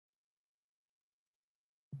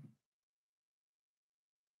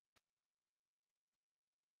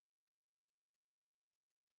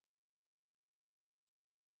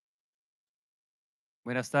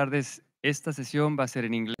Buenas tardes. Esta sesión va a ser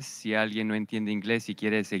en inglés. Si alguien no entiende inglés y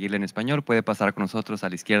quiere seguirla en español, puede pasar con nosotros a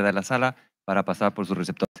la izquierda de la sala para pasar por sus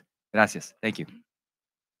receptores. Gracias. Thank you.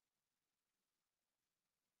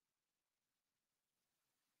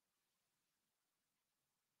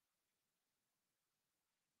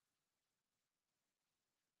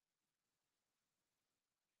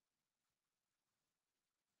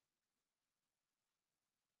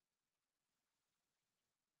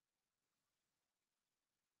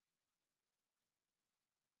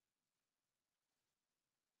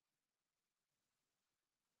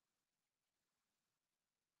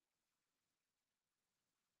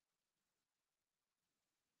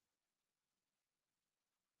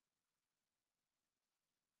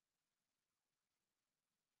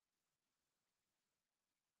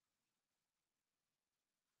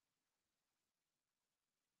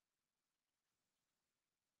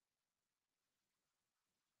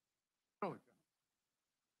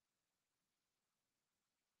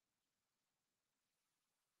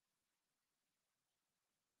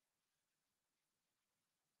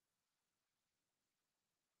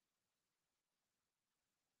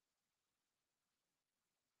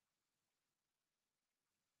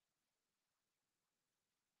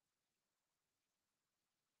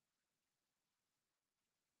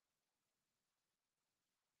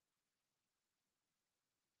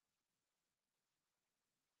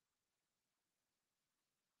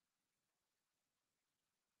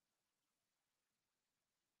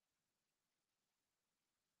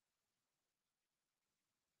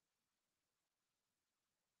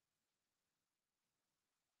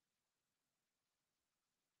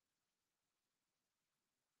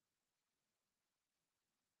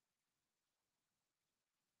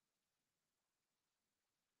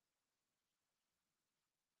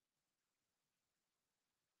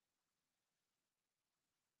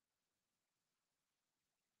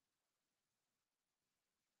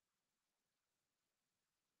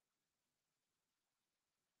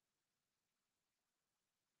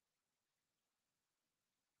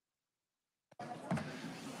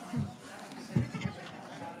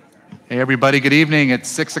 Hey, everybody, good evening. It's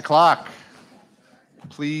 6 o'clock.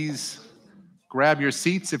 Please grab your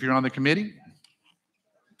seats if you're on the committee.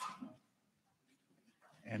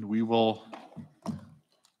 And we will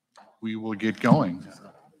get going.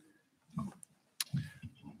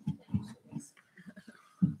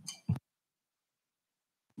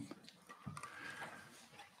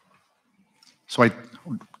 John,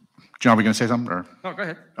 are we going to say something? Or? No, go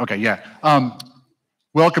ahead. Okay, yeah.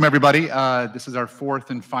 Welcome, everybody. This is our fourth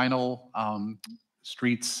and final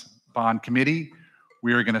Streets Bond Committee.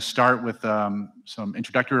 We are going to start with some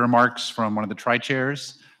introductory remarks from one of the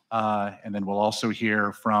tri-chairs, and then we'll also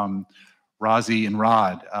hear from Razi and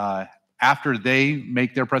Rod. After they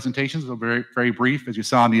make their presentations, they'll be very, very brief. As you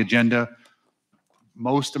saw on the agenda,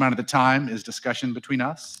 most amount of the time is discussion between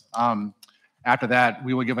us. After that,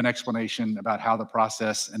 we will give an explanation about how the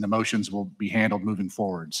process and the motions will be handled moving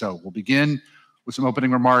forward. So we'll begin with some opening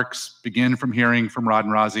remarks, begin from hearing from Rod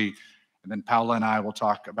and Razi, and then Paula and I will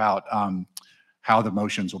talk about how the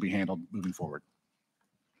motions will be handled moving forward.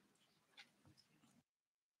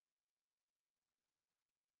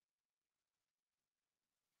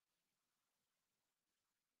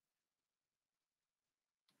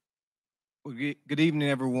 Well, good evening,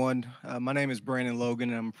 everyone. My name is Brandon Logan,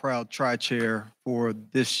 and I'm a proud tri-chair for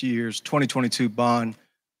this year's 2022 Bond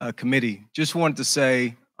Committee. Just wanted to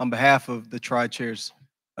say, on behalf of the tri-chairs,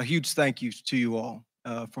 a huge thank you to you all.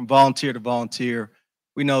 From volunteer to volunteer,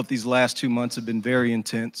 we know that these last 2 months have been very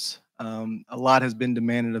intense. A lot has been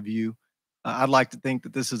demanded of you. I'd like to think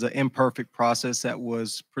that this is an imperfect process that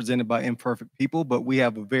was presented by imperfect people, but we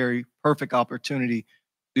have a very perfect opportunity to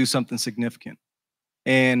do something significant.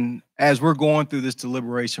 And as we're going through this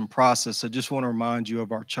deliberation process, I just want to remind you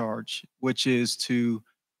of our charge, which is to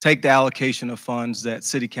take the allocation of funds that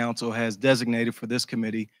City Council has designated for this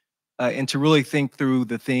committee and to really think through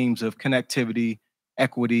the themes of connectivity,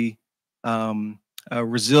 equity,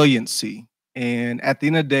 resiliency. And at the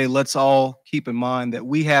end of the day, let's all keep in mind that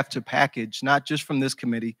we have to package, not just from this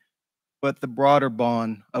committee, but the broader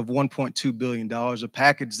bond of $1.2 billion, a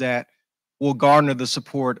package that will garner the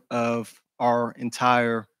support of our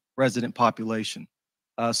entire resident population.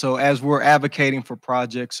 So as we're advocating for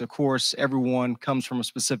projects, of course, everyone comes from a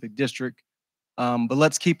specific district, but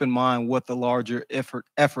let's keep in mind what the larger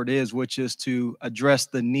effort is, which is to address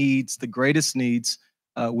the needs, the greatest needs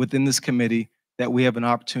within this committee that we have an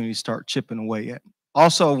opportunity to start chipping away at.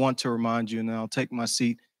 Also, I want to remind you, and I'll take my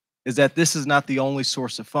seat, is that this is not the only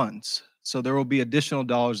source of funds. So there will be additional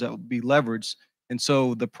dollars that will be leveraged And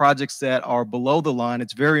so the projects that are below the line,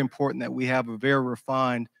 it's very important that we have a very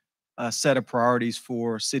refined set of priorities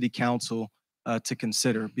for City Council to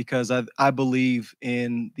consider, because I believe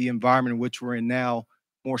in the environment in which we're in now,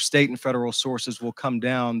 more state and federal sources will come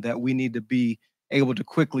down that we need to be able to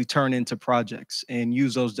quickly turn into projects and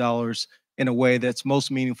use those dollars in a way that's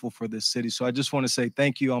most meaningful for this city. So I just want to say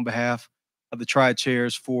thank you on behalf of the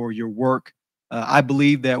Tri-Chairs for your work. I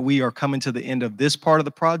believe that we are coming to the end of this part of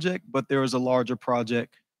the project, but there is a larger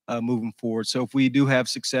project moving forward. So if we do have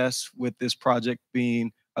success with this project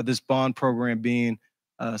being, this bond program being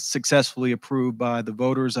successfully approved by the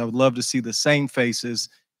voters, I would love to see the same faces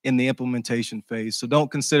in the implementation phase. So don't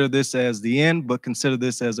consider this as the end, but consider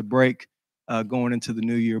this as a break going into the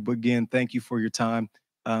new year. But again, thank you for your time.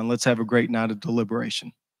 And let's have a great night of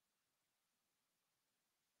deliberation.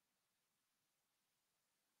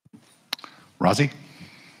 Razi?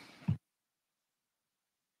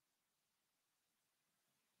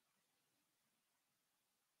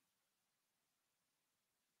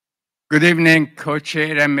 Good evening,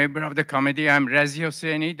 co-chair and member of the committee. I'm Razi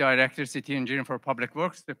Hosseini, Director, City Engineering for Public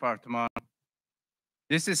Works Department.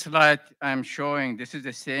 This slide I'm showing, this is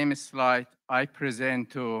the same slide I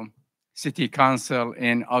present to City Council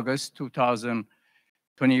in August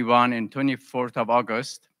 2021 and 24th of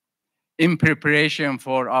August in preparation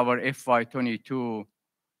for our FY22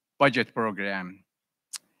 budget program.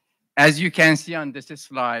 As you can see on this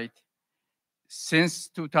slide, since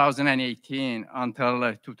 2018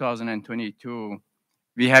 until 2022,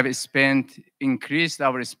 we have increased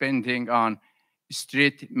our spending on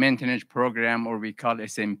street maintenance program, or we call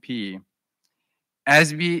SMP.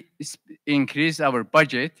 As we increase our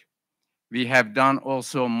budget, we have done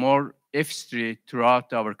also more F Street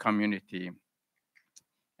throughout our community.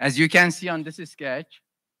 As you can see on this sketch,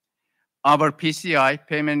 our PCI,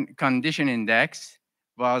 Payment Condition Index,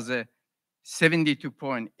 was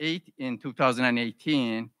 72.8 in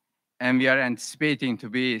 2018, and we are anticipating to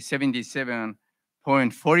be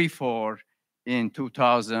 77.44 in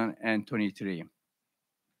 2023.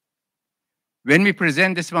 When we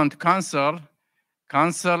present this one to Council,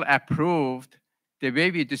 Council approved the way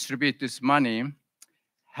we distribute this money,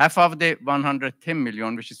 half of the 110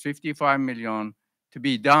 million, which is 55 million, to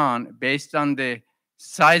be done based on the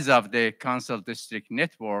size of the Council district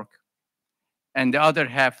network, and the other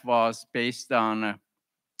half was based on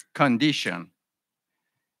condition.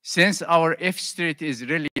 Since our F Street is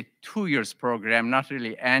really a 2 years program, not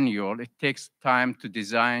really annual, it takes time to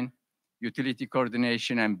design, utility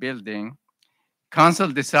coordination, and building. Council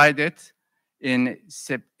decided in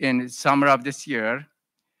summer of this year,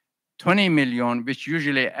 20 million, which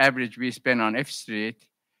usually average we spend on F Street,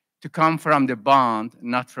 to come from the bond,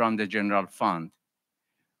 not from the general fund.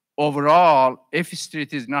 Overall, F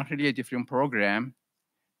Street is not really a different program,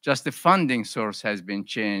 just the funding source has been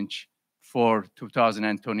changed for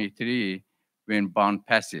 2023 when bond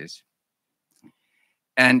passes.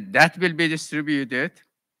 And that will be distributed.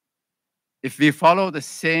 If we follow the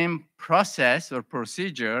same process or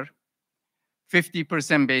procedure,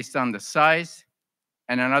 50% based on the size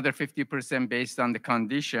and another 50% based on the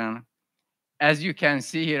condition. As you can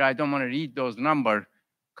see here, I don't want to read those numbers.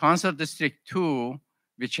 Council District 2,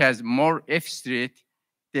 which has more F Street,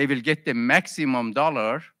 they will get the maximum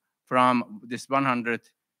dollar from this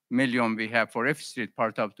 100 million we have for F Street,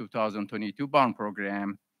 part of 2022 bond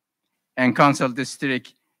program. And Council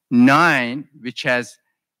District 9, which has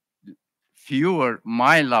fewer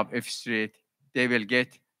mile of F Street, they will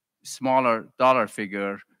get smaller dollar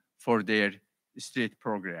figure for their street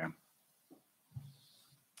program.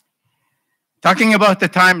 Talking about the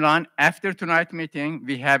timeline, after tonight's meeting,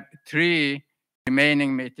 we have 3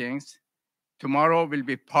 remaining meetings. Tomorrow will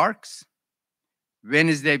be parks,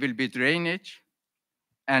 Wednesday will be drainage,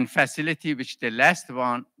 and facility, which the last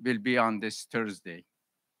one will be on this Thursday.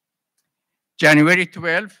 January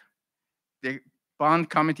 12th, the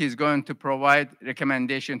bond committee is going to provide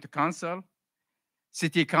recommendation to council.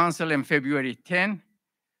 City Council in February 10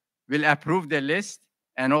 will approve the list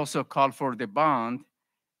and also call for the bond.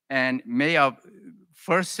 And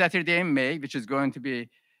first Saturday in May, which is going to be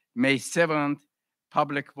May 7th,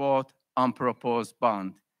 public vote on proposed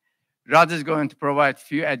bond. Rod is going to provide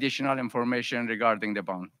few additional information regarding the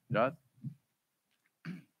bond. Rod?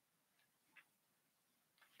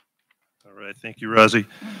 All right, thank you, Razi.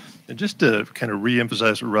 And just to kind of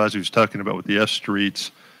re-emphasize what Razi was talking about with the F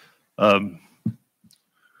Streets,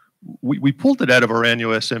 we pulled it out of our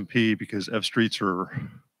annual SMP because F Streets are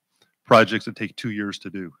projects that take 2 years to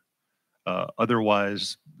do.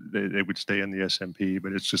 Otherwise, they would stay in the SMP,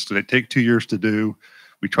 but it's just they take 2 years to do.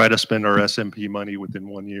 We try to spend our SMP money within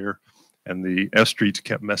 1 year. And the F streets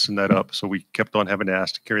kept messing that up. So we kept on having to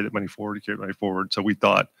ask to carry that money forward, carry that money forward. So we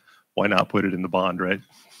thought, why not put it in the bond, right?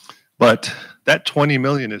 But that 20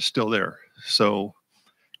 million is still there. So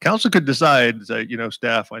council could decide that, you know,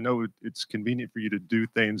 staff, I know it's convenient for you to do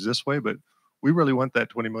things this way, but we really want that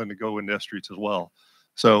 20 million to go into F streets as well.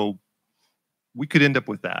 So we could end up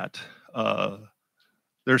with that.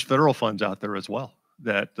 There's federal funds out there as well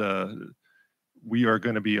that we are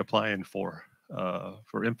going to be applying for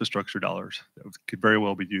infrastructure dollars that could very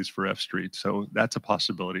well be used for F streets. So that's a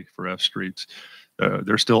possibility for F streets.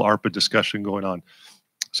 There's still ARPA discussion going on.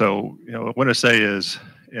 So, you know, what I want to say is,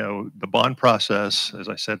 you know, the bond process, as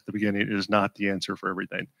I said at the beginning, is not the answer for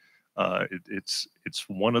everything. It's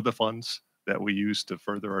one of the funds that we use to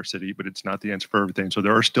further our city, but it's not the answer for everything. So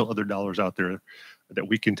there are still other dollars out there that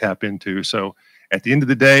we can tap into. So at the end of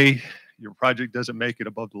the day, your project doesn't make it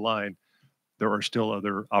above the line, there are still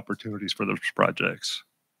other opportunities for those projects.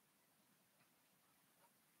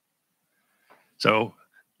 So,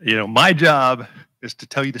 you know, my job is to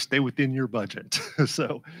tell you to stay within your budget.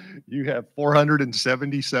 So you have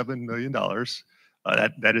 $477 million.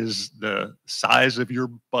 That is the size of your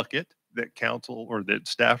bucket that council or that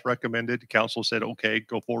staff recommended. Council said, okay,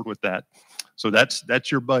 go forward with that. So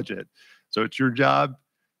that's your budget. So it's your job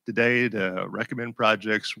today to recommend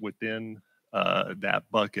projects within that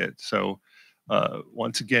bucket. So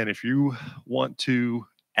once again, if you want to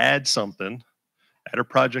add something, add a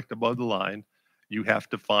project above the line, you have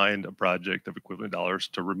to find a project of equivalent dollars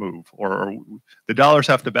to remove, or the dollars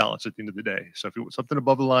have to balance at the end of the day. So if you want something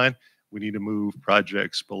above the line, we need to move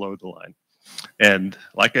projects below the line. And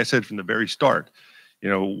like I said from the very start, you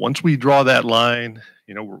know, once we draw that line,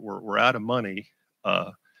 you know, we're out of money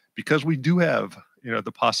because we do have, you know,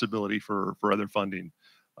 the possibility for other funding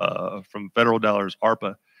from federal dollars,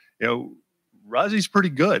 ARPA. You know, Razi's pretty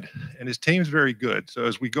good and his team's very good. So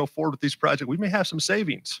as we go forward with these projects, we may have some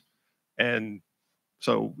savings. And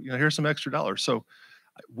so, you know, here's some extra dollars. So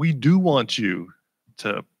we do want you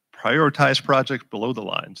to prioritize projects below the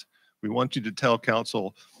lines. We want you to tell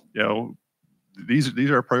council, you know, these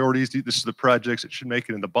are priorities. This is the projects that should make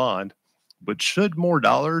it in the bond. But should more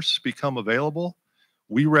dollars become available,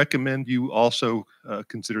 we recommend you also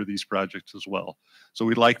consider these projects as well. So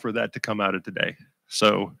we'd like for that to come out of today.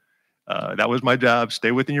 So that was my job.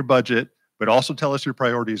 Stay within your budget, but also tell us your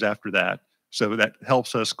priorities after that. So that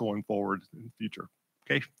helps us going forward in the future.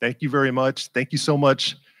 Okay, thank you very much. Thank you so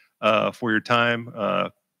much for your time.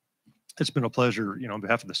 It's been a pleasure, you know, on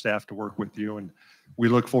behalf of the staff to work with you, and we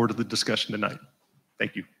look forward to the discussion tonight.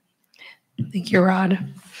 Thank you. Thank you, Rod.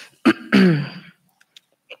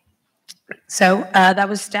 So that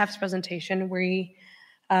was staff's presentation. We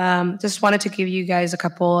just wanted to give you guys a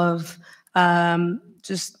couple of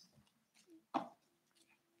just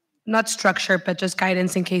not structure, but just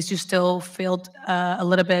guidance in case you still feel a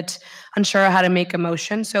little bit unsure how to make a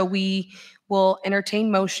motion. So we will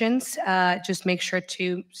entertain motions. Just make sure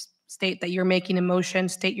to state that you're making a motion,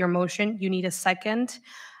 state your motion. You need a second.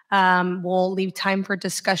 We'll leave time for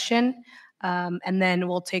discussion, and then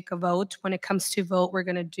we'll take a vote. When it comes to vote, we're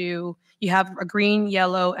going to do, you have a green,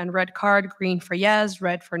 yellow, and red card. Green for yes,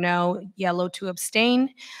 red for no, yellow to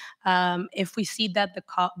abstain. If we see that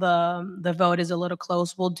the vote is a little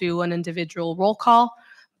close, we'll do an individual roll call.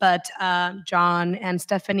 But John and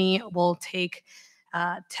Stephanie will take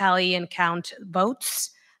tally and count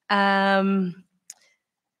votes. What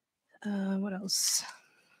else?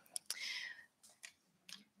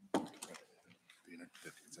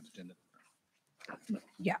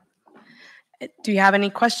 Yeah. Do you have any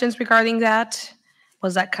questions regarding that?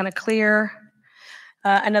 Was that kind of clear?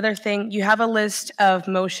 Another thing, you have a list of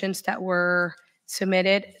motions that were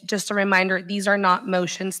submitted. Just a reminder, these are not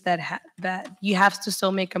motions that you have to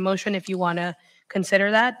still make a motion if you want to consider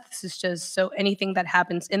that. This is just, so anything that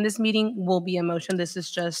happens in this meeting will be a motion. This is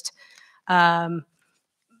just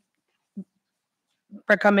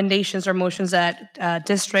recommendations or motions that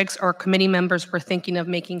districts or committee members were thinking of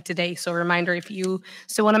making today. So reminder, if you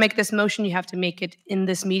still want to make this motion, you have to make it in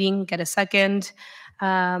this meeting, get a second.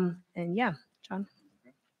 And yeah, John.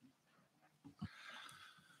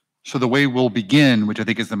 So the way we'll begin, which I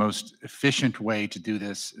think is the most efficient way to do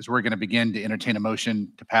this, is we're going to begin to entertain a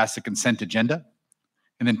motion to pass the consent agenda,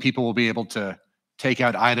 and then people will be able to take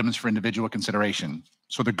out items for individual consideration.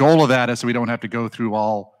 So the goal of that is so we don't have to go through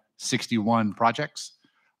all 61 projects,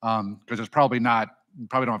 because there's probably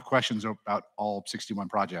don't have questions about all 61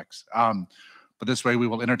 projects. But this way we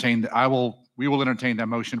will entertain, we will entertain that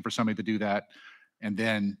motion for somebody to do that, and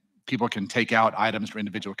then people can take out items for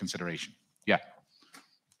individual consideration. Yeah.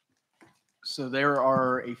 So there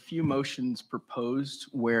are a few motions proposed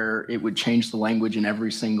where it would change the language in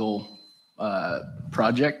every single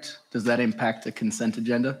project, does that impact the consent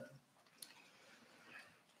agenda?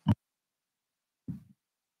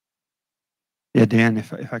 Yeah, Dan,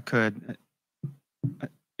 if I could,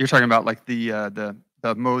 you're talking about like the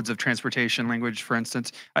modes of transportation language, for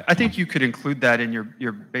instance. I think you could include that in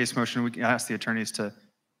your base motion. We can ask the attorneys to,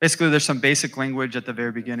 basically there's some basic language at the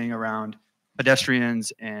very beginning around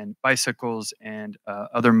pedestrians and bicycles and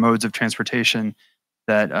other modes of transportation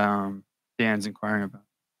that Dan's inquiring about.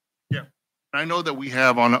 Yeah, I know that we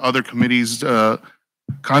have on other committees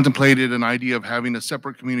contemplated an idea of having a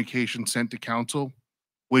separate communication sent to council,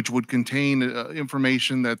 which would contain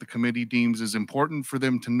information that the committee deems is important for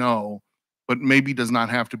them to know, but maybe does not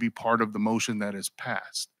have to be part of the motion that is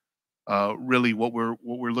passed. Really, what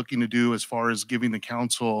we're looking to do as far as giving the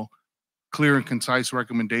council clear and concise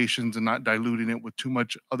recommendations and not diluting it with too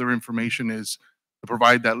much other information is to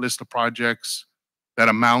provide that list of projects, that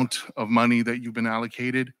amount of money that you've been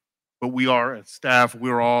allocated. But we are, as staff,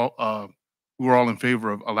 we're all in favor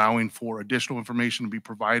of allowing for additional information to be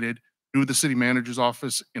provided through the city manager's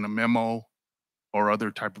office in a memo or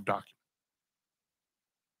other type of document.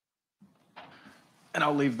 And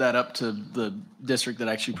I'll leave that up to the district that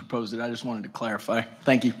actually proposed it. I just wanted to clarify.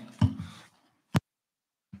 Thank you.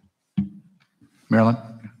 Marilyn?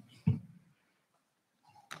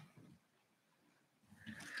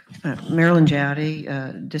 Marilyn Jowdy,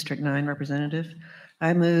 District 9 representative.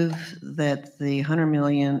 I move that the 100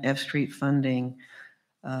 million F Street funding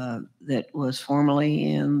that was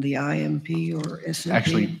formerly in the IMP or SMP.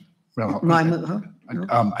 Actually, well,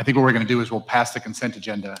 I think what we're going to do is we'll pass the consent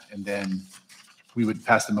agenda and then we would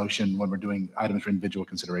pass the motion when we're doing items for individual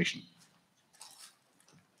consideration.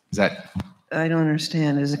 Is that? I don't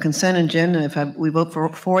understand. Is a consent agenda, if we vote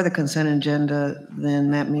for the consent agenda,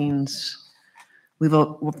 then that means we're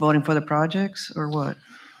voting for the projects or what?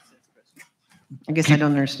 I guess I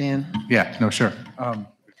don't understand. Yeah, no, sure.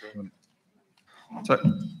 So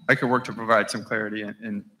I could work to provide some clarity,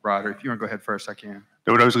 and Rod, or if you want to go ahead first, I can.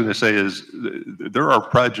 What I was going to say is there are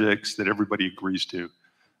projects that everybody agrees to.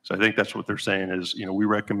 So I think that's what they're saying is, we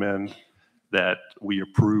recommend that we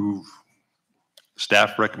approve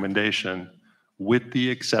staff recommendation with the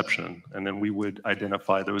exception, and then we would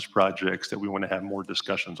identify those projects that we want to have more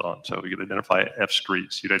discussions on. So you'd identify F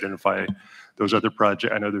streets, you'd identify those other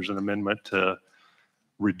projects. I know there's an amendment to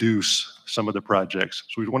reduce some of the projects.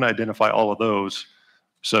 So we'd want to identify all of those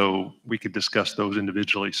so we could discuss those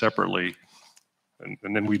individually, separately.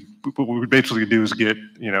 And then what we would basically do is get,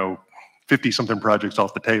 50 something projects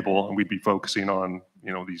off the table, and we'd be focusing on,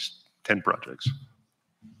 these 10 projects.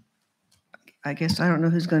 I guess I don't know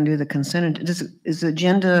who's going to do the consent. Is the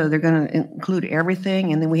agenda, they're going to include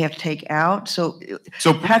everything and then we have to take out? So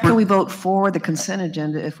how can we vote for the consent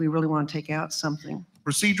agenda if we really want to take out something?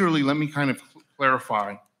 Procedurally, let me kind of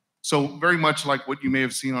clarify. So very much like what you may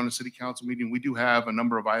have seen on a city council meeting, we do have a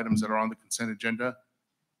number of items that are on the consent agenda.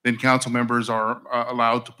 Then council members are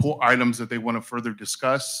allowed to pull items that they want to further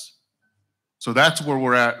discuss. So that's where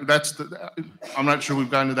we're at. I'm not sure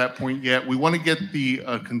we've gotten to that point yet. We want to get the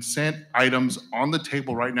consent items on the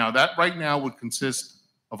table right now. That right now would consist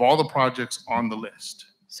of all the projects on the list.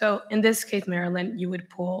 So in this case, Marilyn, you would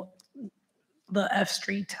pull the F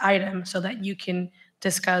Street item so that you can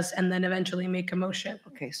discuss and then eventually make a motion.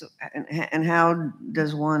 Okay, so, and how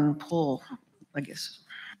does one pull, I guess?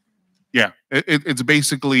 Yeah, it's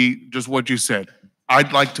basically just what you said.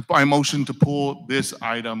 I'd like to, I motion to pull this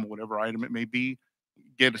item, whatever item it may be,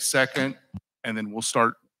 get a second, and then we'll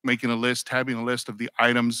start making a list, having a list of the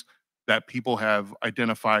items that people have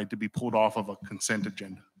identified to be pulled off of a consent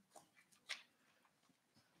agenda.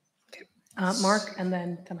 Mark, and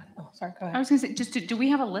then, oh, sorry, go ahead. I was going to say, do we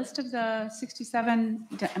have a list of the 67?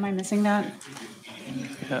 Am I missing that?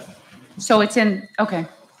 Yeah. So it's in, okay,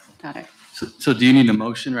 got it. So do you need a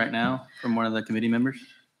motion right now from one of the committee members?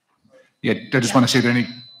 Yeah, I just want to say that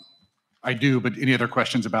I do, but any other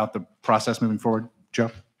questions about the process moving forward?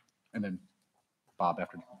 Joe? And then Bob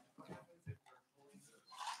after.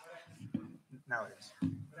 Now it is.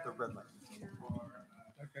 The red light.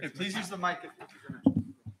 Hey, please use the mic.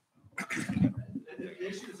 The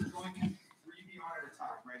issue is there's only 3 on at a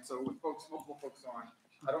time, right? So with multiple folks on.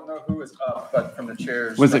 I don't know who is up, but from the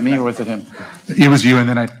chairs. Was it me or was it him? It was you, and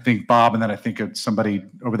then I think Bob, and then I think it's somebody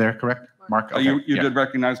over there, correct? Mark? Okay. You did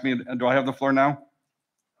recognize me. Do I have the floor now?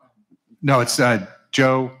 No, it's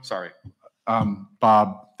Joe. Sorry.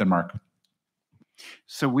 Bob, then Mark.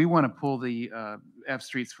 So we want to pull the F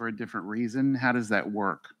streets for a different reason. How does that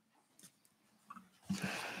work?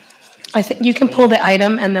 I think you can pull the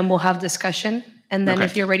item and then we'll have discussion. And then Okay.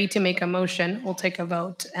 if you're ready to make a motion, we'll take a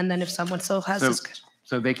vote. And then if someone still has discussion.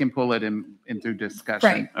 So they can pull it in through discussion.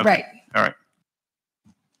 Right, Okay. right. All right.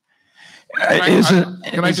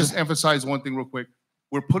 Can I just emphasize one thing real quick?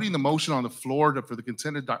 We're putting the motion on the floor for the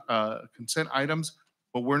consent items,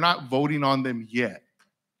 but we're not voting on them yet.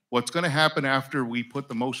 What's going to happen after we put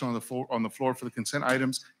the motion on the floor for the consent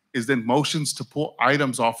items is then motions to pull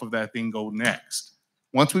items off of that thing go next.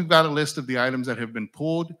 Once we've got a list of the items that have been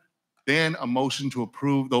pulled, then a motion to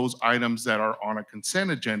approve those items that are on a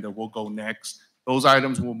consent agenda will go next. Those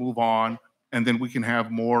items will move on, and then we can have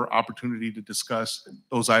more opportunity to discuss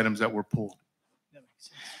those items that were pulled.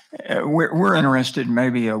 We're interested in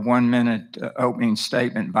maybe a 1-minute opening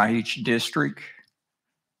statement by each district,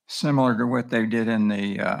 similar to what they did in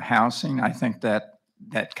the housing. I think that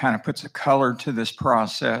kind of puts a color to this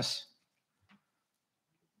process.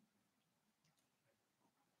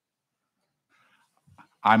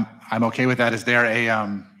 I'm okay with that. Is there a,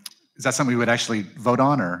 is that something we would actually vote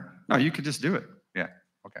on, or? No, you could just do it. Yeah,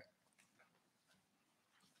 okay.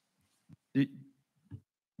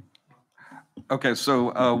 Okay,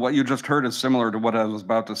 so what you just heard is similar to what I was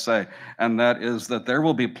about to say, and that is that there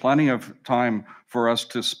will be plenty of time for us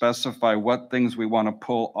to specify what things we want to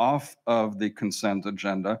pull off of the consent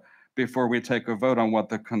agenda before we take a vote on what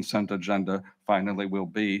the consent agenda finally will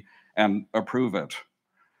be and approve it.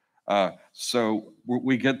 So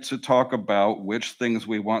we get to talk about which things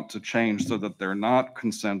we want to change so that they're not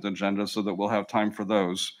consent agenda, so that we'll have time for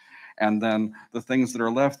those. And then the things that are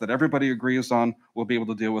left that everybody agrees on, we'll be able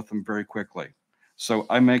to deal with them very quickly. So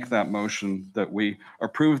I make that motion that we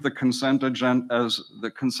approve the consent agenda,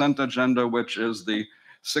 which is the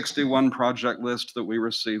 61 project list that we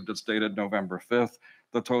received. It's dated November 5th.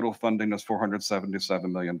 The total funding is $477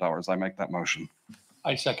 million. I make that motion.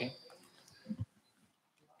 I second.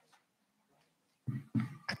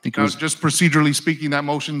 I think it Now, was just procedurally speaking, that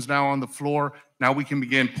motion's now on the floor. Now we can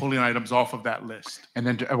begin pulling items off of that list. And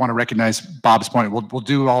then I want to recognize Bob's point. We'll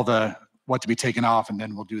do all the what to be taken off, and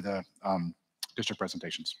then we'll do the district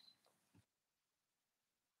presentations.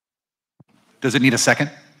 Does it need a second?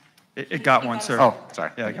 It got one, sir. Oh,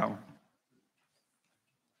 sorry. Yeah, I got one.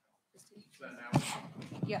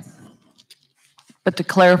 Yes. But to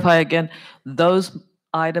clarify again, those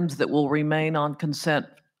items that will remain on consent,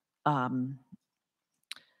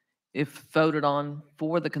 if voted on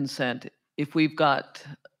for the consent, if we've got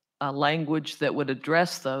a language that would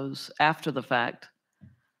address those after the fact,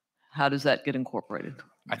 how does that get incorporated?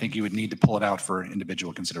 I think you would need to pull it out for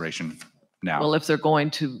individual consideration now. Well, if they're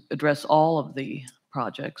going to address all of the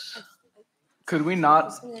projects. Could we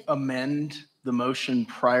not amend the motion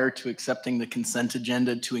prior to accepting the consent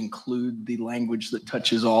agenda to include the language that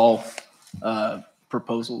touches all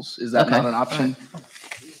proposals? Is that not an option?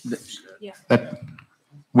 Yeah. That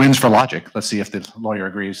wins for logic. Let's see if the lawyer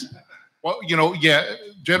agrees. Well, you know, yeah,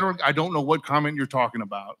 generally, I don't know what comment you're talking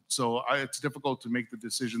about. So it's difficult to make the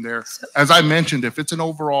decision there. As I mentioned, if it's an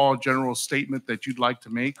overall general statement that you'd like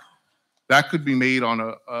to make, that could be made on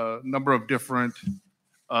a number of different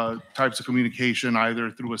types of communication,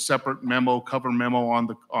 either through a separate memo, cover memo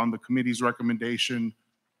on the committee's recommendation.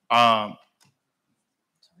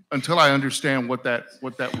 Until I understand what that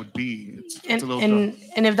would be, it's a little tough.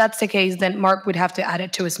 And if that's the case, then Mark would have to add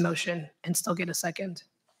it to his motion and still get a second.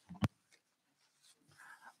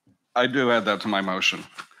 I do add that to my motion.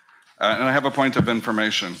 And I have a point of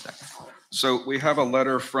information. So we have a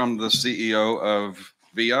letter from the CEO of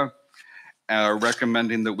VIA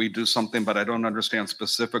recommending that we do something, but I don't understand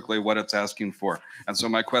specifically what it's asking for. And so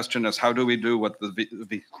my question is, how do we do what the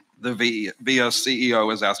VIA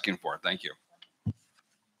CEO is asking for? Thank you.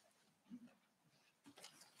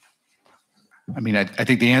 I mean, I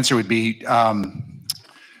think the answer would be, I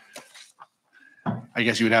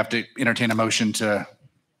guess you would have to entertain a motion to,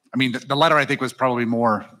 I mean, the letter I think was probably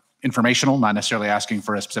more informational, not necessarily asking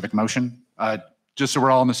for a specific motion. Just so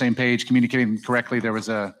we're all on the same page, communicating correctly, there was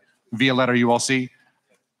a VIA letter you all see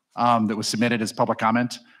that was submitted as public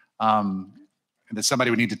comment, and that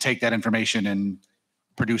somebody would need to take that information and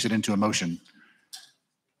produce it into a motion.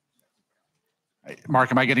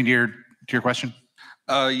 Mark, am I getting to your question?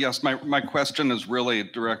 Yes, my question is really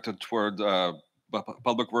directed toward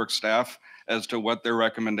Public Works staff as to what their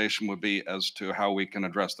recommendation would be as to how we can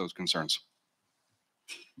address those concerns.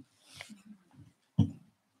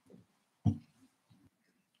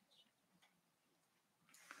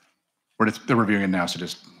 They're reviewing it now, so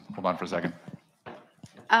just hold on for a second.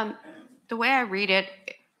 The way I read it,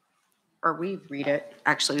 or we read it,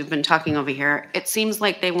 actually, we've been talking over here, it seems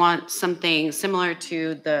like they want something similar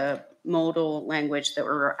to the modal language that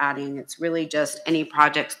we're adding. It's really just any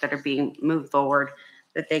projects that are being moved forward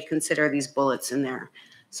that they consider these bullets in there.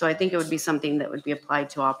 So I think it would be something that would be applied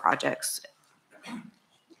to all projects.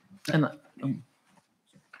 And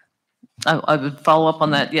I would follow up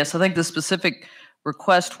on that. Yes, I think the specific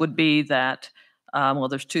request would be that, well,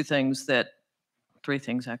 there's three things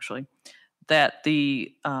actually, that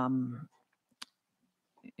the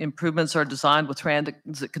improvements are designed with transit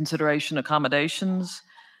consideration accommodations,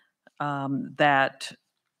 that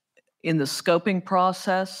in the scoping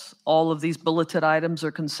process, all of these bulleted items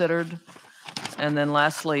are considered. And then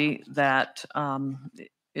lastly, that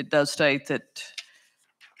it does state that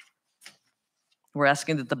we're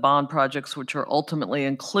asking that the bond projects which are ultimately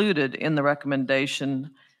included in the recommendation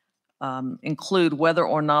include whether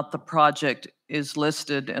or not the project is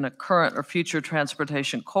listed in a current or future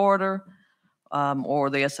transportation corridor or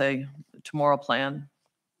the SA Tomorrow Plan.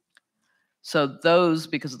 So those,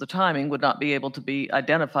 because of the timing, would not be able to be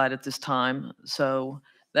identified at this time. So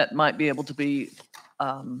that might be able to be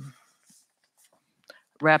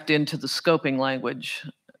wrapped into the scoping language.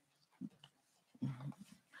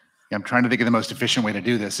 Yeah, I'm trying to think of the most efficient way to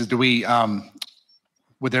do this. Do we,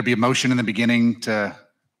 would there be a motion in the beginning to,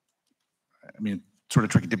 I mean, sort of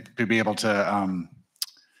tricky to be able to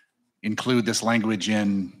include this language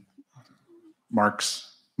in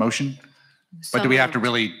Mark's motion? But do we have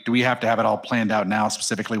to do we have to have it all planned out now,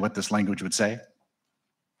 specifically what this language would say?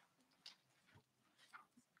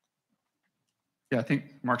 Yeah, I think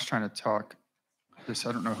Mark's trying to talk. This,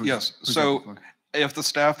 I don't know who. Yes, so if the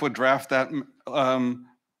staff would draft that,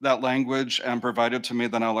 that language and provide it to me,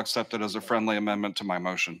 then I'll accept it as a friendly amendment to my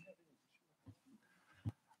motion.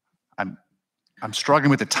 I'm struggling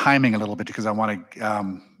with the timing a little bit because I want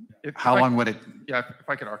to, how long would it? Yeah, if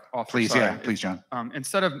I could offer. Please, sorry. yeah, please, John.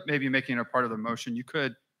 Instead of maybe making it a part of the motion, you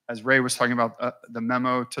could, as Ray was talking about, the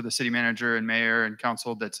memo to the city manager and mayor and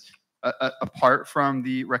council that's apart from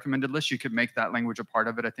the recommended list, you could make that language a part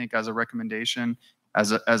of it, I think, as a recommendation,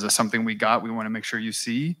 as a something we want to make sure you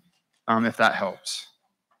see, if that helps.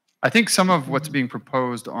 I think some of what's being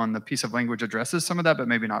proposed on the piece of language addresses some of that, but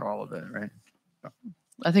maybe not all of it, right? So.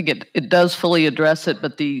 I think it does fully address it,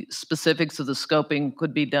 but the specifics of the scoping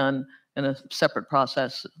could be done in a separate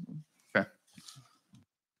process. Okay.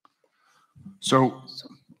 So,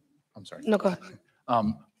 I'm sorry. No, go ahead.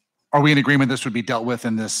 Are we in agreement this would be dealt with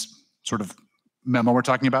in this sort of memo we're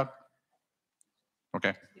talking about?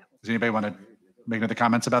 Okay. Does anybody want to make any other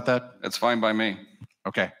comments about that? It's fine by me.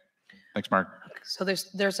 Okay. Thanks, Mark. So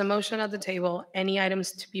there's a motion at the table. Any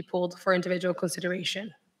items to be pulled for individual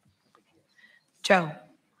consideration? Joe?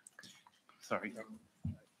 Sorry.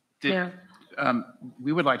 Yeah.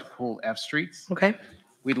 We would like to pull F Streets. Okay.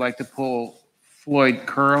 We'd like to pull Floyd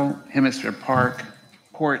Curl, Hemisphere Park,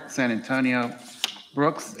 Port San Antonio,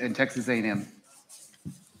 Brooks, and Texas A&M.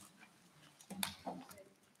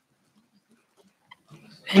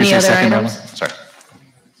 Any other items? Sorry.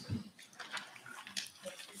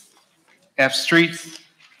 F Streets,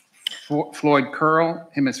 Floyd Curl,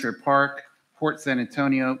 Hemisphere Park, Port San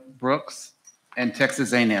Antonio, Brooks, and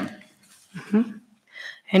Texas A&M. Mm-hmm.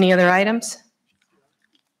 Any other items?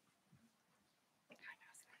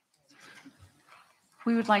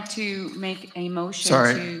 We would like to make a motion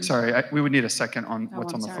to. Sorry, we would need a second on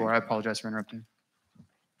what's I'm on the sorry. floor. I apologize for interrupting.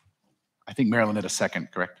 I think Marilyn did a second,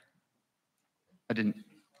 correct? I didn't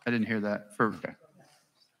hear that.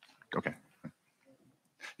 Okay.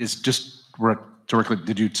 Is just rhetorically,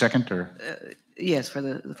 did you second or? Yes, for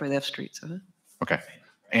the F Streets. Okay.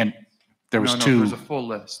 And there was No, two. there's a full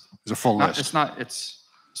list. There's a full list.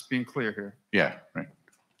 It's being clear here. Yeah, right.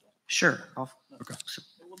 Sure. Okay.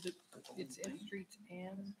 It's F Streets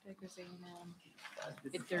and Texas A&M.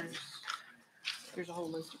 There's a whole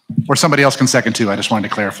list. Or somebody else can second too. I just wanted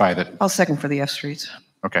to clarify that. I'll second for the F Streets.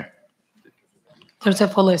 Okay. There's a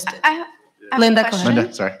full list. I have a Linda, go question. ahead.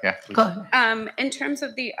 Linda, sorry. Yeah. please. Go ahead. In terms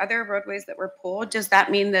of the other roadways that were pulled, does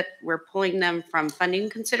that mean that we're pulling them from funding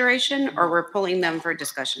consideration or we're pulling them for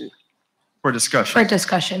discussion? For discussion. For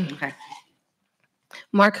discussion. Okay.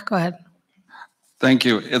 Mark, go ahead. Thank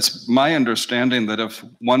you. It's my understanding that if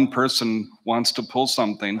one person wants to pull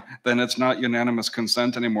something, then it's not unanimous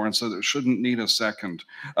consent anymore, and so it shouldn't need a second.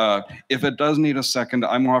 If it does need a second,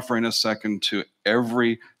 I'm offering a second to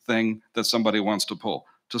everything that somebody wants to pull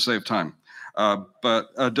to save time.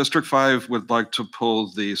 But District 5 would like to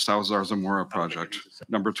pull the South Zarzamora project,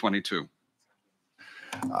 number 22.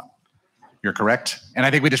 You're correct. And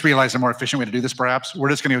I think we just realized a more efficient way to do this perhaps. We're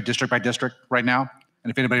just going to go district by district right now. And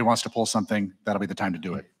if anybody wants to pull something, that'll be the time to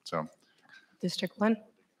do it. So District 1,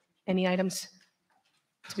 any items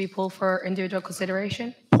to be pulled for individual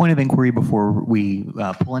consideration? Point of inquiry before we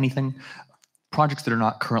pull anything. Projects that are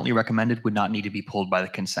not currently recommended would not need to be pulled by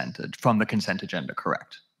the from the consent agenda,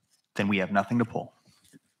 correct? Then we have nothing to pull.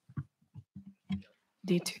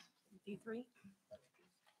 D2. D3?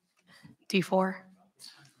 D4,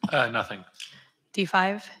 Nothing.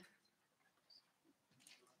 D5?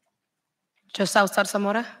 Just South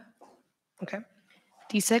Zamora? Okay.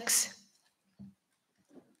 D6,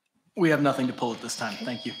 We have nothing to pull at this time.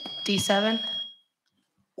 Thank you. D7,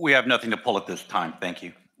 We have nothing to pull at this time. Thank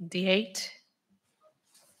you. D8,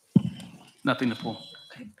 Nothing to pull.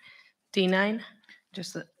 D9,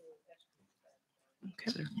 Just the,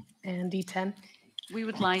 okay, and D10. We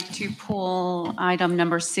would like to pull item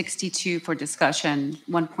number 62 for discussion,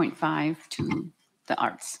 1.5 to the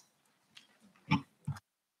arts.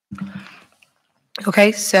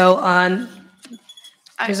 Okay, so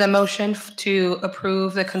there's a motion to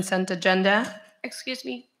approve the consent agenda. Excuse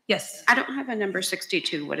me, Yes, I don't have a number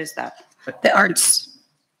 62. What is that? the arts.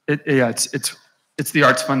 Yeah, it's the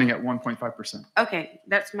arts funding at 1.5%. Okay,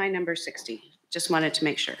 that's my number 60. Just wanted to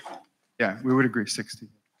make sure. Yeah, we would agree 60.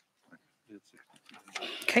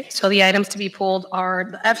 Okay, so the items to be pulled are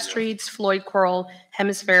the F Streets, Floyd Coral,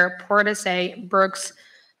 Hemisphere, Port SA, Brooks,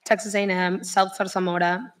 Texas A&M, South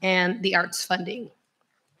Zamora, and the arts funding.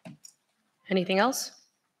 Anything else?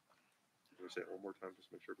 Say it one more time,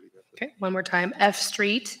 just make sure everybody gets it. Okay, one more time. F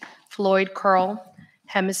Street, Floyd Coral,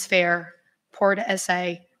 Hemisphere, Port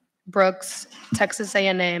SA, Brooks, Texas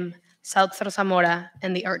A&M, South Zamora,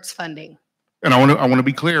 and the arts funding. And I want to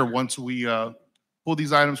be clear, once we pull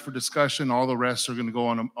these items for discussion, all the rest are going to go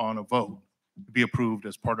on a vote to be approved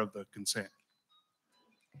as part of the consent.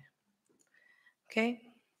 Okay.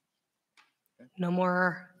 No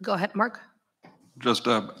more. Go ahead, Mark. Just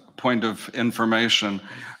a point of information.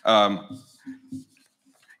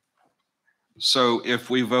 So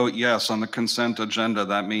if we vote yes on the consent agenda,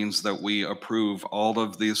 that means that we approve all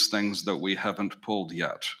of these things that we haven't pulled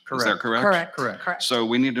yet. Is that correct? Correct. So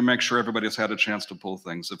we need to make sure everybody's had a chance to pull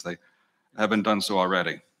things if they haven't done so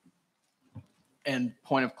already. And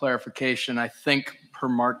point of clarification, I think per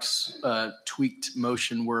Mark's tweaked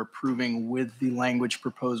motion, we're approving with the language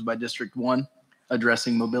proposed by District 1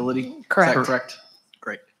 addressing mobility. Correct. Is that correct?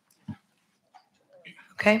 Great.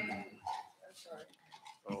 Okay.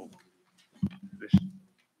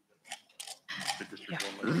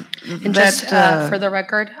 And just for the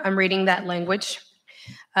record, I'm reading that language.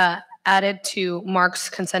 Added to Mark's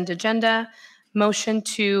consent agenda, motion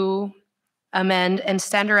to amend and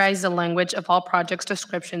standardize the language of all projects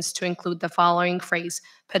descriptions to include the following phrase: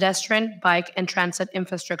 pedestrian, bike, and transit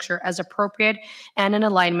infrastructure as appropriate and in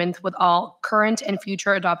alignment with all current and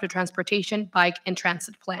future adopted transportation, bike, and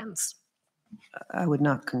transit plans. I would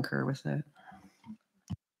not concur with that.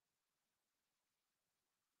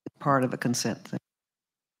 Part of a consent thing.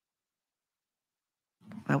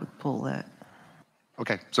 I would pull that.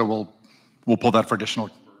 Okay, so we'll pull that for additional.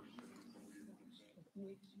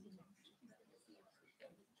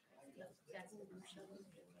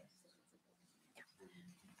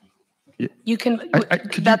 You can,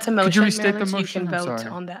 that's a motion. Could you restate the motion? You can vote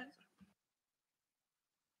on that.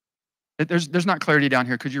 There's not clarity down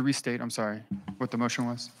here. Could you restate, I'm sorry, what the motion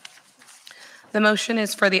was? The motion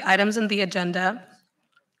is for the items in the agenda,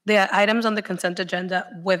 the items on the consent agenda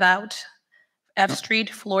without F Street,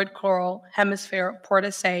 Floyd Coral, Hemisphere,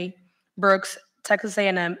 Port SA, Brooks, Texas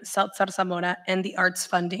A&M, South Zamora, and the arts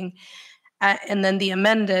funding. And then the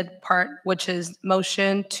amended part, which is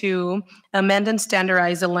motion to amend and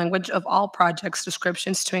standardize the language of all projects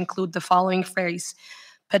descriptions to include the following phrase: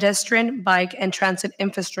 pedestrian, bike, and transit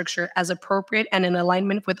infrastructure as appropriate and in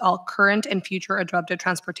alignment with all current and future adopted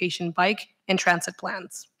transportation, bike, and transit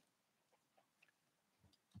plans.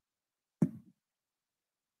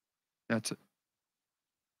 That's it.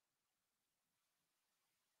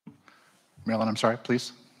 Marilyn, I'm sorry,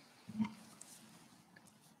 please.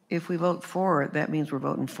 If we vote for it, that means we're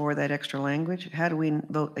voting for that extra language. How do we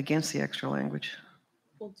vote against the extra language?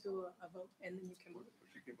 We'll do a vote and then you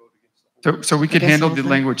can vote. So we could Against handle the the whole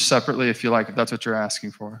thing? language separately if you like, if that's what you're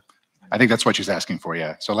asking for. I think that's what she's asking for,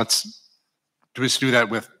 yeah. So let's just do that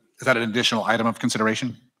with, is that an additional item of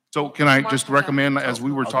consideration? So can I just recommend, as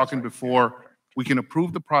we were talking before, we can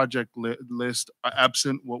approve the project list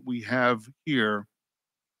absent what we have here.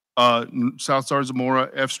 South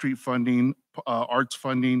Zamora, F Street funding, arts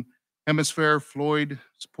funding, Hemisphere, Floyd,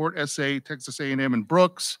 Port SA, Texas A&M, and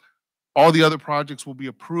Brooks. All the other projects will be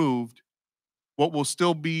approved. What will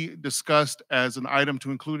still be discussed as an item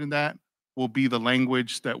to include in that will be the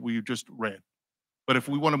language that we just read. But if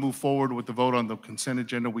we want to move forward with the vote on the consent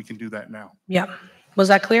agenda, we can do that now. Yeah. Was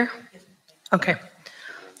that clear? Okay.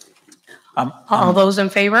 All those in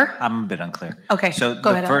favor? I'm a bit unclear. Okay, So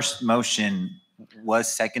go ahead, the Alan. first motion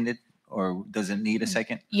was seconded, or does it need a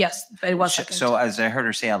second? Yes, it was So seconded. as I heard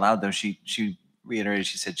her say out loud, though, she reiterated,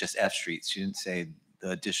 she said just F Streets. She didn't say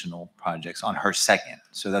the additional projects on her second.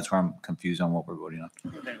 So that's where I'm confused on what we're voting on.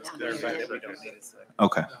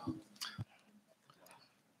 Okay.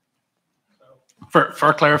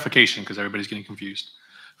 For clarification, because everybody's getting confused,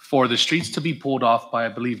 for the streets to be pulled off by, I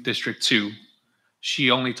believe, District 2,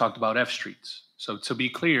 she only talked about F streets. So to be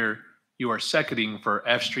clear, you are seconding for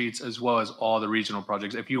F streets as well as all the regional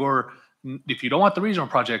projects. If you don't want the regional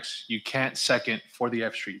projects, you can't second for the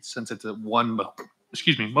F streets since it's a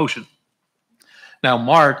motion. Now,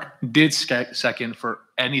 Mark did second for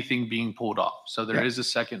anything being pulled off. So there is a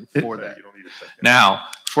second for that. Now,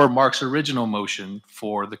 for Mark's original motion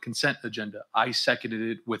for the consent agenda, I seconded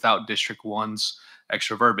it without District 1's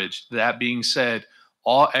extra verbiage. That being said,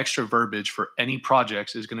 all extra verbiage for any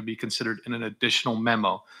projects is going to be considered in an additional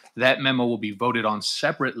memo. That memo will be voted on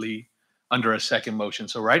separately under a second motion.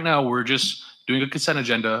 So right now, we're just doing a consent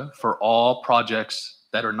agenda for all projects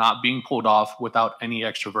that are not being pulled off without any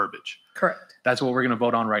extra verbiage. Correct. That's what we're going to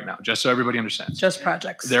vote on right now, just so everybody understands. Just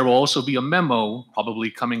projects. There will also be a memo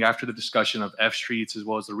probably coming after the discussion of F streets as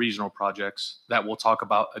well as the regional projects that will talk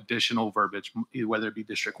about additional verbiage, whether it be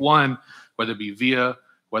District 1, whether it be VIA,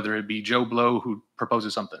 whether it be Joe Blow who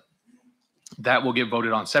proposes something. That will get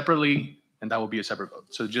voted on separately, and that will be a separate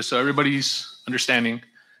vote. So just so everybody's understanding,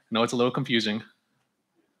 I know it's a little confusing.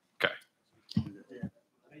 Okay.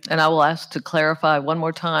 And I will ask to clarify one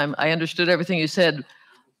more time. I understood everything you said,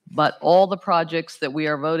 but all the projects that we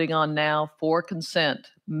are voting on now for consent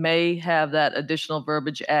may have that additional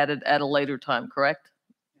verbiage added at a later time, correct?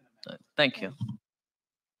 Thank you.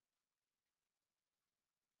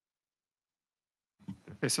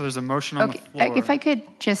 Okay, so there's a motion on the Okay, floor. if I could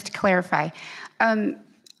just clarify.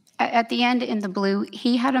 At the end in the blue,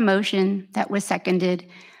 he had a motion that was seconded.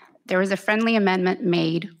 There was a friendly amendment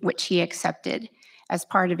made, which he accepted as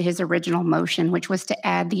part of his original motion, which was to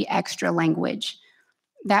add the extra language.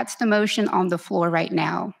 That's the motion on the floor right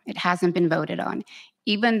now. It hasn't been voted on.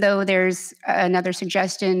 Even though there's another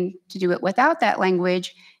suggestion to do it without that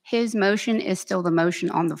language, his motion is still the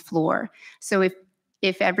motion on the floor. So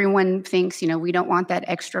if everyone thinks, we don't want that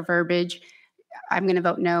extra verbiage, I'm going to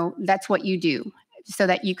vote no. That's what you do so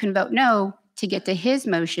that you can vote no to get to his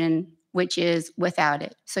motion, which is without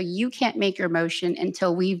it. So you can't make your motion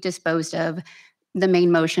until we've disposed of the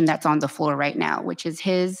main motion that's on the floor right now, which is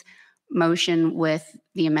his motion with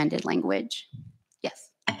the amended language. Yes.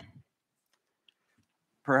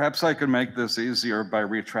 Perhaps I could make this easier by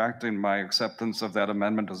retracting my acceptance of that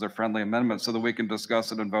amendment as a friendly amendment so that we can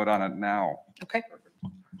discuss it and vote on it now. Okay.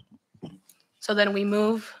 So then we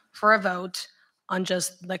move for a vote on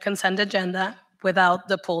just the consent agenda without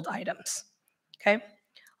the pulled items. Okay?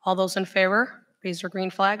 All those in favor, raise your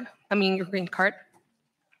green card.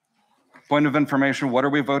 Point of information, what are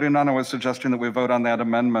we voting on? I was suggesting that we vote on that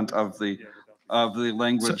amendment of the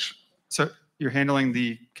language. So you're handling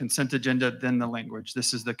the consent agenda, then the language.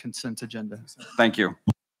 This is the consent agenda. Thank you.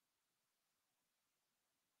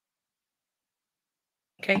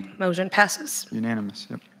 Okay, motion passes. Unanimous,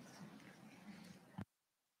 yep.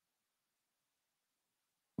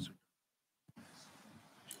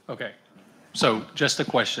 Okay, so just a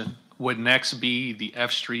question. Would next be the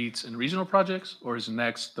F streets and regional projects, or is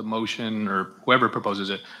next the motion or whoever proposes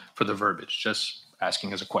it for the verbiage? Just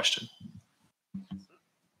asking as a question.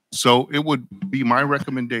 So it would be my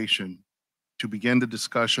recommendation to begin the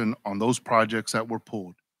discussion on those projects that were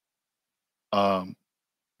pulled. And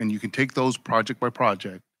you can take those project by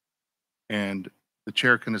project, and the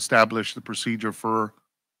chair can establish the procedure for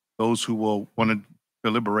those who will want to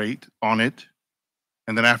deliberate on it.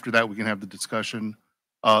 And then after that, we can have the discussion.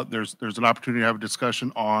 There's an opportunity to have a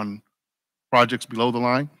discussion on projects below the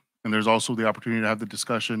line, and there's also the opportunity to have the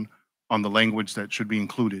discussion on the language that should be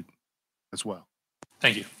included as well.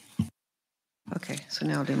 Thank you. Okay, so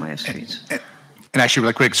now I'll do my F streets. And actually,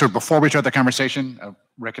 really quick, so before we start the conversation, I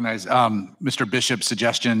recognize Mr. Bishop's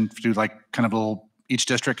suggestion to do like kind of a little, each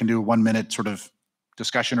district can do a 1 minute sort of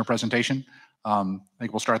discussion or presentation. I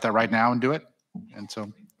think we'll start that right now and do it. And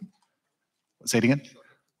so, say it again.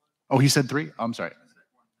 Oh, he said 3? I'm sorry.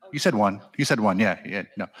 You said 1. You said 1. Yeah,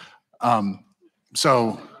 no.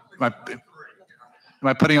 So, am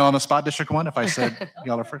I putting you all on the spot, District 1, if I said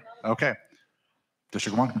y'all are free? Okay.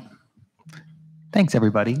 District 1. Thanks,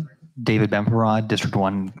 everybody. David Bemperod, District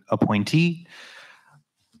 1 appointee.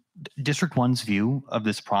 District 1's view of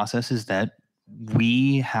this process is that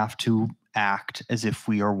we have to act as if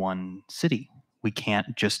we are one city. We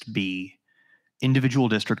can't just be individual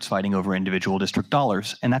districts fighting over individual district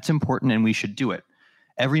dollars, and that's important, and we should do it.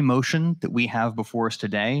 Every motion that we have before us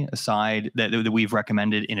today, aside that we've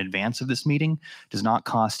recommended in advance of this meeting, does not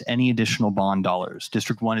cost any additional bond dollars.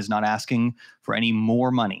 District 1 is not asking for any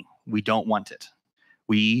more money. We don't want it.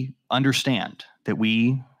 We understand that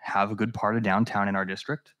we have a good part of downtown in our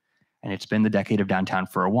district, and it's been the decade of downtown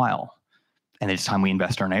for a while. And it's time we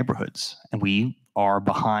invest in our neighborhoods. And we are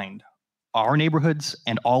behind our neighborhoods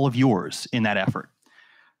and all of yours in that effort.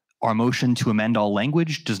 Our motion to amend all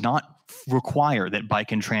language does not require that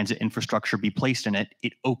bike and transit infrastructure be placed in it.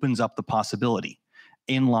 It opens up the possibility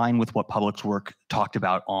in line with what Public Works talked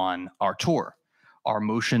about on our tour. Our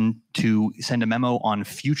motion to send a memo on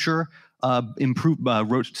future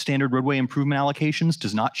standard roadway improvement allocations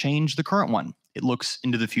does not change the current one. It looks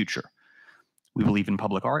into the future. We believe in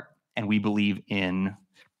public art, and we believe in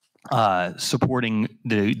supporting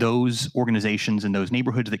those organizations and those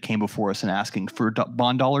neighborhoods that came before us and asking for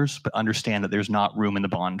bond dollars, but understand that there's not room in the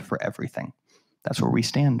bond for everything. That's where we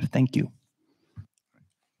stand. Thank you.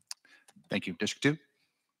 Thank you. District 2.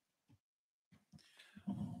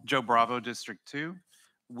 Joe Bravo, District 2.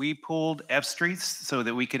 We pulled F streets so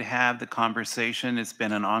that we could have the conversation. It's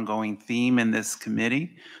been an ongoing theme in this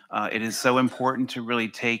committee. It is so important to really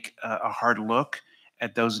take a hard look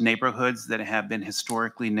at those neighborhoods that have been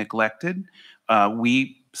historically neglected.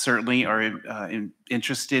 We certainly are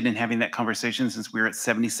interested in having that conversation since we're at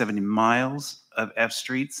 77 miles of F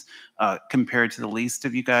streets compared to the least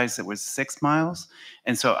of you guys that was 6 miles.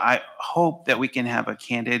 And so I hope that we can have a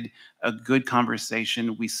candid, a good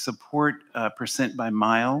conversation. We support percent by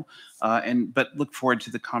mile, but look forward to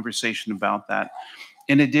the conversation about that.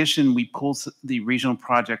 In addition, we pulled the regional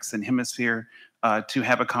projects in Hemisphere to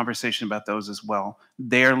have a conversation about those as well.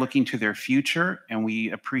 They're looking to their future, and we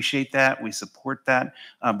appreciate that. We support that,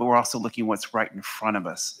 but we're also looking what's right in front of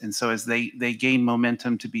us. And so as they gain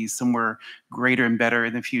momentum to be somewhere greater and better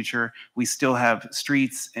in the future, we still have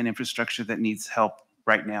streets and infrastructure that needs help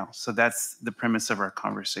right now. So that's the premise of our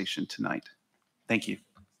conversation tonight. Thank you.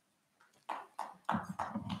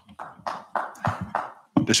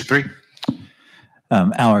 District 3.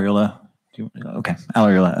 Al Ariola. Okay, Al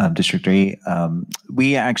Ariola, District 3.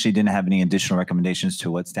 We actually didn't have any additional recommendations to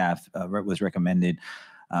what staff was recommended.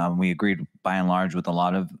 We agreed by and large with a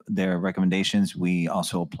lot of their recommendations. We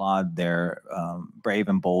also applaud their brave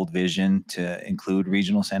and bold vision to include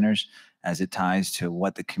regional centers as it ties to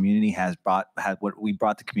what the community what we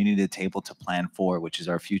brought the community to the table to plan for, which is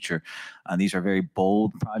our future. These are very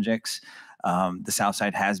bold projects. The South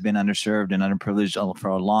Side has been underserved and underprivileged for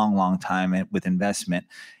a long, long time with investment.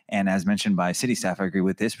 And as mentioned by city staff, I agree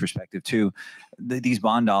with this perspective too. These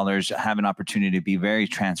bond dollars have an opportunity to be very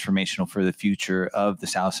transformational for the future of the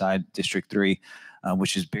South Side District 3,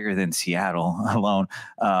 which is bigger than Seattle alone.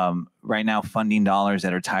 Right now, funding dollars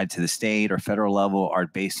that are tied to the state or federal level are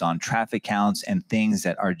based on traffic counts and things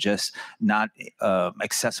that are just not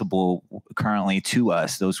accessible currently to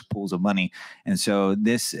us, those pools of money. And so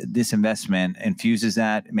this investment infuses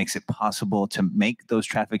that, it makes it possible to make those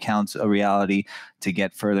traffic counts a reality, to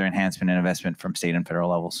get further enhancement and investment from state and federal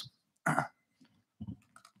levels.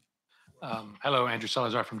 Hello, Andrew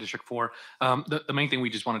Salazar from District 4. The main thing we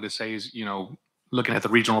just wanted to say is, looking at the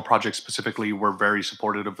regional projects specifically, we're very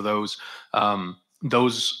supportive of those.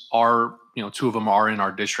 Those are, 2 of them are in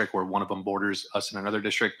our district, where one of them borders us in another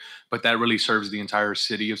district, but that really serves the entire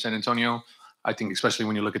city of San Antonio. I think especially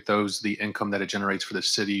when you look at those, the income that it generates for the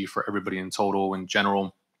city, for everybody in total, in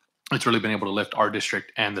general, it's really been able to lift our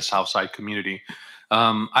district and the South Side community.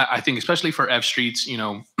 I think especially for F streets,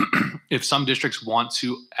 if some districts want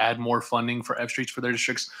to add more funding for F streets for their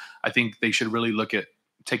districts, I think they should really look at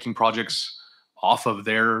taking projects off of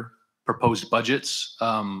their proposed budgets.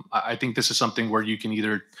 I think this is something where you can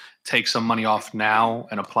either take some money off now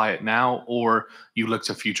and apply it now, or you look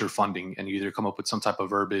to future funding and you either come up with some type of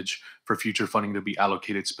verbiage for future funding to be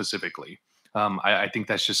allocated specifically. I think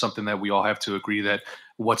that's just something that we all have to agree that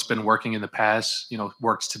what's been working in the past,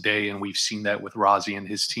 works today, and we've seen that with Razi and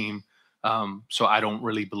his team. So I don't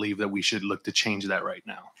really believe that we should look to change that right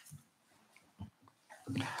now.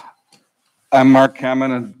 I'm Mark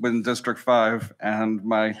Hammond in District 5, and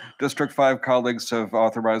my District 5 colleagues have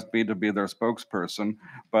authorized me to be their spokesperson,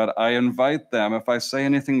 but I invite them, if I say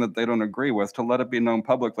anything that they don't agree with, to let it be known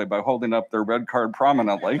publicly by holding up their red card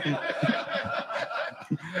prominently.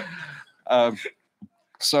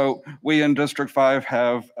 So we in District 5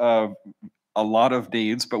 have a lot of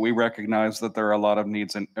needs, but we recognize that there are a lot of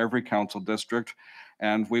needs in every council district,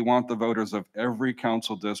 and we want the voters of every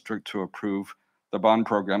council district to approve the bond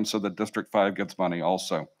program so that District 5 gets money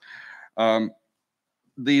also.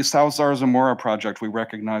 The South Zarzamora project, we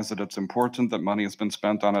recognize that it's important that money has been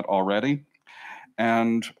spent on it already.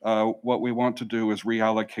 And what we want to do is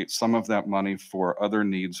reallocate some of that money for other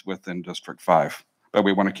needs within District 5, but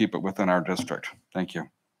we want to keep it within our district. Thank you.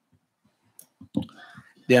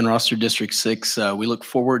 Dan Roster, District 6. We look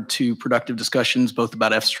forward to productive discussions both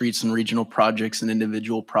about F streets and regional projects and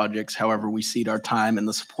individual projects, however we cede our time and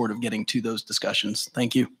the support of getting to those discussions.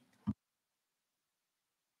 Thank you.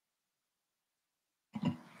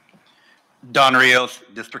 Don Rios,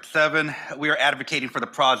 District 7. We are advocating for the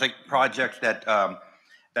projects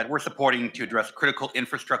that we're supporting to address critical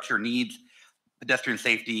infrastructure needs, pedestrian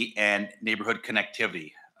safety, and neighborhood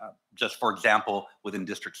connectivity. Just for example, within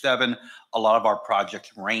District 7, a lot of our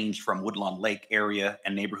projects range from Woodlawn Lake area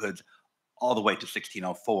and neighborhoods all the way to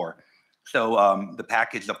 1604. So the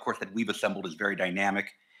package, of course, that we've assembled is very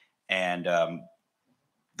dynamic, and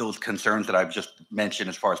those concerns that I've just mentioned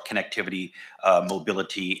as far as connectivity,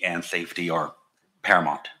 mobility, and safety are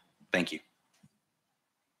paramount. Thank you.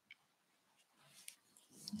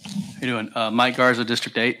 How you doing? Mike Garza,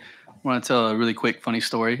 District 8. I want to tell a really quick, funny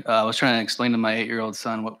story. I was trying to explain to my 8-year-old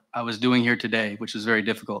son what I was doing here today, which was very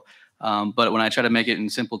difficult. But when I try to make it in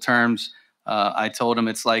simple terms, I told him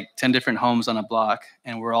it's like 10 different homes on a block,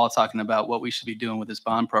 and we're all talking about what we should be doing with this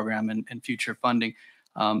bond program and future funding.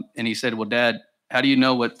 And he said, well, Dad, how do you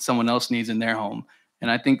know what someone else needs in their home? And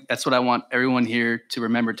I think that's what I want everyone here to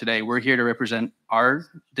remember today. We're here to represent our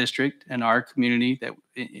district and our community that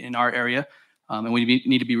in our area. And we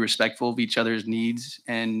need to be respectful of each other's needs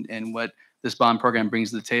and what this bond program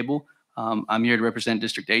brings to the table. I'm here to represent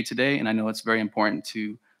District 8 today, and I know it's very important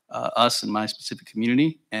to us and my specific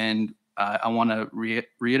community. And I want to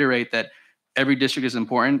reiterate that every district is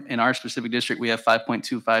important. In our specific district, we have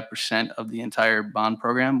 5.25% of the entire bond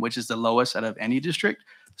program, which is the lowest out of any district.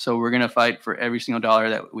 So we're going to fight for every single dollar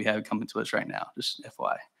that we have coming to us right now, just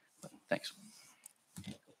FYI. But thanks.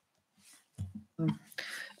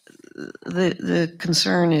 The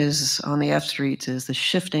concern is on the F streets is the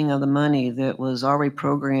shifting of the money that was already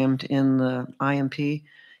programmed in the IMP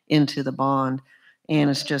into the bond. And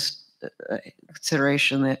it's just a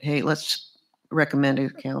consideration that, hey, let's recommend to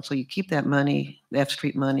council, you keep that money, the F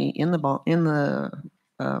street money in the bond, in the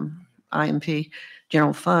IMP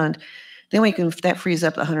general fund. Then we can, that frees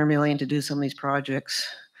up $100 million to do some of these projects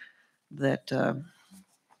that, and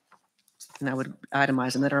I would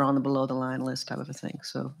itemize them that are on the below the line list type of a thing.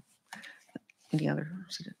 So any other?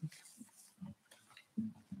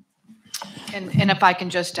 And if I can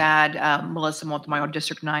just add, Melissa Montemayor,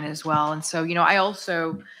 District 9 as well. And so, I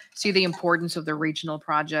also see the importance of the regional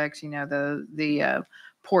projects, the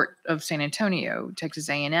Port of San Antonio, Texas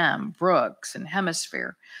A&M, Brooks, and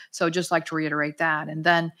Hemisphere. So just like to reiterate that. And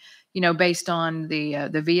then, based on the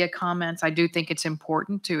VIA comments, I do think it's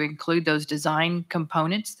important to include those design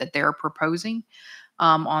components that they're proposing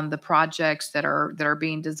on the projects that are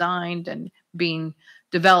being designed and being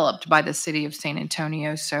developed by the city of San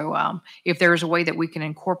Antonio. So if there's a way that we can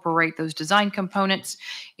incorporate those design components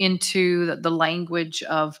into the language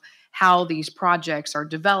of how these projects are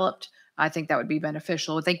developed, I think that would be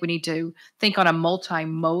beneficial. I think we need to think on a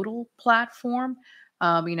multimodal platform.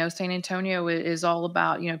 San Antonio is all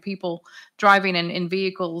about, people driving in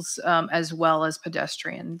vehicles as well as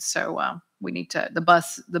pedestrians. So we need to,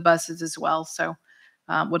 the buses as well. So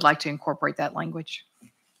would like to incorporate that language.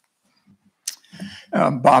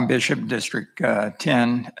 Bob Bishop, District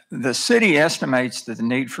 10. The city estimates that the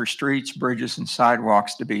need for streets, bridges, and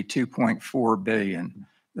sidewalks to be $2.4 billion.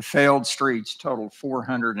 The failed streets total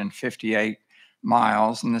 458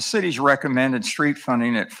 miles, and the city's recommended street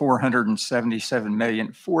funding at $477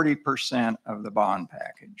 million, 40% of the bond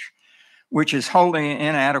package, which is wholly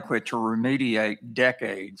inadequate to remediate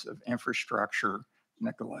decades of infrastructure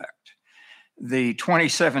neglect. The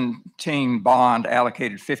 2017 bond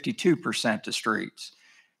allocated 52% to streets.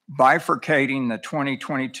 Bifurcating the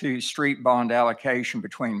 2022 street bond allocation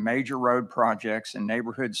between major road projects and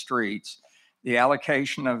neighborhood streets, the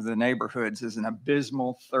allocation of the neighborhoods is an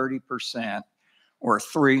abysmal 30%, or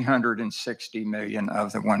 $360 million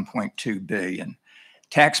of the $1.2 billion.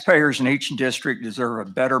 Taxpayers in each district deserve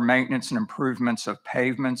a better maintenance and improvements of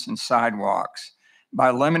pavements and sidewalks.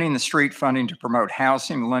 By limiting the street funding to promote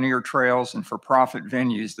housing, linear trails, and for-profit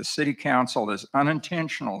venues, the City Council has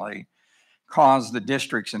unintentionally caused the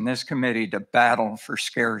districts in this committee to battle for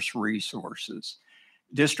scarce resources.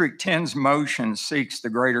 District 10's motion seeks the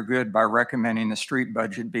greater good by recommending the street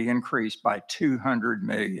budget be increased by $200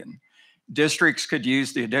 million. Districts could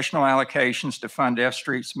use the additional allocations to fund F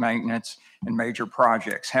Street's maintenance and major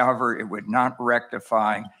projects. However, it would not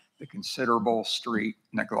rectify the considerable street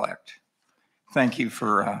neglect. Thank you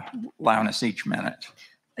for allowing us each minute.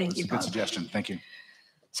 Thank you, That's a good Bob. suggestion. Thank you.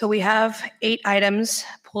 So we have 8 items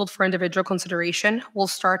pulled for individual consideration. We'll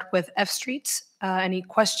start with F Streets. Any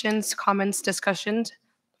questions, comments, discussions?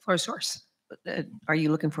 Floor source. Are you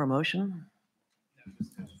looking for a motion?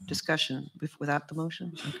 discussion without the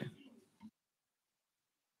motion? Okay.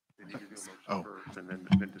 Oh. And then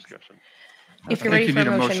discussion. If you're I think ready you for a need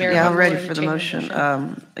a motion, motion. Mayor. Yeah, I'm we'll ready for the entertain a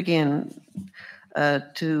motion. Again,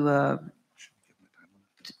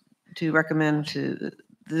 to recommend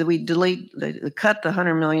that we cut the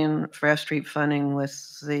 100 million for F Street funding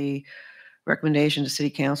with the recommendation to City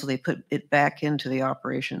Council. They put it back into the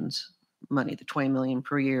operations money, the 20 million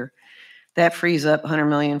per year. That frees up 100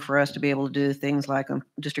 million for us to be able to do things like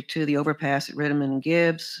District 2, the overpass at Riddiman and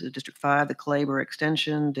Gibbs, District 5, the Claber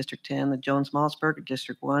extension, District 10, the Jones-Maltzberger,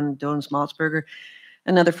 District 1, Jones-Maltzberger,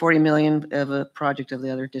 another 40 million of a project of the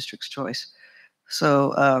other district's choice.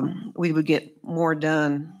 So we would get more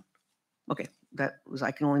done. Okay,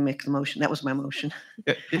 I can only make the motion. That was my motion.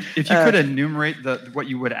 If you could enumerate what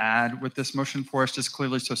you would add with this motion for us, just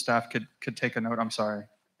clearly so staff could take a note. I'm sorry.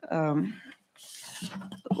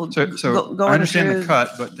 Well, So going I understand the through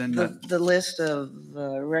cut, but then the list of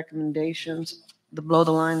recommendations, the below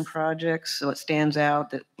the line projects. So it stands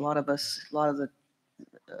out that a lot of the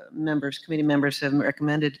committee members have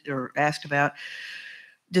recommended or asked about.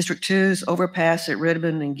 District 2's overpass at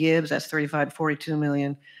Riddiman and Gibbs, that's 35 to 42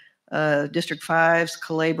 million. District 5's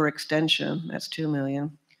Claber extension, that's 2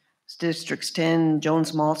 million. Districts 10,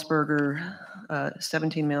 Jones-Maltzberger,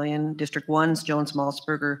 17 million. District 1's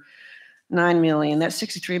Jones-Maltzberger, 9 million. That's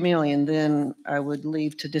 63 million. Then I would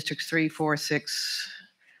leave to Districts 3, 4, 6,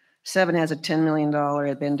 7 has a $10 million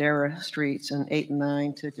at Bandera Streets, and 8 and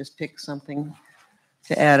 9 to just pick something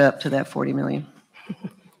to add up to that 40 million.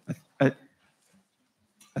 I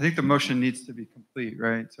think the motion needs to be complete,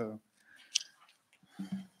 right? So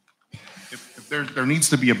If there needs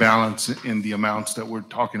to be a balance in the amounts that we're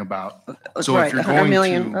talking about. So Right, if you're 100 going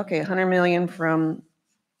million, to, okay, 100 million from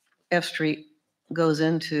F Street goes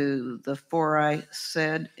into the 4 I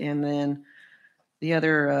said, and then the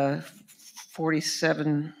other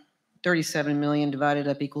 37 million divided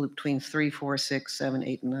up equal between 3, 4, 6, 7,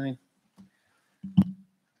 8, and 9.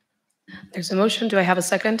 There's a motion. Do I have a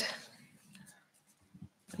second?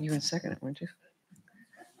 You in second, weren't you?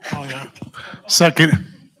 Oh, yeah. Second.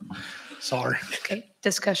 Sorry. Okay,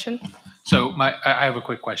 discussion. So I have a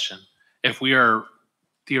quick question. If we are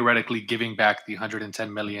theoretically giving back the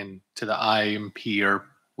 110 million to the IMP or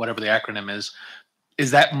whatever the acronym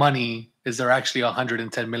is that money, is there actually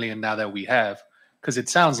 110 million now that we have? Because it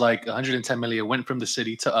sounds like 110 million went from the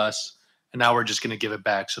city to us, and now we're just going to give it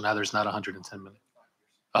back. So now there's not 110 million.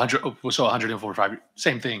 145,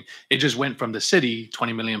 same thing. It just went from the city,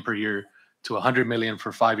 20 million per year, to 100 million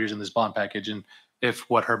for 5 years in this bond package. And if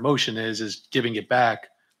what her motion is giving it back,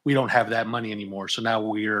 we don't have that money anymore. So now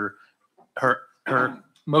her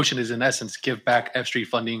motion is in essence give back F Street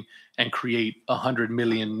funding and create 100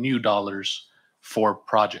 million new dollars for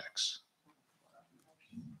projects.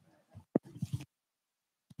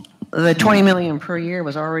 The 20 million per year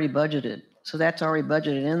was already budgeted. So that's already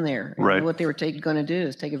budgeted in there. And Right. what they were going to do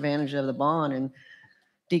is take advantage of the bond and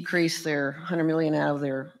decrease their 100 million out of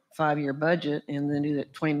their 5-year budget and then do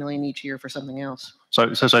that 20 million each year for something else. So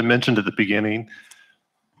as I mentioned at the beginning,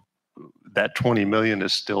 that 20 million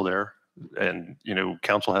is still there. And,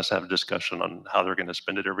 council has to have a discussion on how they're going to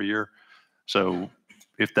spend it every year. So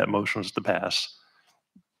if that motion was to pass,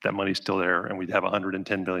 that money's still there, and we'd have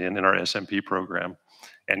 110 million in our SMP program.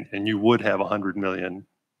 And you would have 100 million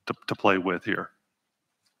to play with here.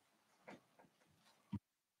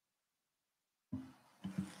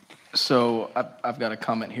 So I've got a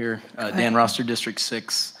comment here. Dan Roster, District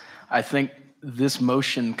 6. I think this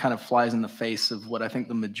motion kind of flies in the face of what I think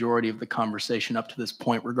the majority of the conversation up to this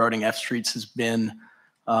point regarding F Streets has been.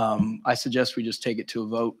 I suggest we just take it to a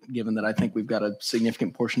vote, given that I think we've got a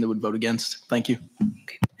significant portion that would vote against. Thank you.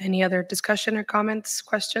 Okay. Any other discussion or comments,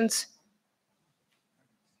 questions?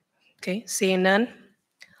 Okay, seeing none.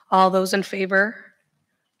 All those in favor,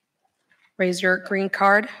 raise your green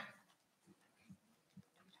card.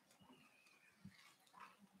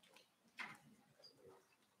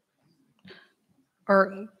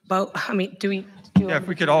 Or vote, do we? Yeah, if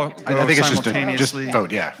we could all I think it's just simultaneously.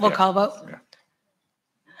 vote, yeah. We'll call vote.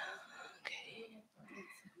 Okay.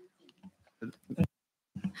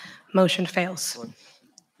 Motion fails.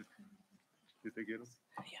 Did they get them?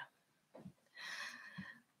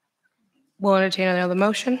 We'll entertain another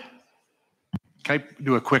motion. Can I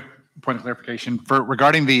do a quick point of clarification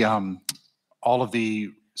regarding the all of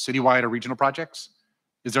the citywide or regional projects?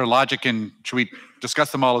 Is there logic in, should we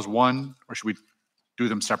discuss them all as one, or should we do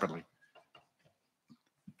them separately?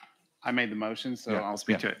 I made the motion, so Yeah, I'll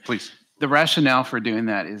speak yeah, to it. please. The rationale for doing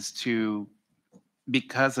that is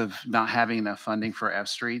because of not having enough funding for F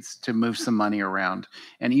Streets, to move some money around.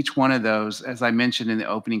 And each one of those, as I mentioned in the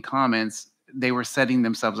opening comments, they were setting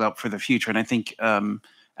themselves up for the future. And I think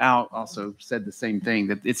Al also said the same thing,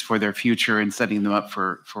 that it's for their future and setting them up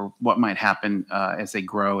for what might happen as they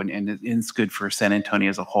grow. And it's good for San Antonio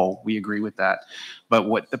as a whole. We agree with that. But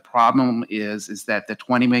what the problem is that the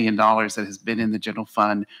 $20 million that has been in the general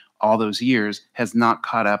fund all those years has not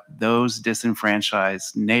caught up those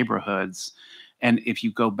disenfranchised neighborhoods. And if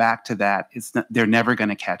you go back to that, they're never going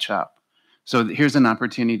to catch up. So here's an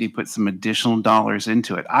opportunity to put some additional dollars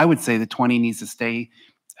into it. I would say the 20 needs to stay.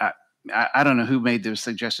 I don't know who made the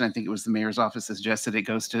suggestion. I think it was the mayor's office that suggested it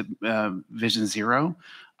goes to Vision Zero.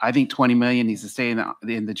 I think 20 million needs to stay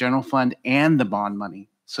in the general fund and the bond money.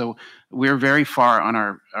 So we're very far on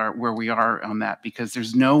our where we are on that, because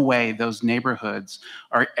there's no way those neighborhoods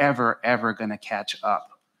are ever going to catch up.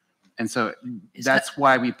 And so that's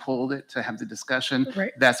why we pulled it, to have the discussion.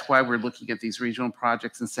 Right. That's why we're looking at these regional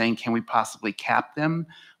projects and saying, can we possibly cap them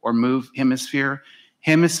or move Hemisphere?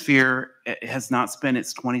 Hemisphere has not spent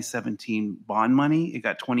its 2017 bond money. It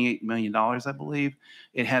got $28 million, I believe.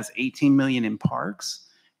 It has 18 million in parks,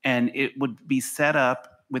 and it would be set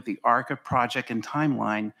up with the ARCA project and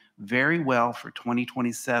timeline very well for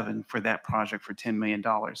 2027 for that project for $10 million.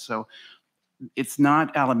 So it's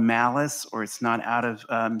not out of malice, or it's not out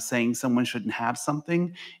of saying someone shouldn't have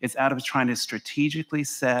something. It's out of trying to strategically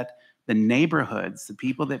set the neighborhoods, the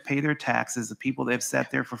people that pay their taxes, the people that have sat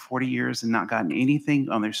there for 40 years and not gotten anything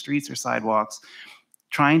on their streets or sidewalks,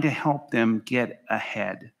 trying to help them get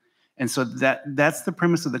ahead. And so that's the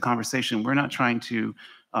premise of the conversation. We're not trying to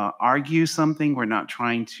argue something. We're not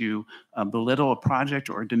trying to belittle a project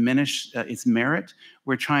or diminish its merit.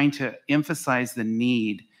 We're trying to emphasize the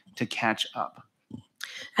need to catch up.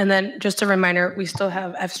 And then just a reminder, we still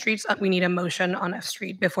have F Streets. We need a motion on F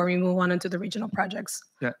Street before we move on into the regional projects.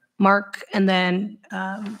 Yeah. Mark, and then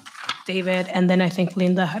David, and then I think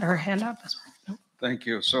Linda had her hand up as well. Thank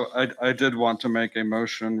you. So I did want to make a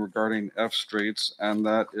motion regarding F Streets, and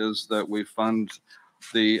that is that we fund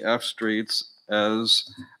the F Streets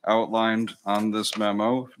as outlined on this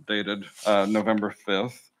memo dated November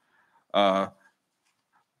 5th.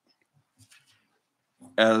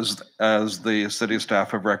 As the city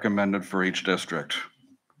staff have recommended for each district.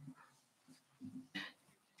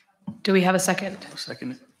 Do we have a second? I'll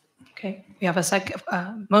second it. Okay, we have a second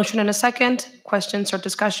motion and a second. Questions or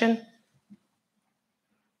discussion?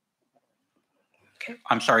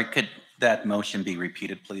 I'm sorry, could that motion be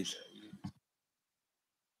repeated, please?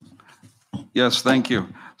 Yes, thank you.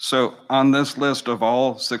 So on this list of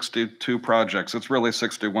all 62 projects, it's really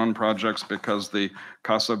 61 projects because the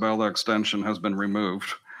Casa Bella extension has been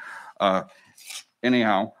removed.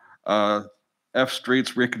 Anyhow, F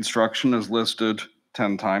Streets reconstruction is listed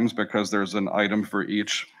 10 times because there's an item for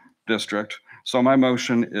each district. So my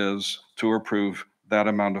motion is to approve that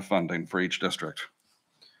amount of funding for each district.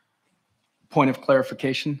 Point of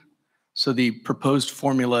clarification. So the proposed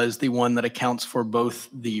formula is the one that accounts for both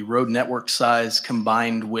the road network size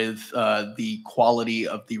combined with the quality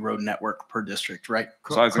of the road network per district, right?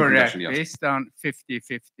 Size and Correct. condition, yes. Based on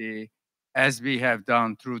 50-50, as we have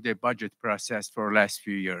done through the budget process for last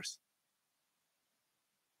few years.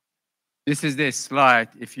 This is the slide.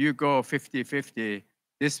 If you go 50-50,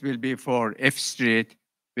 this will be for F Street,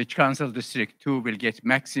 which Council District 2 will get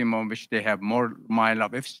maximum, which they have more mile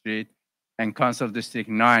of F Street, and Council District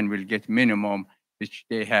 9 will get minimum, which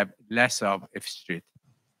they have less of F Street.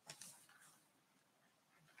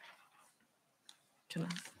 Yes.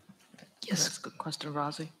 That's a good question,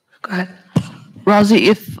 Razi. Go ahead.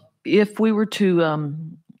 Razi, if we were to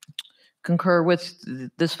concur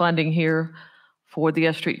with this finding here for the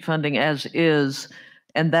F Street funding as is,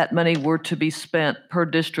 and that money were to be spent per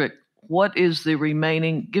district, what is the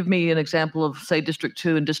remaining? Give me an example of, say, District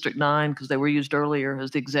 2 and District 9, because they were used earlier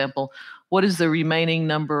as the example. What is the remaining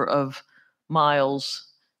number of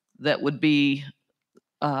miles that would be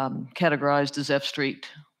categorized as F Street?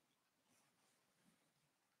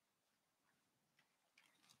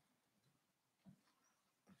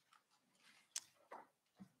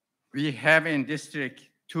 We have in District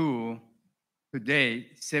 2 today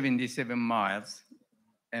 77 miles,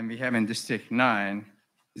 and we have in District 9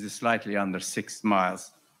 is slightly under 6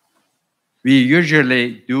 miles. We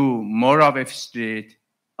usually do more of F Street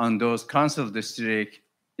on those council district.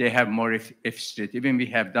 They have more F Street. Even we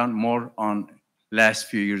have done more on last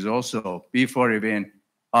few years also, before even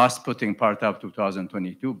us putting part of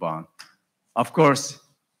 2022 bond. Of course,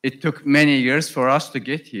 it took many years for us to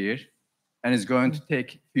get here, and it's going to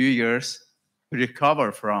take a few years to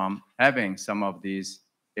recover from having some of these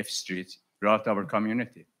F Streets throughout our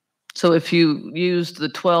community. So if you used the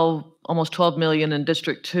almost 12 million in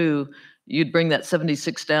District 2, you'd bring that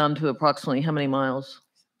 76 down to approximately how many miles?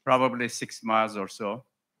 probably 6 miles or so.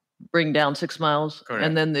 Bring down 6 miles? Correct.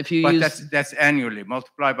 And then if you But use, that's annually.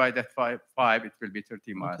 Multiply by that five, it will be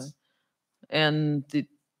 30 miles. and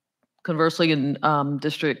conversely, in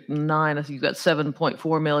District 9, I think you've got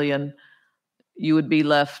 7.4 million, you would be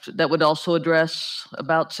left, that would also address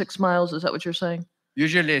about 6 miles, is that what you're saying?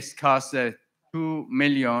 Usually it costs 2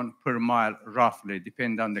 million per mile, roughly,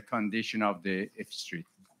 depending on the condition of the F Street.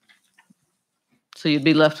 So you'd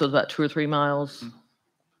be left with about 2 or 3 miles?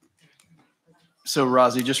 So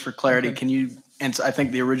Razi, just for clarity, can you, and I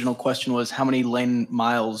think the original question was how many lane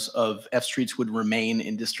miles of F streets would remain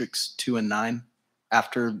in districts 2 and 9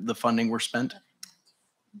 after the funding were spent?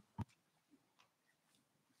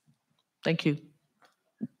 Thank you.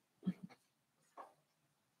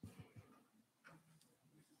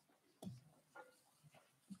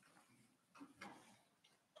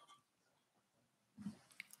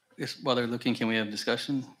 Yes, while they're looking, can we have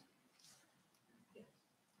discussion?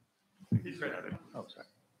 Oh, sorry.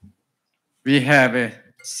 We have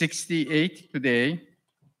 68 today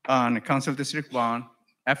on Council District 1.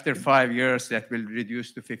 After 5 years, that will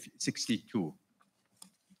reduce to 62.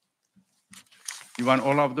 You want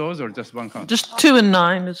all of those or just one council? Just 2 and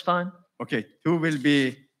 9 is fine. Okay, 2 will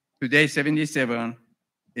be today 77,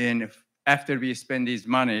 and after we spend this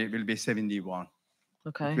money, it will be 71.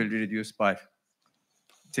 Okay. It will be reduced by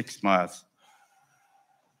 6 miles.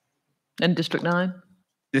 And District 9?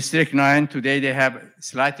 District 9, today they have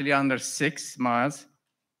slightly under 6 miles.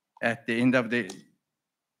 At the end of the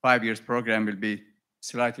 5 years program will be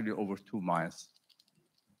slightly over 2 miles.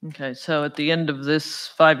 Okay, so at the end of this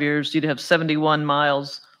 5 years, you'd have 71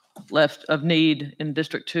 miles left of need in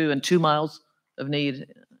District 2 and 2 miles of need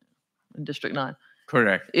in District 9.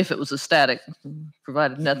 Correct. If it was a static,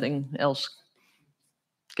 provided nothing else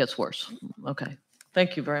gets worse. Okay,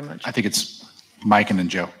 thank you very much. I think it's Mike and then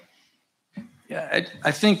Joe. Yeah,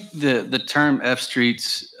 I think the term F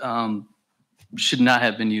streets should not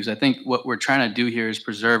have been used. I think what we're trying to do here is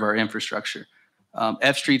preserve our infrastructure.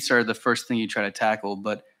 F streets are the first thing you try to tackle,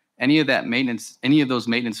 but any of that maintenance, any of those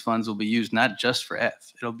maintenance funds will be used not just for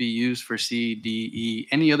F. It'll be used for C, D, E,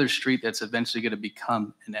 any other street that's eventually going to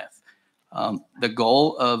become an F. The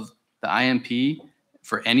goal of the IMP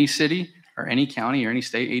for any city or any county or any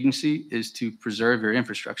state agency is to preserve your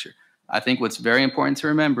infrastructure. I think what's very important to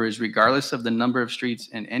remember is regardless of the number of streets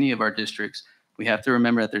in any of our districts, we have to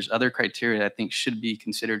remember that there's other criteria that I think should be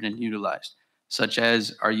considered and utilized, such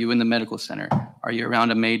as, are you in the medical center? Are you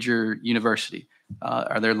around a major university?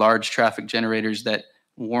 Are there large traffic generators that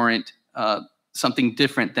warrant something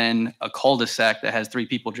different than a cul-de-sac that has 3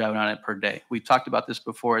 people driving on it per day? We've talked about this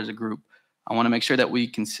before as a group. I want to make sure that we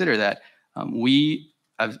consider that. I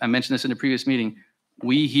mentioned this in a previous meeting,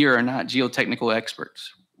 we here are not geotechnical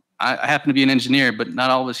experts. I happen to be an engineer, but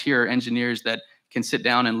not all of us here are engineers that can sit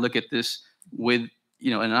down and look at this with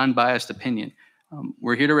an unbiased opinion.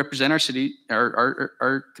 We're here to represent our city,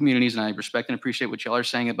 our communities, and I respect and appreciate what y'all are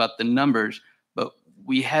saying about the numbers, but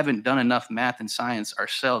we haven't done enough math and science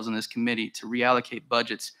ourselves in this committee to reallocate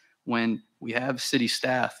budgets when we have city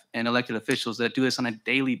staff and elected officials that do this on a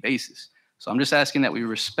daily basis. So I'm just asking that we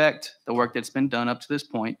respect the work that's been done up to this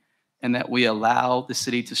point and that we allow the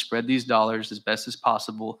city to spread these dollars as best as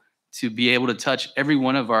possible to be able to touch every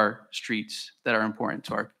one of our streets that are important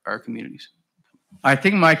to our communities. I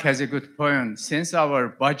think Mike has a good point. Since our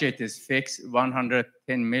budget is fixed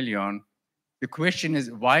 110 million, the question is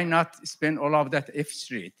why not spend all of that F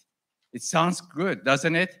street? It sounds good,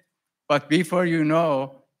 doesn't it? But before you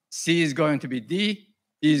know, C is going to be D,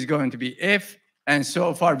 E is going to be F, and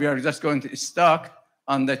so far we are just going to stuck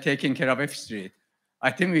on the taking care of F street.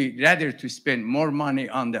 I think we rather to spend more money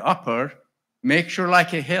on the upper, make sure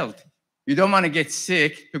like a health. You don't want to get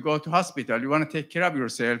sick to go to hospital. You want to take care of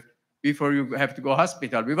yourself before you have to go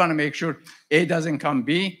hospital. We want to make sure A doesn't come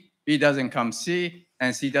B, B doesn't come C,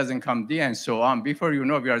 and C doesn't come D, and so on. Before you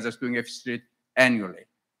know, we are just doing F street annually.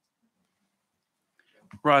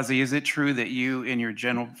 Razi, is it true that you in your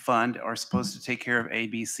general fund are supposed to take care of A,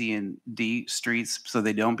 B, C, and D streets so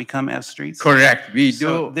they don't become F streets? Correct. We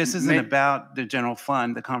So do. this isn't about the general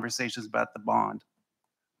fund. The conversation is about the bond.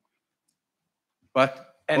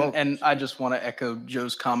 But and I just want to echo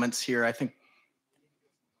Joe's comments here. I think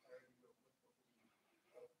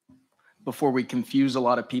before we confuse a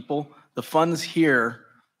lot of people, the funds here,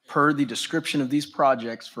 per the description of these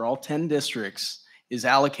projects for all 10 districts, is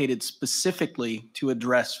allocated specifically to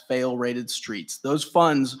address fail-rated streets. Those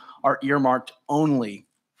funds are earmarked only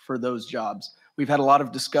for those jobs. We've had a lot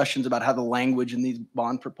of discussions about how the language in these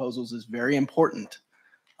bond proposals is very important.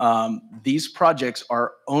 These projects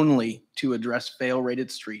are only to address fail-rated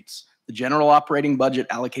streets. The general operating budget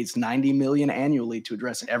allocates 90 million annually to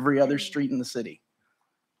address every other street in the city.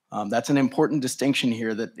 That's an important distinction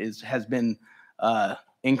here that has been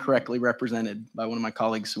incorrectly represented by one of my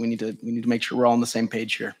colleagues. So we need to make sure we're all on the same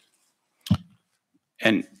page here.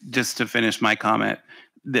 And just to finish my comment,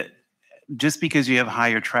 that just because you have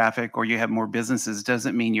higher traffic or you have more businesses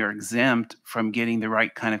doesn't mean you're exempt from getting the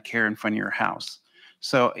right kind of care in front of your house.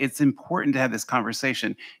 So it's important to have this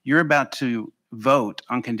conversation. You're about to vote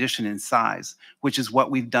on condition and size, which is what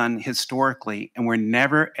we've done historically, and we're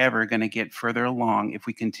never, ever going to get further along if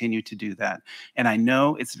we continue to do that. And I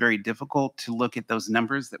know it's very difficult to look at those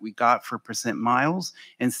numbers that we got for percent miles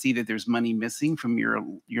and see that there's money missing from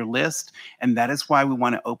your list, and that is why we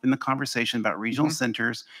want to open the conversation about regional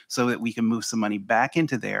centers so that we can move some money back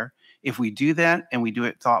into there. If we do that and we do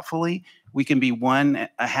it thoughtfully, we can be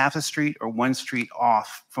a half a street or one street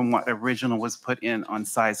off from what original was put in on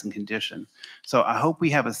size and condition. So I hope we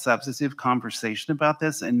have a substantive conversation about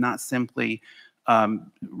this and not simply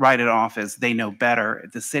write it off as they know better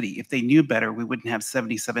at the city. If they knew better, we wouldn't have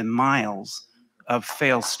 77 miles of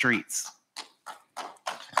failed streets.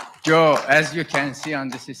 Joe, as you can see on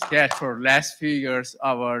this sketch, for last few years,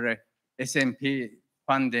 our SMP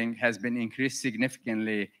funding has been increased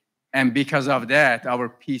significantly. And because of that, our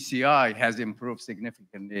PCI has improved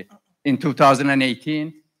significantly. In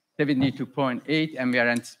 2018, 72.8, and we are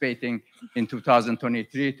anticipating in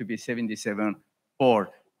 2023 to be 77.4.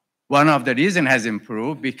 One of the reasons has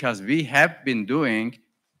improved because we have been doing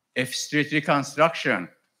F Street reconstruction.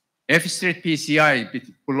 F Street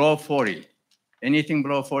PCI below 40. Anything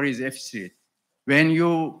below 40 is F Street. When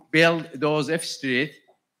you build those F Street,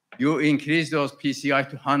 you increase those PCI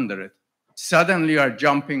to 100. Suddenly you are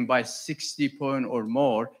jumping by 60 point or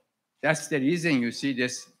more. That's the reason you see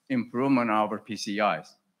this improvement of our PCIs.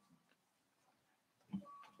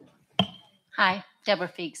 Hi,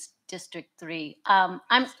 Deborah Feeks, District 3.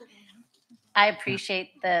 I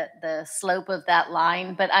appreciate the slope of that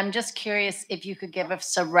line, but I'm just curious if you could give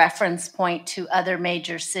us a reference point to other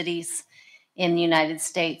major cities in the United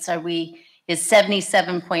States. Is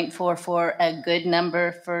 77.44 a good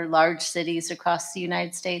number for large cities across the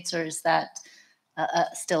United States, or is that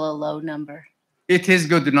still a low number? It is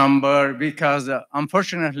good number because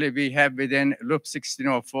unfortunately we have within Loop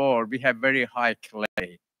 1604, we have very high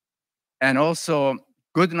clay. And also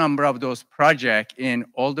good number of those projects in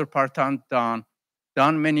older part of town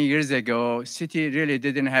done many years ago. City really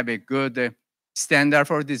didn't have a good standard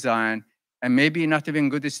for design, and maybe not even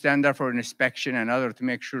good standard for inspection and other to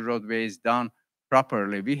make sure roadway is done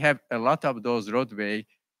properly. We have a lot of those roadway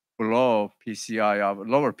below PCI,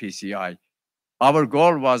 lower PCI. Our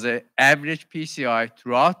goal was an average PCI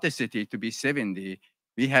throughout the city to be 70.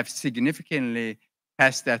 We have significantly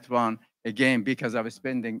passed that one again because of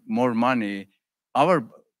spending more money. Our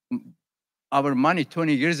money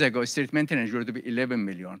 20 years ago, street maintenance would be 11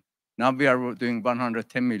 million. Now we are doing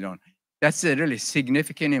 110 million. That's a really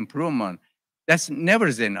significant improvement. That's never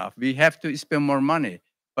enough. We have to spend more money,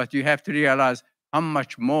 but you have to realize how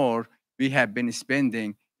much more we have been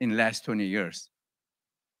spending in the last 20 years.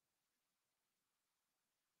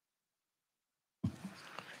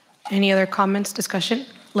 Any other comments, discussion?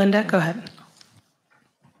 Linda, go ahead.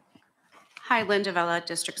 Hi, Linda Vella,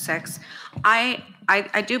 District 6. I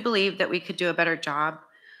do believe that we could do a better job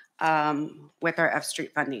with our F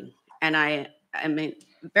Street funding, and I am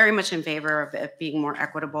very much in favor of it being more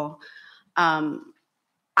equitable.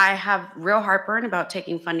 I have real heartburn about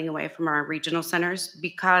taking funding away from our regional centers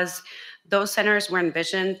because those centers were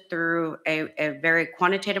envisioned through a very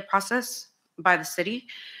quantitative process by the city,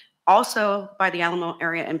 also by the Alamo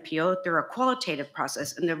Area MPO through a qualitative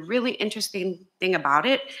process. And the really interesting thing about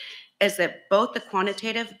it is that both the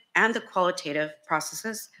quantitative and the qualitative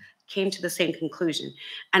processes came to the same conclusion.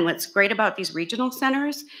 And what's great about these regional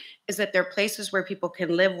centers is that they're places where people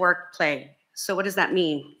can live, work, play. So what does that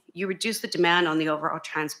mean? You reduce the demand on the overall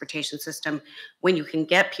transportation system when you can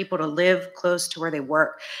get people to live close to where they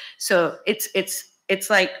work. So it's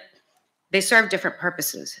like they serve different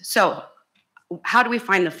purposes. So how do we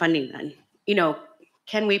find the funding then? You know,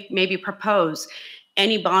 can we maybe propose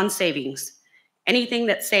any bond savings? Anything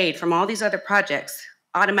that's saved from all these other projects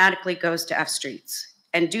automatically goes to F Streets,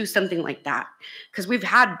 and do something like that. Because we've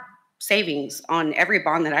had savings on every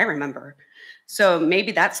bond that I remember. So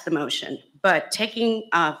maybe that's the motion. But taking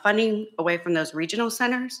funding away from those regional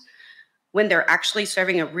centers when they're actually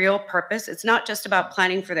serving a real purpose, it's not just about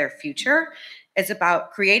planning for their future. It's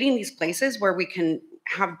about creating these places where we can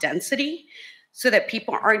have density so that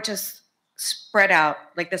people aren't just spread out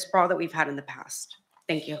like the sprawl that we've had in the past.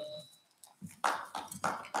 Thank you.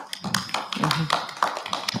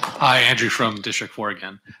 Hi, Andrew from District 4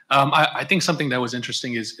 again. I think something that was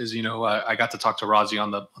interesting is I got to talk to Razi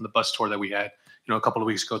on the bus tour that we had a couple of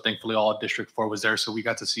weeks ago. Thankfully, all District 4 was there, so we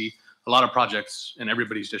got to see a lot of projects in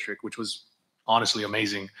everybody's district, which was honestly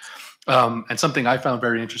amazing. And something I found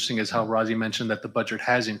very interesting is how Razi mentioned that the budget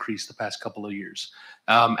has increased the past couple of years,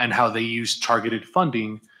 and how they use targeted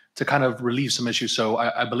funding to kind of relieve some issues. So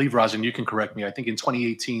I believe, Razi, and you can correct me, I think in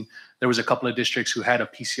 2018, there was a couple of districts who had a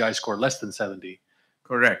PCI score less than 70.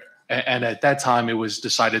 Correct. And at that time, it was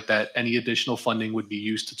decided that any additional funding would be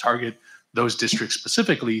used to target those districts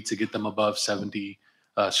specifically to get them above 70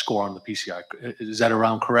 score on the PCI. Is that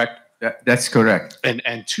around correct? That's correct.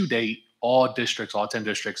 And to date, all 10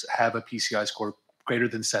 districts have a PCI score greater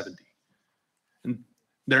than 70. And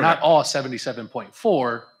they're not all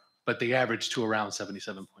 77.4, but they average to around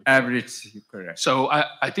 77.4. Average, correct. So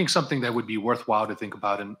I think something that would be worthwhile to think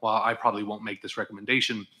about, and while I probably won't make this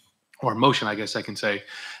recommendation or motion, I guess I can say,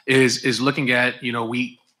 is looking at,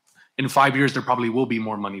 in 5 years, there probably will be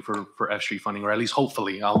more money for F Street funding, or at least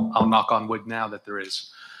hopefully. I'll knock on wood now that there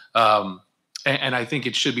is. And I think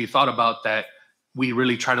it should be thought about that we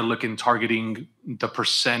really try to look in targeting the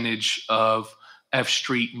percentage of F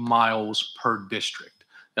Street miles per district.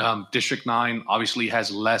 District 9 obviously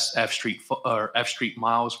has less F Street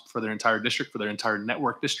miles for their entire district, for their entire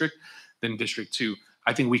network district, than District 2.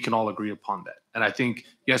 I think we can all agree upon that. And I think,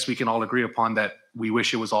 yes, we can all agree upon that we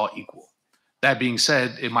wish it was all equal. That being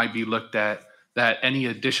said, it might be looked at that any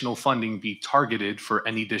additional funding be targeted for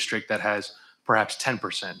any district that has perhaps 10%,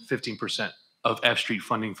 15% of F Street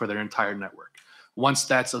funding for their entire network. Once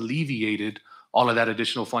that's alleviated, all of that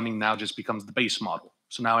additional funding now just becomes the base model.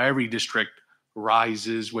 So now every district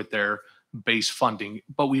rises with their base funding,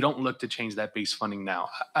 but we don't look to change that base funding now.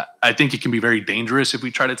 I think it can be very dangerous if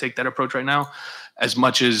we try to take that approach right now. As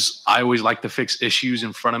much as I always like to fix issues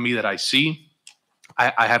in front of me that I see,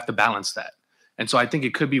 I have to balance that. And so I think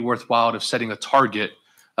it could be worthwhile of setting a target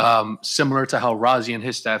similar to how Razi and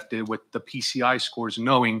his staff did with the PCI scores,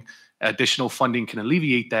 knowing additional funding can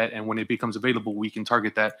alleviate that. And when it becomes available, we can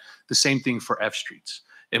target that. The same thing for F Streets.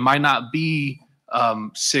 It might not be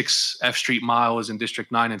 6 F Street miles in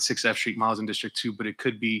District 9 and 6 F Street miles in District 2, but it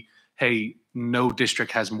could be, hey, no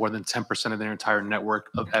district has more than 10% of their entire network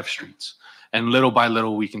of F Streets. And little by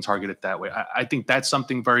little, we can target it that way. I think that's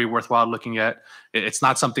something very worthwhile looking at. It's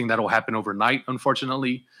not something that will happen overnight,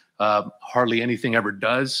 unfortunately. Hardly anything ever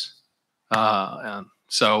does. And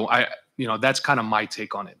so that's kind of my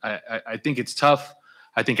take on it. I think it's tough.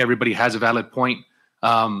 I think everybody has a valid point.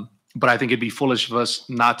 But I think it'd be foolish of us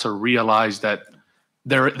not to realize that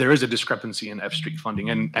there is a discrepancy in F Street funding.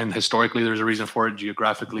 And historically, there's a reason for it.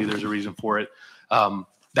 Geographically, there's a reason for it.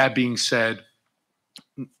 That being said,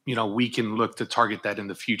 we can look to target that in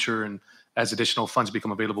the future. And as additional funds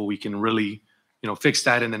become available, we can really, fix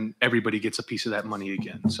that. And then everybody gets a piece of that money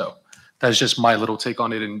again. So that's just my little take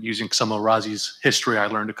on it, and using some of Razi's history I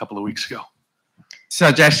learned a couple of weeks ago.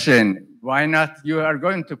 Suggestion, why not, you are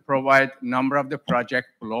going to provide number of the project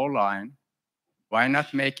below line. Why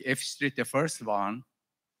not make F Street the first one?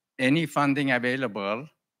 Any funding available.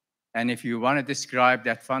 And if you want to describe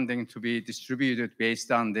that funding to be distributed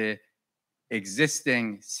based on the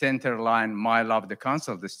existing center line mile of the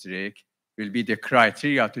council district, will be the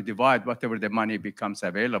criteria to divide whatever the money becomes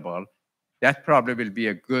available. That probably will be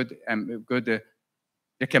a good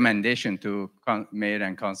recommendation to mayor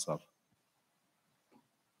and council.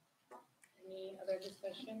 Any other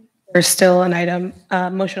discussion? There's still an item,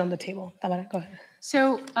 motion on the table. Tamara, go ahead.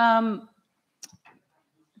 So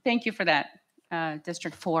thank you for that,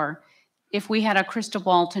 District 4. If we had a crystal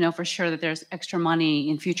ball to know for sure that there's extra money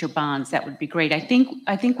in future bonds, that would be great. I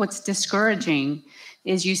think what's discouraging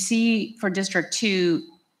is you see for District 2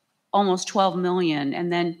 almost 12 million,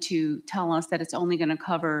 and then to tell us that it's only going to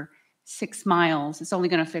cover 6 miles. It's only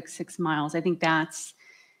going to fix 6 miles. I think that's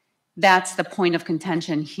the point of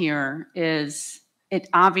contention here. Is it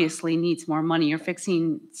obviously needs more money. You're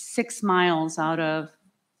fixing 6 miles out of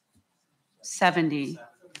 70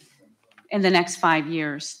 in the next 5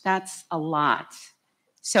 years. That's a lot.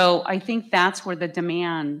 So I think that's where the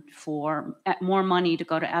demand for more money to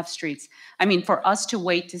go to F Streets. I mean, for us to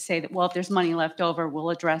wait to say that, well, if there's money left over,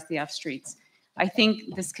 we'll address the F Streets. I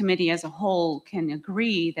think this committee as a whole can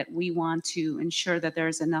agree that we want to ensure that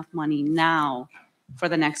there's enough money now for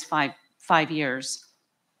the next five years.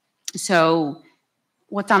 So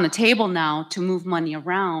what's on the table now to move money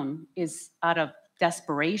around is out of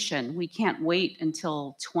desperation. We can't wait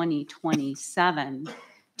until 2027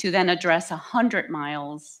 to then address 100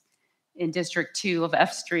 miles in District 2 of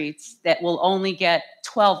F Streets that will only get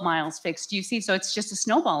 12 miles fixed. You see, so it's just a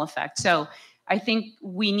snowball effect. So I think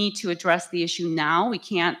we need to address the issue now. We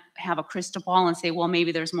can't have a crystal ball and say, well,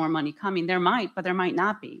 maybe there's more money coming. There might, but there might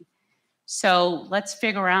not be. So let's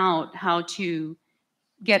figure out how to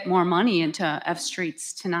get more money into F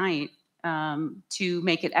Streets tonight to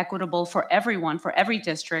make it equitable for everyone, for every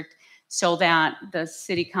district, so that the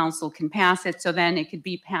city council can pass it, so then it could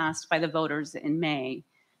be passed by the voters in May.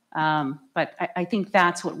 But I think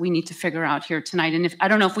that's what we need to figure out here tonight. And I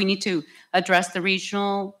don't know if we need to address the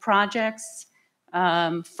regional projects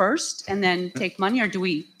first and then take money, or do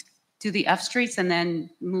we do the F Streets and then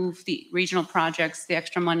move the regional projects, the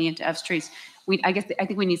extra money into F Streets? I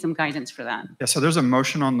think we need some guidance for that. Yeah, so there's a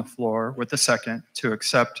motion on the floor with a second to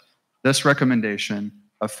accept this recommendation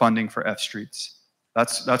of funding for F Streets.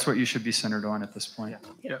 That's what you should be centered on at this point.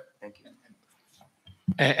 Yeah. Thank you.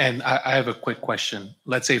 And I have a quick question.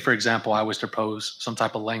 Let's say, for example, I was to propose some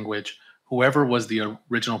type of language. Whoever was the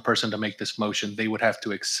original person to make this motion, they would have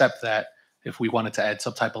to accept that if we wanted to add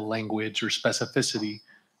some type of language or specificity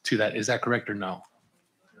to that. Is that correct or no?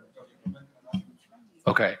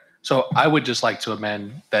 Okay. So I would just like to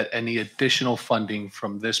amend that any additional funding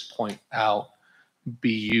from this point out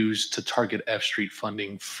be used to target F Street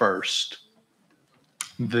funding first.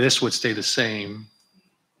 This would stay the same.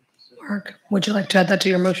 Mark, would you like to add that to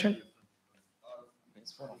your motion?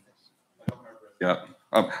 Yeah.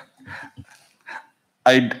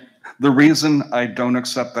 The reason I don't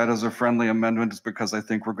accept that as a friendly amendment is because I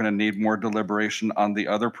think we're going to need more deliberation on the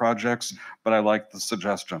other projects, but I like the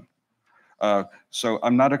suggestion. So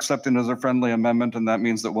I'm not accepting it as a friendly amendment, and that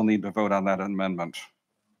means that we'll need to vote on that amendment.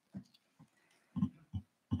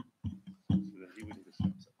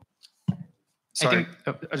 Sorry,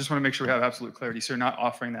 I just want to make sure we have absolute clarity. So you're not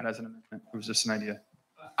offering that as an amendment. It was just an idea.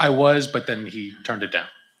 I was, but then he turned it down.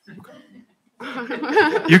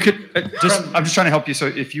 You could I'm just trying to help you. So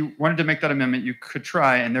if you wanted to make that amendment, you could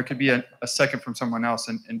try, and there could be a second from someone else,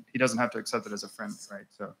 and he doesn't have to accept it as a friend, right?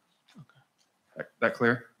 So, that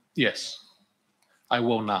clear? Yes, I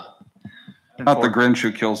will not. Not the Grinch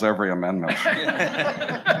who kills every amendment.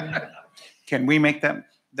 Can we make that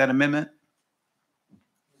amendment?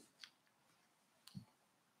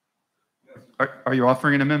 Are you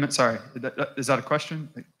offering an amendment? Sorry, is that a question?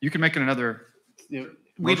 You can make it another.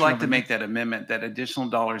 We'd like to make that amendment that additional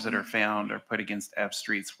dollars that are found are put against F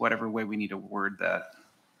Streets, whatever way we need to word that.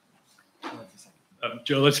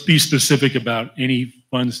 Joe, let's be specific about any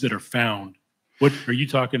funds that are found. What are you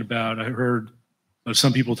talking about? I heard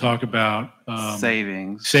some people talk about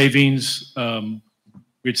savings. Savings. We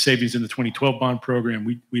had savings in the 2012 bond program.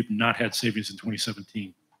 We've not had savings in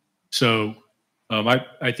 2017. So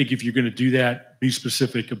I think if you're going to do that, be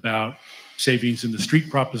specific about savings in the street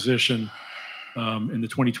proposition in the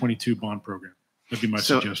 2022 bond program. That'd be my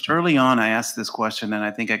suggestion. Early on, I asked this question, and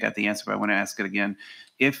I think I got the answer, but I want to ask it again.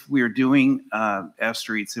 If we're doing F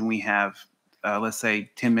Streets and we have, let's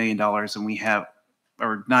say, $10 million, and we have,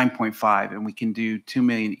 or 9.5, and we can do $2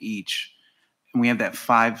 million each, and we have that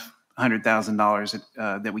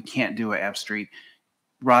 $500,000 that we can't do at F Street,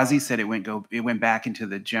 Rozzy said it went back into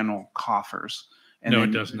the general coffers. And no,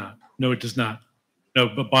 it does not. No, it does not. No,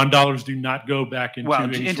 but bond dollars do not go back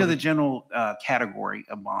into the general category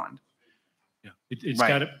of bond. Yeah, it's Right.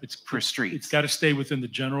 got to For streets. It's got to stay within the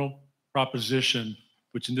general proposition,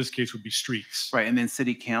 which in this case would be streets. Right, and then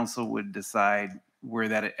city council would decide where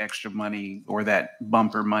that extra money or that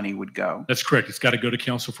bumper money would go. That's correct. It's got to go to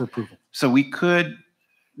council for approval. So we could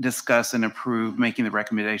discuss and approve making the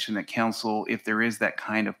recommendation that council, if there is that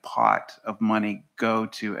kind of pot of money, go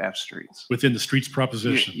to F Streets. Within the streets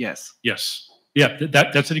proposition. Yes. Yes. Yeah,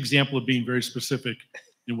 that's an example of being very specific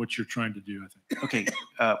in what you're trying to do, I think. Okay,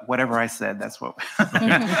 whatever I said, that's what.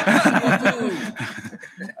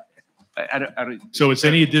 I don't, So it's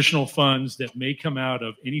any additional funds that may come out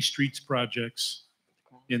of any streets projects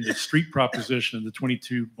in the street proposition in the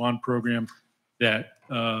 22 bond program that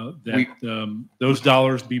those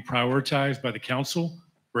dollars be prioritized by the council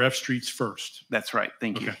for F Streets first. That's right.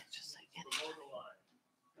 Thank you.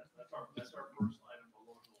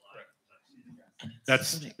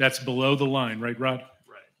 That's below the line, right, Rod?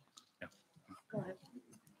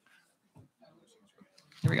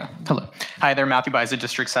 Here we go. Hello. Hi there, Matthew Biza,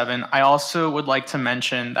 District 7. I also would like to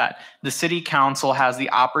mention that the City Council has the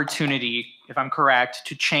opportunity, if I'm correct,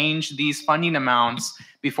 to change these funding amounts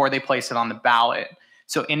before they place it on the ballot.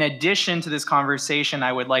 So in addition to this conversation,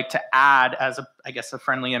 I would like to add as a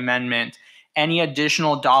friendly amendment, any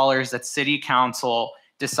additional dollars that City Council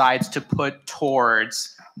decides to put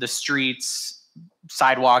towards the streets,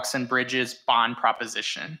 sidewalks, and bridges bond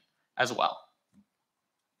proposition as well.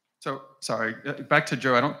 So, sorry, back to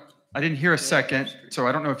Joe. I didn't hear a second, so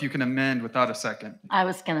I don't know if you can amend without a second. I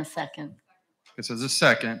was going to second. Okay, so there's a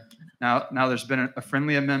second. Now there's been a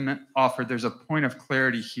friendly amendment offered. There's a point of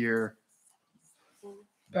clarity here.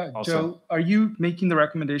 Also. Joe, are you making the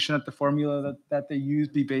recommendation that the formula that they use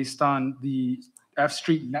be based on the F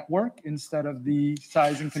Street network instead of the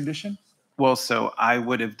size and condition? Well, so I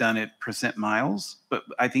would have done it percent miles, but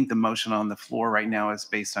I think the motion on the floor right now is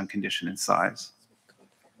based on condition and size.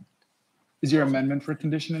 Is your amendment for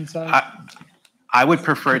condition and size? I would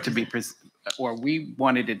prefer it to be, or we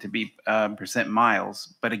wanted it to be percent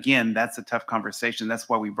miles. But again, that's a tough conversation. That's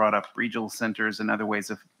why we brought up regional centers and other ways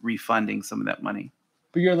of refunding some of that money.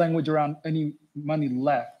 But your language around any money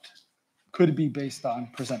left could be based on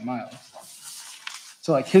percent miles.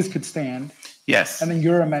 So like his could stand. Yes. And then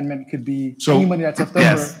your amendment could be So- any money that's left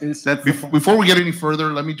over is. Before we get any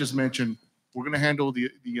further, let me just mention, we're going to handle the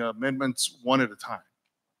amendments one at a time,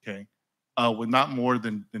 okay? With not more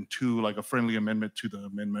than two, like a friendly amendment to the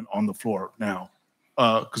amendment on the floor now.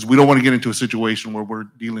 Because we don't want to get into a situation where we're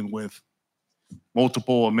dealing with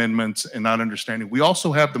multiple amendments and not understanding. We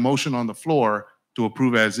also have the motion on the floor to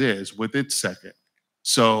approve as is with its second.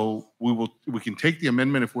 So we can take the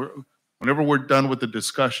amendment whenever we're done with the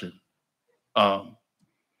discussion,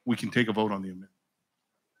 we can take a vote on the amendment.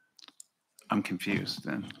 I'm confused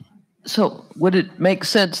then. So would it make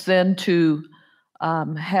sense then to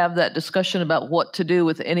have that discussion about what to do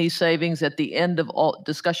with any savings at the end of all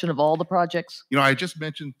discussion of all the projects? You know, I just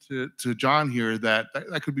mentioned to John here that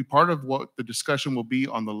could be part of what the discussion will be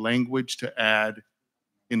on the language to add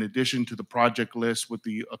in addition to the project list with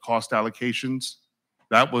the cost allocations.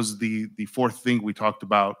 That was the fourth thing we talked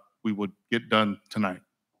about we would get done tonight.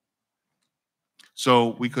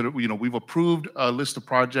 So we could, we've approved a list of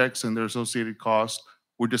projects and their associated costs.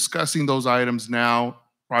 We're discussing those items now,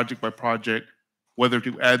 project by project, whether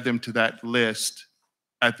to add them to that list.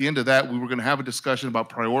 At the end of that, we were going to have a discussion about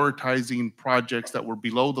prioritizing projects that were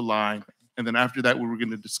below the line. And then after that, we were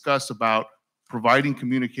going to discuss about providing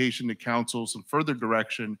communication to council, some further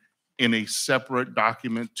direction in a separate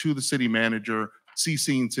document to the city manager,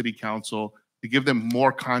 CCing city council to give them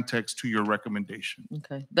more context to your recommendation.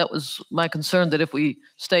 Okay, that was my concern, that if we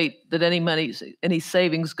state that any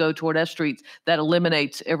savings go toward F Streets, that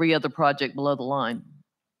eliminates every other project below the line.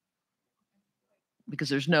 Because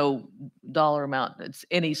there's no dollar amount, it's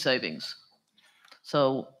any savings.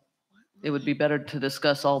 So it would be better to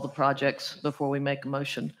discuss all the projects before we make a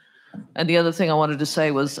motion. And the other thing I wanted to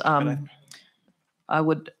say was, I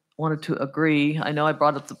wanted to agree. I know I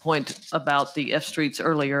brought up the point about the F Streets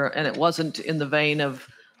earlier, and it wasn't in the vein of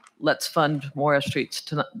let's fund more F Streets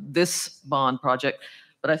to this bond project.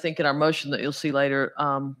 But I think in our motion that you'll see later,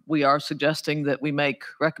 we are suggesting that we make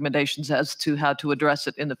recommendations as to how to address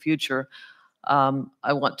it in the future.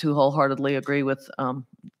 I want to wholeheartedly agree with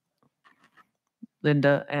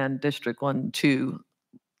Linda and District 1, 2,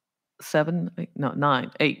 7, 8, no,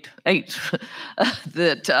 9, 8,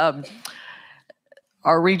 that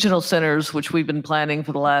our regional centers, which we've been planning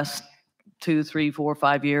for the last 2, 3, 4,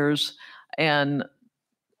 5 years, and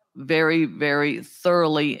very, very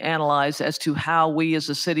thoroughly analyze as to how we as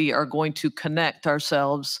a city are going to connect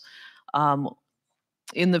ourselves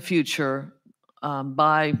in the future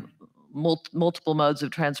by multiple modes of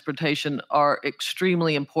transportation are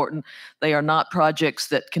extremely important. They are not projects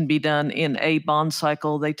that can be done in a bond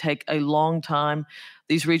cycle. They take a long time.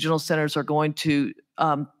 These regional centers are going to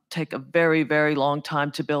take a very, very long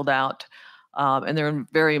time to build out. And they're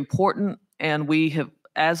very important. And we have,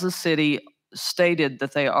 as a city, stated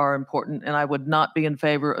that they are important. And I would not be in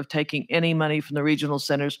favor of taking any money from the regional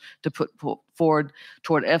centers to put forward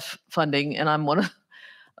toward F funding. And I'm one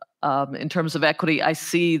of, in terms of equity, I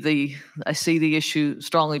see the issue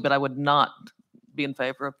strongly, but I would not be in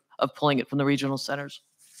favor of pulling it from the regional centers.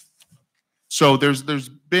 So there's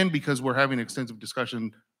been, because we're having extensive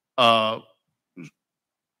discussion,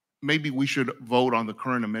 maybe we should vote on the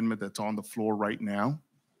current amendment that's on the floor right now.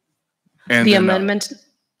 And the then, amendment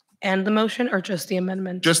and the motion, or just the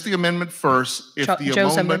amendment? Just the amendment first. If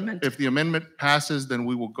Joe's amendment. If the amendment passes, then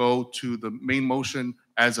we will go to the main motion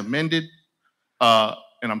as amended.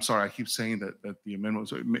 And I'm sorry, I keep saying that the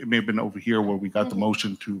amendment was, it may have been over here where we got the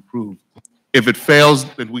motion to approve. If it fails,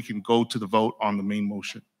 then we can go to the vote on the main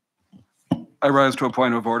motion. I rise to a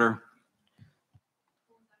point of order.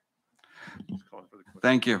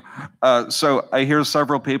 Thank you. So I hear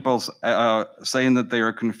several people saying that they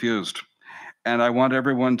are confused. And I want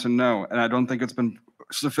everyone to know, and I don't think it's been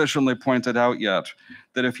sufficiently pointed out yet,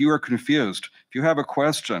 that if you are confused, if you have a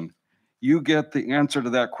question, you get the answer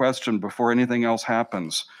to that question before anything else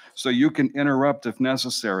happens. So you can interrupt if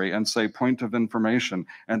necessary and say point of information,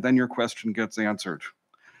 and then your question gets answered.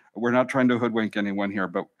 We're not trying to hoodwink anyone here,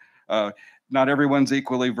 but not everyone's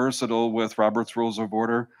equally versatile with Robert's Rules of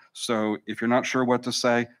Order. So if you're not sure what to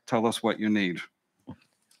say, tell us what you need.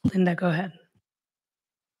 Linda, go ahead.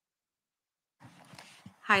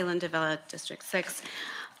 Hi, Linda Villa, District 6.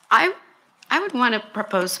 I would want to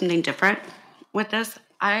propose something different with this.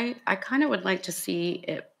 I kind of would like to see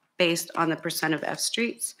it based on the percent of F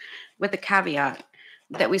streets with the caveat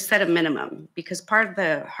that we set a minimum, because part of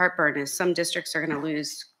the heartburn is some districts are going to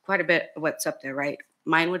lose quite a bit of what's up there, right?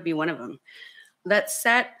 Mine would be one of them. Let's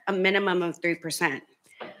set a minimum of 3%.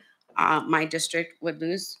 My district would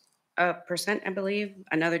lose 1%, I believe.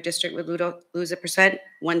 Another district would lose 1%.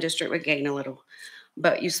 One district would gain a little.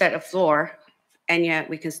 But you set a floor, and yet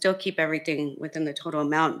we can still keep everything within the total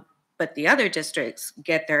amount. But the other districts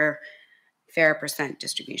get their fair percent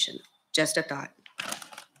distribution. Just a thought.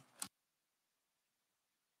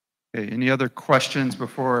 Okay, any other questions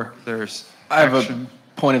before there's I have action?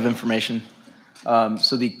 a point of information.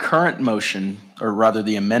 So the current motion, or rather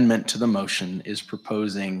the amendment to the motion, is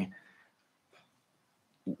proposing,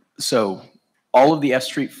 so all of the F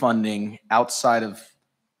Street funding outside of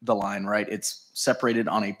the line, right? It's separated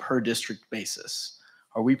on a per district basis.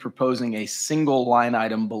 Are we proposing a single line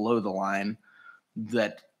item below the line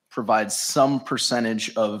that provides some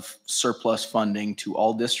percentage of surplus funding to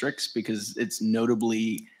all districts? Because it's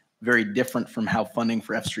notably very different from how funding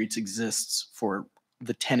for F Streets exists for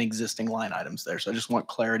the 10 existing line items there. So I just want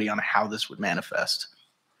clarity on how this would manifest.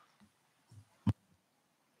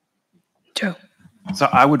 Joe. So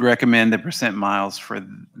I would recommend the percent miles for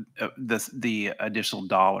the additional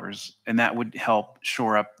dollars, and that would help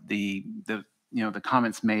shore up the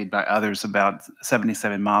comments made by others about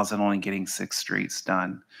 77 miles and only getting 6 streets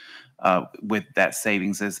done with that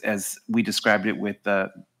savings as we described it with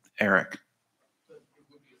Eric.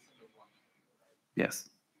 Yes.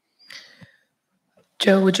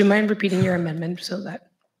 Joe, would you mind repeating your amendment so that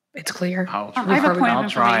it's clear? I have a point of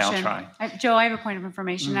information. I'll try. Joe, I have a point of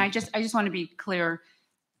information. I just want to be clear.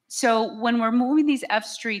 So when we're moving these F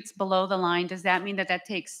streets below the line, does that mean that that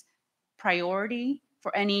takes priority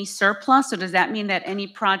for any surplus? Or does that mean that any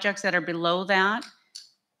projects that are below that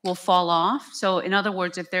will fall off? So in other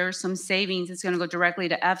words, if there's some savings, it's going to go directly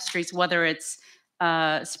to F streets, whether it's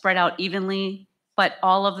spread out evenly, but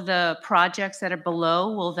all of the projects that are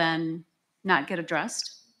below will then not get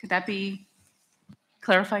addressed? Could that be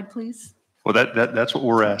clarified, please? Well, that's what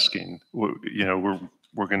we're asking. We're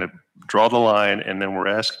going to draw the line, and then we're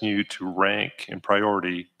asking you to rank in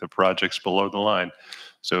priority the projects below the line.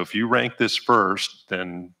 So if you rank this first,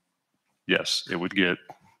 then yes, it would get.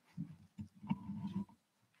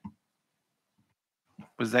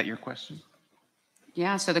 Was that your question?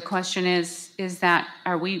 Yeah, so the question is that,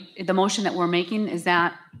 the motion that we're making,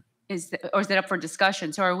 or is it up for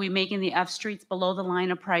discussion? So are we making the F streets below the line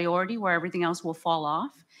a priority where everything else will fall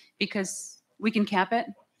off? Because we can cap it?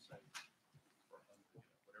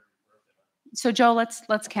 So Joe,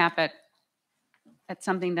 let's cap it at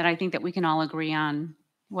something that I think that we can all agree on.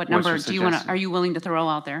 What What's number your are you willing to throw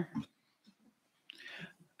out there?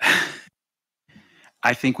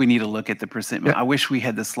 I think we need to look at the percent. I wish we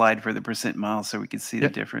had the slide for the percent miles so we could see the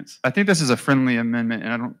difference. I think this is a friendly amendment,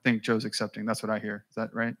 and I don't think Joe's accepting. That's what I hear. Is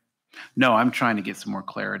that right? No, I'm trying to get some more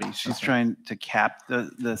clarity. She's trying to cap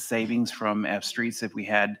the savings from F streets if we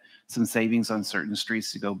had some savings on certain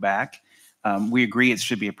streets to go back. We agree it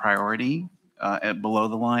should be a priority below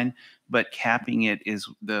the line, but capping it is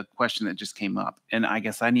the question that just came up. And I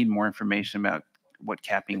guess I need more information about what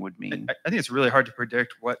capping would mean. I think it's really hard to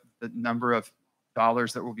predict what the number of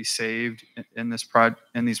dollars that will be saved in these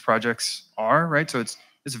projects are, right? So it's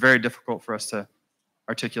very difficult for us to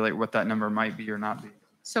articulate what that number might be or not be.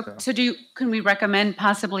 So can we recommend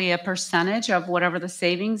possibly a percentage of whatever the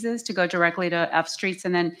savings is to go directly to F streets?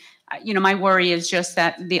 And then, my worry is just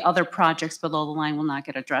that the other projects below the line will not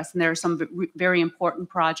get addressed. And there are some very important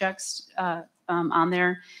projects on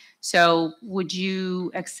there. So would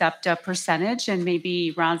you accept a percentage? And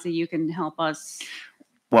maybe Razi, you can help us.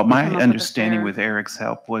 Well, my understanding with Eric's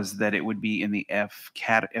help was that it would be in the F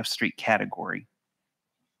street category.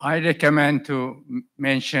 I recommend to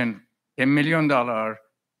mention $10 million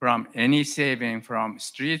from any saving from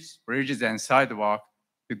streets, bridges, and sidewalk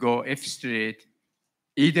to go F Street.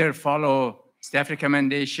 Either follow staff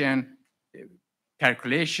recommendation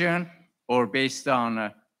calculation or based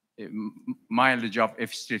on mileage of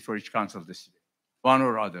F Street for each council district, one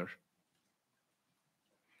or other.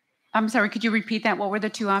 I'm sorry, could you repeat that? What were the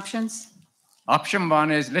two options? Option one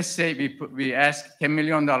is, let's say we ask $10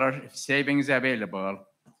 million savings available.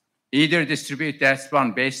 Either distribute that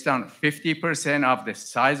one based on 50% of the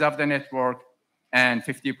size of the network and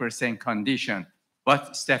 50% condition,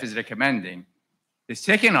 what staff is recommending. The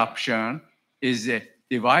second option is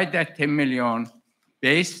divide that 10 million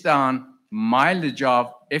based on mileage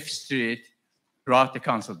of F Street throughout the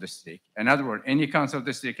council district. In other words, any council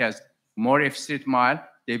district has more F Street mile,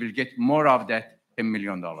 they will get more of that $10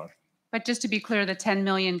 million. But just to be clear, the 10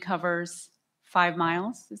 million covers 5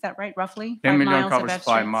 miles, is that right, roughly? 10 5 million miles of covers F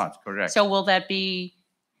 5 streets? miles, correct. So will that be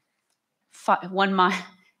 1 mile,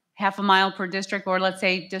 half a mile per district? Or let's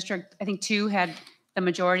say District, I think 2 had the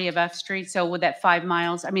majority of F streets, so would that 5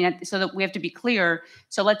 miles, I mean, so that we have to be clear.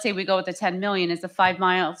 So let's say we go with the 10 million, is the 5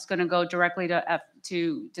 miles gonna go directly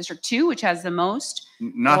to District 2, which has the most?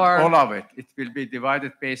 Not Or- all of it. It will be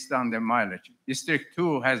divided based on the mileage. District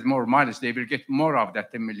 2 has more mileage. They will get more of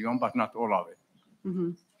that 10 million, but not all of it.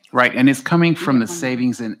 Mhm. Right, and it's coming from the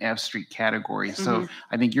savings in F Street category. So Mhm.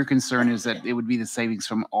 I think your concern is that it would be the savings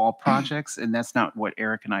from all projects, and that's not what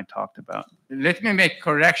Eric and I talked about. Let me make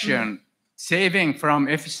correction. Saving from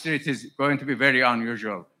F Street is going to be very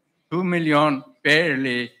unusual. 2 million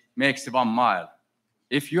barely makes 1 mile.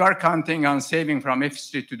 If you are counting on saving from F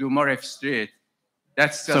Street to do more F Street,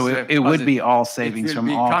 that's just So it would be all savings from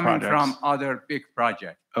all It will be coming projects. from other big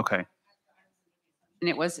projects. Okay. And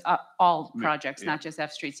it was all projects, not just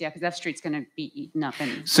F streets, yeah, because F street's gonna be eaten up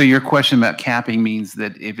and. So your question about capping means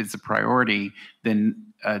that if it's a priority, then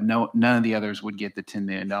none of the others would get the $10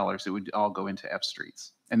 million. It would all go into F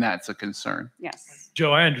streets, and that's a concern. Yes.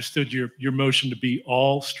 Joe, I understood your motion to be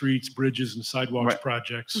all streets, bridges, and sidewalks Right.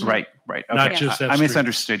 projects. Right. Not Okay. just I F Street.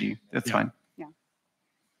 misunderstood you. That's Yeah. fine.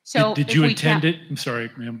 So Did if you we intend cap- it? I'm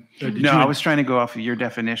sorry, ma'am. Did No, you I was trying to go off of your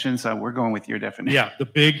definition, so we're going with your definition. Yeah, the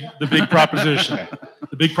big proposition,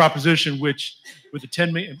 the big proposition, which with the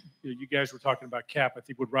 10 million, you guys were talking about cap. I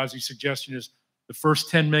think what Razi's suggestion is the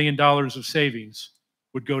first $10 million of savings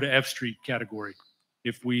would go to F Street category.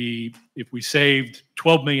 If we saved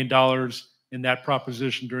 $12 million in that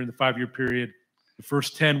proposition during the 5-year period, the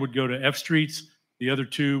first 10 would go to F Streets. The other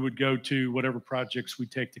 2 would go to whatever projects we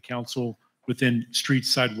take to council within streets,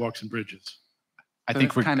 sidewalks, and bridges. I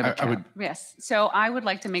think we're, kind of a I would, Yes, so I would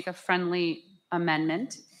like to make a friendly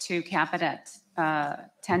amendment to cap it at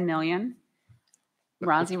 10 million.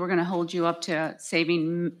 Razi, we're gonna hold you up to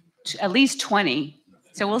saving at least 20.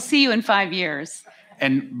 So we'll see you in 5 years.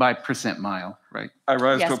 And by percent mile, right? I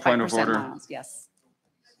rise Yes, to a by point of percent order. miles, yes.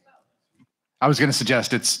 I was going to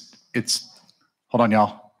suggest it's, hold on,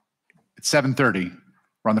 y'all. It's 7:30.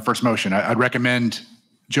 We're on the first motion. I'd recommend,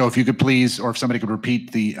 Joe, if you could please, or if somebody could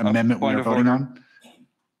repeat the amendment we point are of voting order. on.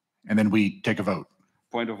 And then we take a vote.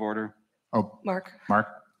 Point of order. Oh, Mark? Mark?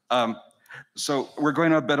 So we're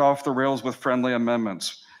going a bit off the rails with friendly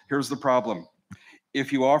amendments. Here's the problem.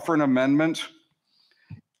 If you offer an amendment,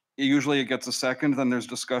 usually it gets a second, then there's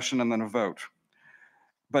discussion and then a vote.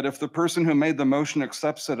 But if the person who made the motion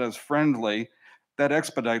accepts it as friendly, that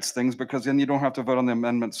expedites things because then you don't have to vote on the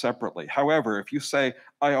amendment separately. However, if you say,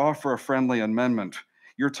 I offer a friendly amendment,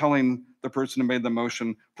 you're telling the person who made the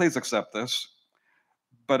motion, please accept this.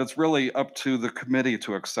 But it's really up to the committee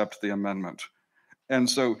to accept the amendment. And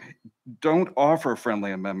so don't offer a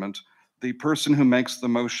friendly amendment. The person who makes the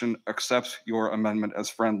motion accepts your amendment as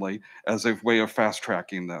friendly as a way of fast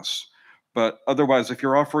tracking this. But otherwise, if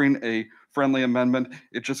you're offering a friendly amendment,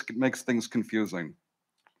 it just makes things confusing.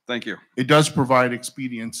 Thank you. It does provide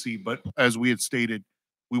expediency, but as we had stated,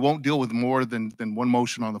 we won't deal with more than one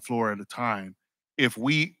motion on the floor at a time. If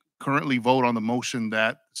we currently vote on the motion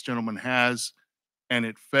that this gentleman has and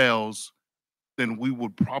it fails, then we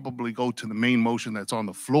would probably go to the main motion that's on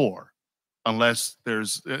the floor. Unless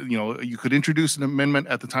there's, you could introduce an amendment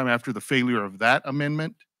at the time after the failure of that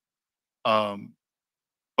amendment.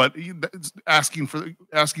 But asking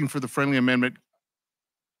for the friendly amendment,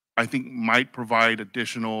 I think might provide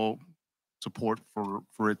additional support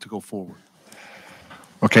for it to go forward.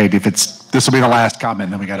 Okay, if this will be the last comment,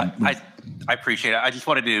 then we got to. I appreciate it. I just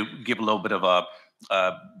wanted to give a little bit of a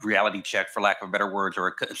reality check, for lack of better words, or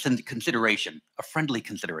a consideration, a friendly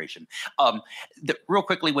consideration. Real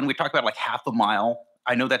quickly, when we talk about like half a mile,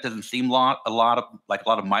 I know that doesn't seem a lot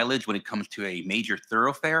of mileage when it comes to a major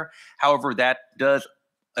thoroughfare. However, that does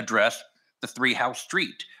address the 3-house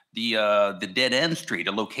street, the dead end street,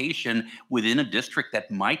 a location within a district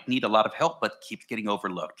that might need a lot of help but keeps getting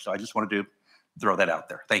overlooked. So I just wanted to throw that out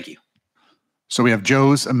there. Thank you. So we have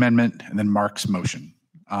Joe's amendment and then Mark's motion.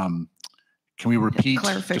 Can we repeat?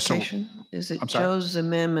 Clarification, is it I'm sorry? Joe's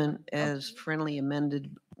amendment as friendly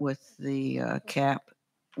amended with the cap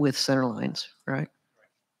with center lines, right?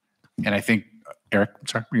 And I think, Eric, I'm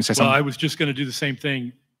sorry, were you going to say Well, something? I was just going to do the same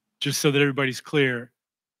thing, just so that everybody's clear.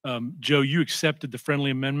 Joe, you accepted the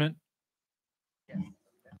friendly amendment?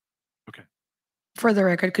 Okay. For the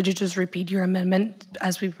record, could you just repeat your amendment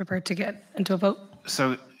as we prepare to get into a vote?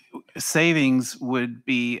 So savings would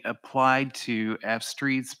be applied to F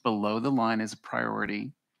streets below the line as a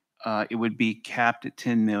priority. It would be capped at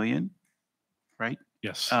 10 million, right?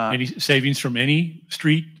 Yes. Any savings from any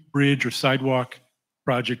street, bridge, or sidewalk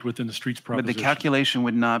project within the streets But the proposition. calculation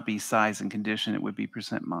would not be size and condition, it would be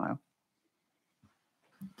percent mile.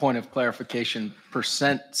 Point of clarification,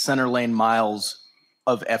 percent center lane miles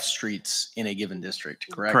of F streets in a given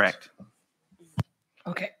district, correct? Correct.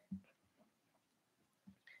 Okay.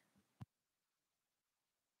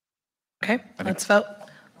 Okay, let's vote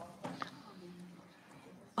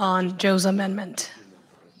on Joe's amendment.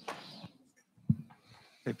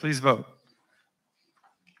 Okay, please vote.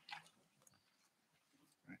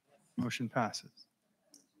 Motion passes.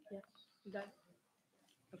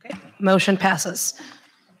 Okay, motion passes.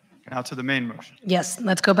 Now to the main motion. Yes,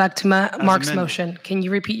 let's go back to Mark's amended. motion. Can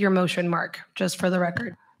you repeat your motion, Mark, just for the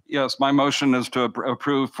record? Yes, my motion is to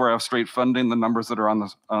approve for F Street funding the numbers that are on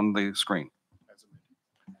the screen.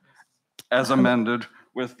 As amended,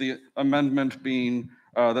 with the amendment being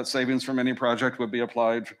that savings from any project would be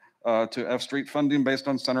applied to F Street funding based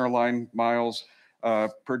on center line miles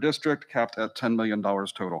per district, capped at $10 million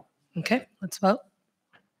total. Okay, let's vote.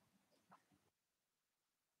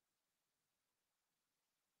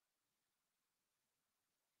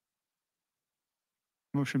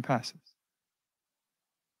 Motion passes.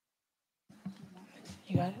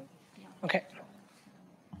 You got it? Okay.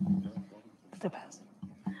 Still pass.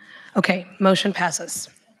 Okay, motion passes.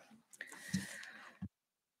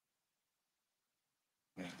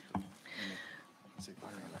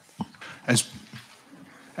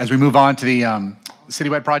 As we move on to the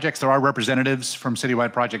citywide projects, there are representatives from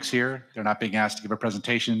citywide projects here. They're not being asked to give a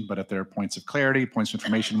presentation, but if there are points of clarity, points of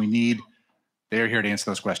information we need, they are here to answer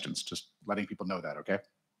those questions. Just letting people know that, okay?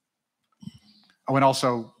 Oh, and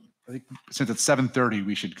also, I think since it's 7:30,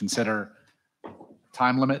 we should consider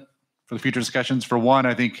time limit for the future discussions. For one,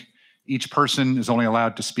 I think each person is only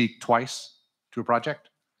allowed to speak twice to a project.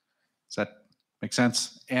 Does that make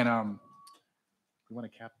sense? And we want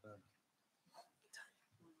to cap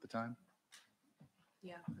the time?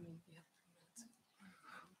 Yeah, I mean, we have 3 minutes.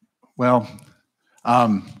 Well,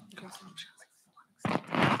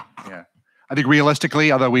 yeah. I think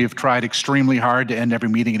realistically, although we've tried extremely hard to end every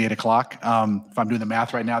meeting at 8 o'clock, if I'm doing the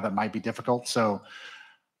math right now, that might be difficult. So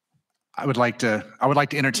I would like to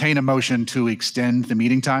entertain a motion to extend the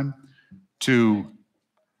meeting time to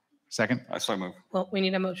second. I so move. Well, we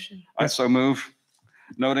need a motion. I so move,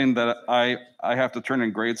 noting that I have to turn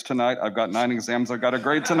in grades tonight. I've got 9 exams I've got to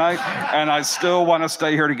grade tonight, and I still want to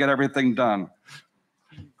stay here to get everything done.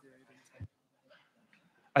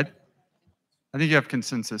 I think you have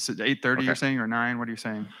consensus. At 8:30, you're saying, or 9? What are you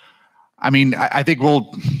saying? I mean, I think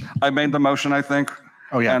I made the motion, I think.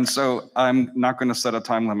 Oh, yeah. And so I'm not going to set a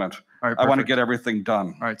time limit. All right, I want to perfect. get everything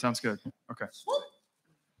done. All right, sounds good. Okay.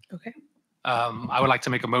 Okay. I would like to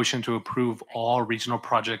make a motion to approve all regional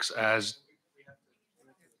projects as.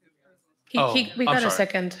 We I'm got a sorry.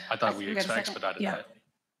 second. I thought we got a second. expedited Yeah. that.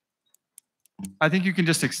 I think you can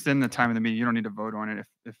just extend the time of the meeting. You don't need to vote on it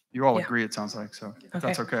if you all Yeah. agree, it sounds like, so if Okay.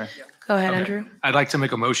 that's okay. Go ahead, Okay. Andrew. I'd like to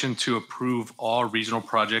make a motion to approve all regional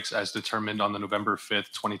projects as determined on the November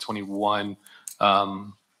 5th, 2021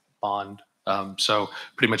 bond. So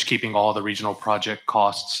pretty much keeping all the regional project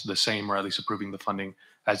costs the same, or at least approving the funding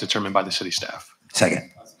as determined by the city staff.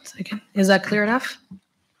 Second. Second. Is that clear enough?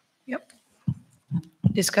 Yep.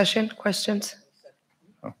 Discussion, questions?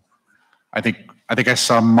 I think I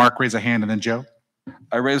saw Mark raise a hand and then Joe.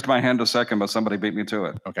 I raised my hand a second, but somebody beat me to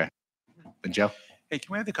it. Okay. Then Joe. Hey,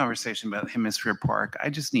 can we have the conversation about Hemisphere Park? I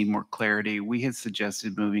just need more clarity. We had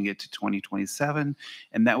suggested moving it to 2027,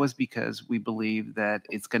 and that was because we believe that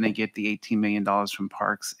it's going to get the $18 million from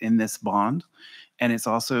parks in this bond, and it's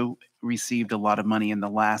also received a lot of money in the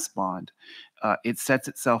last bond. It sets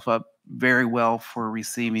itself up very well for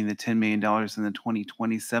receiving the $10 million in the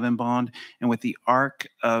 2027 bond, and with the arc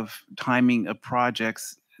of timing of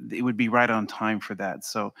projects, it would be right on time for that.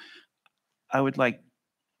 So I would like,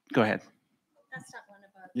 go ahead.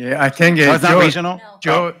 Yeah, I think Oh, it's not Joe, regional?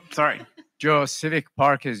 Joe, Oh, sorry. Joe, Civic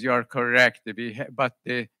Park is, you are correct. But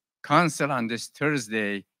the council on this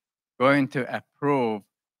Thursday going to approve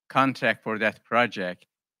contract for that project.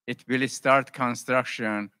 It will start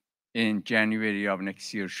construction in January of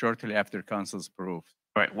next year, shortly after council's approve.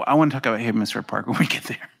 All right. Well, I want to talk about Hemisphere Park when we get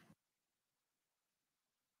there.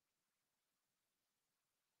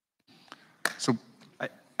 So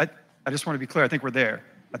I just want to be clear. I think we're there.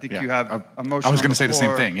 I think Yeah. you have a motion. I was on going to say the same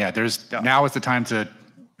floor. thing. Yeah, now is the time to,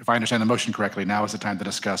 if I understand the motion correctly, now is the time to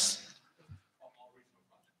discuss.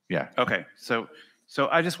 Yeah. Okay. So So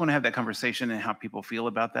I just want to have that conversation and how people feel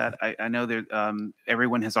about that. I know that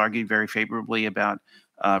everyone has argued very favorably about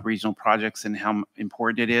regional projects and how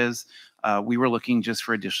important it is. We were looking just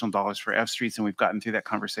for additional dollars for F streets, and we've gotten through that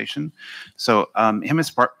conversation. So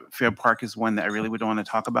Hemisphere Park is one that I really would want to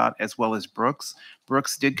talk about, as well as Brooks.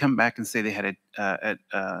 Brooks did come back and say they had a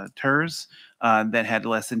TERS that had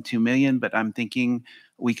less than 2 million, but I'm thinking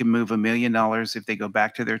we can move $1 million if they go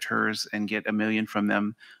back to their TERS and get $1 million from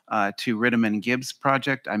them to Ridham and Gibbs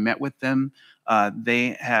project. I met with them.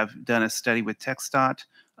 They have done a study with TxDOT.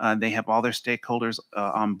 They have all their stakeholders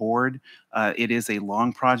on board. It is a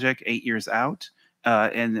long project, 8 years out,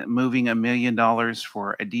 and moving $1 million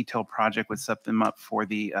for a detailed project would set them up for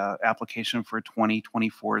the application for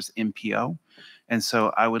 2024's MPO. And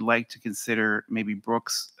so I would like to consider maybe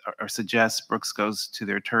Brooks, or suggest Brooks goes to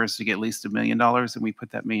their TERS to get at least $1 million, and we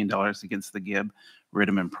put that $1 million against the Gibb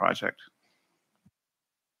Ridham project.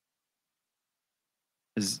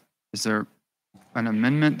 Is there an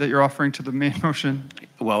amendment that you're offering to the main motion?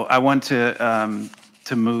 Well, I want to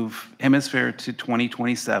move Hemisphere to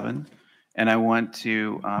 2027, and I want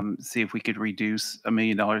to see if we could reduce $1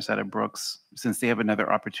 million out of Brooks since they have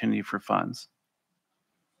another opportunity for funds.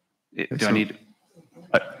 Do I need?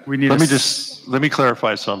 We need. Let me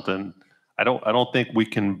clarify something. I don't think we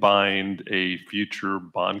can bind a future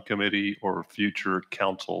bond committee or future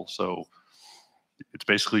council. So it's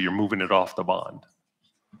basically you're moving it off the bond.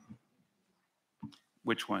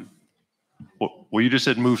 Which one? Well, you just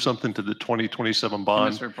said move something to the 2027 bond.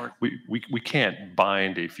 Hemisphere Park. We can't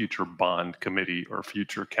bind a future bond committee or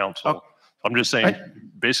future council. I'm just saying,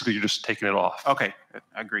 basically, you're just taking it off. Okay,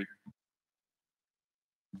 I agree.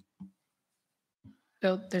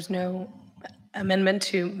 So there's no amendment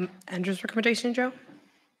to Andrew's recommendation, Joe?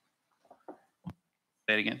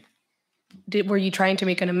 Say it again. Were you trying to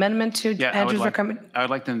make an amendment to Andrew's recommendation? I would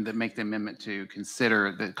like them to make the amendment to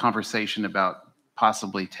consider the conversation about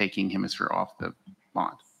possibly taking Hemisphere off the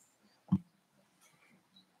bond.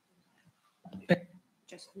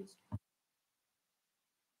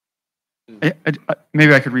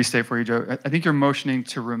 Maybe I could restate for you, Joe. I think you're motioning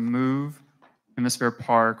to remove Hemisphere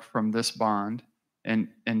Park from this bond, and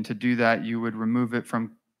to do that, you would remove it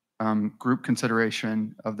from group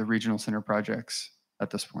consideration of the regional center projects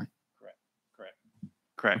at this point.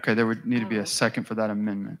 Correct. Okay, there would need to be a second for that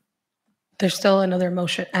amendment. There's still another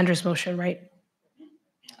motion, Andrew's motion, right?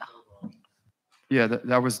 Yeah,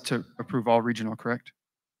 that was to approve all regional, correct?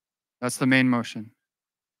 That's the main motion.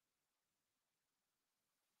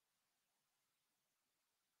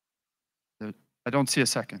 I don't see a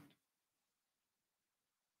second.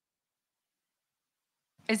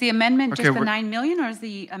 Is the amendment Okay, just the 9 million, or is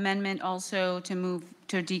the amendment also to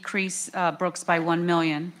decrease Brooks by 1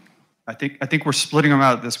 million? I think we're splitting them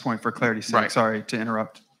out at this point for clarity's sake. Right. Sorry to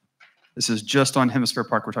interrupt. This is just on Hemisphere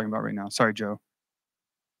Park we're talking about right now. Sorry, Joe.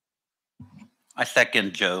 I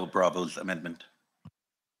second Joe Bravo's amendment.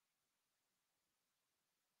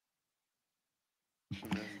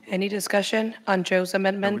 Any discussion on Joe's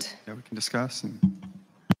amendment? Yeah, we can discuss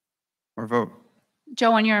or vote.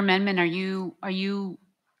 Joe, on your amendment, are you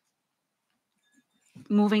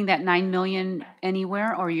moving that 9 million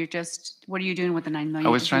anywhere, or you're just, what are you doing with the 9 million? I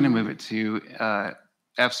was trying to move it to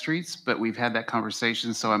F streets, but we've had that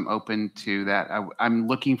conversation, so I'm open to that. I'm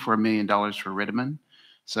looking for $1 million for Ridham,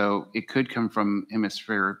 so it could come from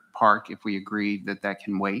Hemisphere Park if we agree that that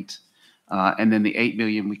can wait. And then the 8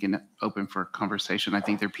 million we can open for conversation. I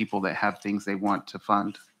think there are people that have things they want to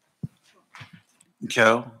fund.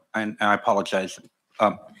 Joe, and I apologize.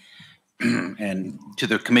 And to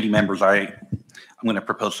the committee members, I'm going to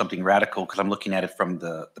propose something radical because I'm looking at it from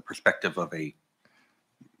the perspective of a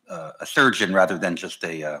surgeon rather than just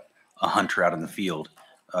a hunter out in the field.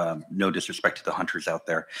 No disrespect to the hunters out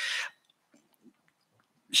there.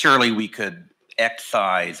 Surely we could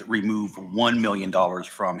excise, remove $1 million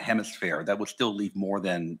from Hemisphere. That would still leave more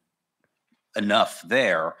than enough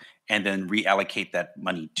there, and then reallocate that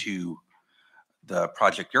money to the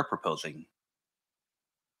project you're proposing.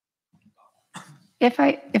 If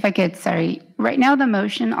I could, sorry. Right now, the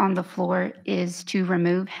motion on the floor is to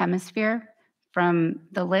remove Hemisphere from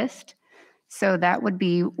the list. So that would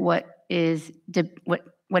be what is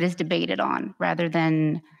debated on, rather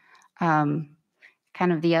than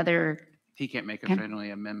kind of the other. He can't make a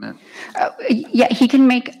friendly amendment. Yeah, he can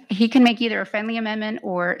make either a friendly amendment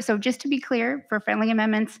or, so just to be clear, for friendly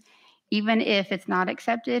amendments, even if it's not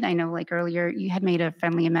accepted, I know like earlier you had made a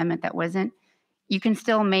friendly amendment that wasn't, you can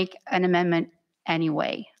still make an amendment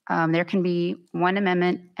anyway. There can be one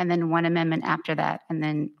amendment and then one amendment after that, and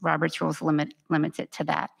then Robert's rules limits it to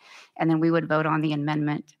that. And then we would vote on the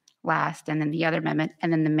amendment last, and then the other amendment,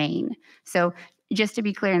 and then the main. So just to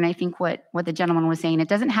be clear, and I think what the gentleman was saying, it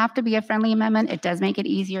doesn't have to be a friendly amendment. It does make it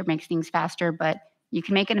easier, makes things faster, but you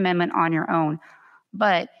can make an amendment on your own.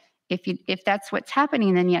 But if that's what's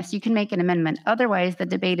happening, then yes, you can make an amendment. Otherwise, the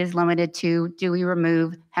debate is limited to, do we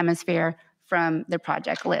remove Hemisphere from the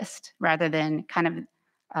project list rather than kind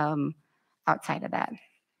of outside of that?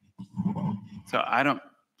 So I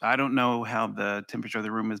don't know how the temperature of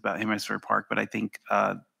the room is about Hemisphere Park, but I think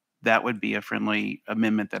that would be a friendly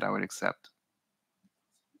amendment that I would accept,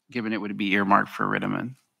 given it would be earmarked for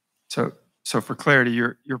Rittiman. So for clarity,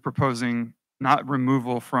 you're proposing not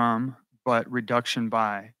removal from, but reduction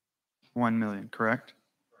by 1 million, correct?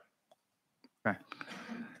 Okay.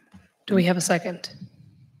 Do we have a second?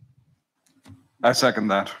 I second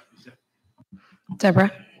that.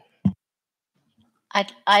 Deborah?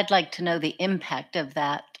 I'd like to know the impact of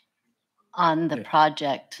that on the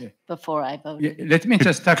project before I vote. Yeah, let me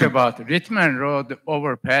just talk about Ritman Road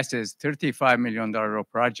overpass is $35 million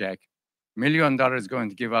project. $1 million is going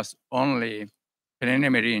to give us only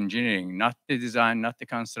preliminary engineering, not the design, not the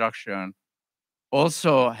construction.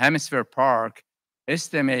 Also, Hemisphere Park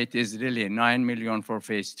estimate is really $9 million for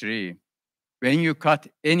phase 3. When you cut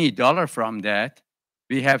any dollar from that,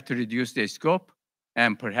 we have to reduce the scope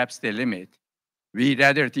and perhaps the limit. We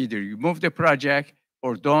rather either remove the project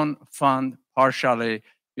or don't fund partially,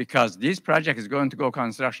 because this project is going to go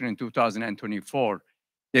construction in 2024.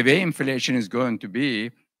 The way inflation is going to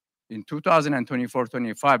be in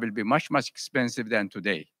 2024-25 will be much, much expensive than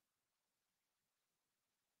today.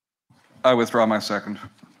 I withdraw my second.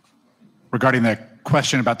 Regarding the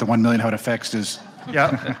question about the 1 million, how it affects is.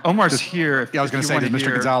 Yeah, Omar's here. Yeah, I was going to say, does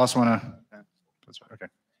Mr. Gonzalez want to? Okay.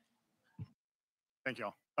 Thank you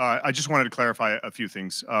all. I just wanted to clarify a few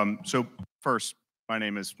things. So first, my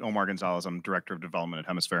name is Omar Gonzalez. I'm Director of Development at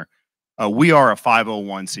Hemisphere. We are a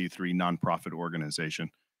 501c3 nonprofit organization.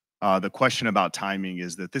 The question about timing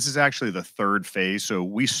is that this is actually the third phase. So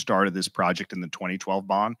we started this project in the 2012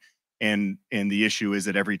 bond, and the issue is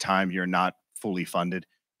that every time you're not fully funded,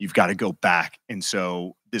 you've got to go back. And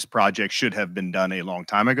so this project should have been done a long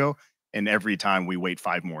time ago, and every time we wait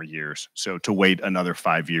 5 more years. So to wait another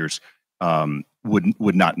 5 years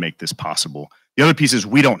would not make this possible. The other piece is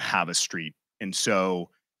we don't have a street. And so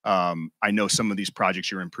I know some of these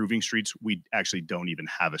projects, you're improving streets. We actually don't even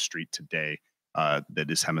have a street today that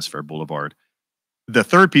is Hemisphere Boulevard. The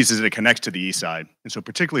third piece is that it connects to the east side. And so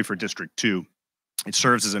particularly for District 2, it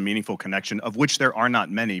serves as a meaningful connection, of which there are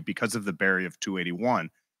not many because of the barrier of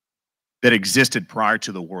 281 that existed prior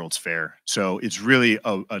to the World's Fair. So it's really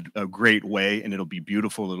a great way, and it'll be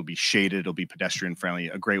beautiful, it'll be shaded, it'll be pedestrian friendly,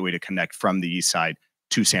 a great way to connect from the east side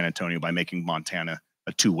to San Antonio by making Montana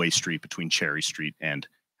a two-way street between Cherry Street and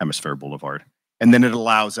Hemisphere Boulevard. And then it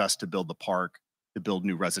allows us to build the park, to build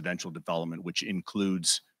new residential development, which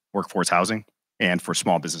includes workforce housing and for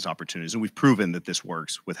small business opportunities. And we've proven that this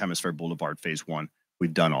works with Hemisphere Boulevard Phase 1.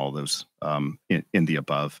 We've done all those in the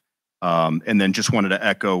above. And then just wanted to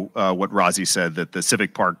echo what Razi said, that the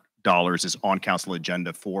Civic Park dollars is on council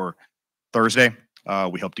agenda for Thursday.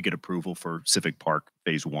 We hope to get approval for Civic Park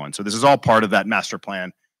Phase 1. So this is all part of that master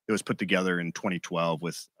plan that was put together in 2012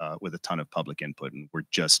 with a ton of public input, and we're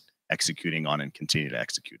just executing on it and continue to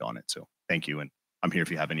execute on it. So thank you, and I'm here if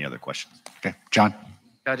you have any other questions. Okay, John.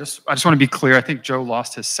 Yeah, I just want to be clear. I think Joe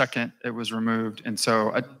lost his second. It was removed, and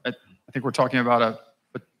so I think we're talking about a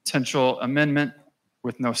potential amendment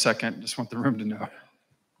with no second. Just want the room to know.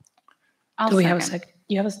 Do we have a second?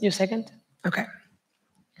 You have your second? Okay.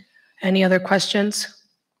 Any other questions?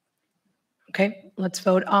 Okay, let's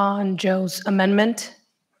vote on Joe's amendment.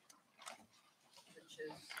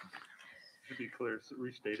 To be clear,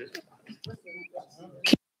 restate it.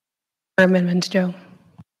 Amendment, Joe.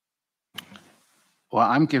 Well,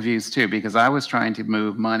 I'm confused too, because I was trying to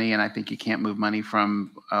move money, and I think you can't move money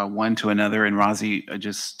from one to another. And Razi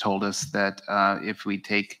just told us that if we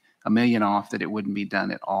take $1 million off, that it wouldn't be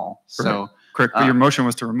done at all. So correct. But your motion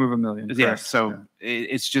was to remove $1 million. Yeah. Correct? So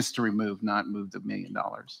it's just to remove, not move the $1 million.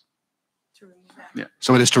 Yeah.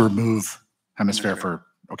 So it is to remove Hemisphere for,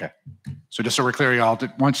 okay. So just so we're clear, y'all,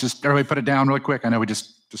 once just everybody put it down really quick. I know we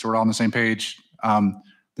just so we're all on the same page.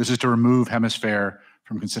 This is to remove Hemisphere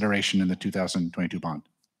from consideration in the 2022 bond.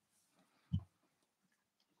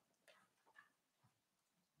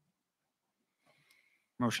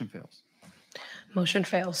 Motion fails. Motion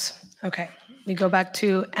fails. Okay, we go back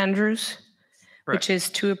to Andrews, which is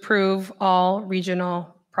to approve all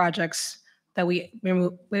regional projects that we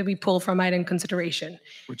pull from item consideration.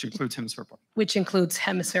 Which includes Hemisphere Park. Which includes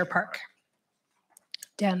Hemisphere Park.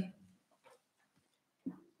 Dan.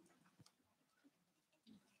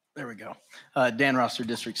 There we go. Dan Roster,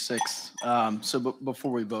 District 6.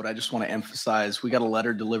 Before we vote, I just want to emphasize, we got a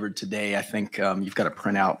letter delivered today. I think you've got a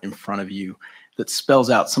printout in front of you that spells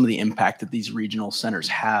out some of the impact that these regional centers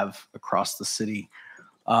have across the city.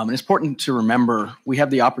 And it's important to remember, we have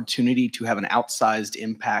the opportunity to have an outsized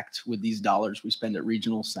impact with these dollars we spend at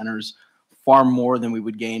regional centers, far more than we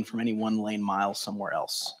would gain from any one lane mile somewhere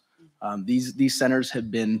else. These centers have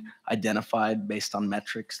been identified based on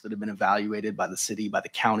metrics that have been evaluated by the city, by the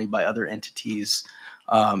county, by other entities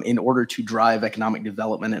in order to drive economic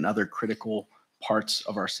development and other critical parts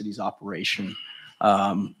of our city's operation.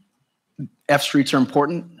 F streets are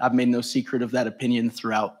important. I've made no secret of that opinion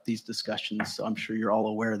throughout these discussions, so I'm sure you're all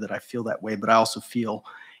aware that I feel that way, but I also feel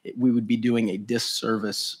we would be doing a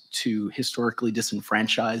disservice to historically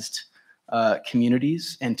disenfranchised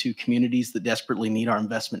communities and to communities that desperately need our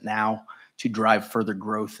investment now to drive further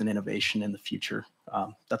growth and innovation in the future.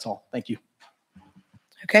 That's all. Thank you.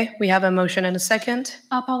 Okay, we have a motion and a second.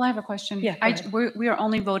 Paul, I have a question. Yeah, we are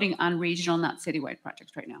only voting on regional, not citywide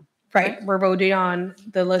projects right now. Right, we're voting on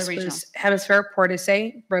the list regional. was Hemisphere, Port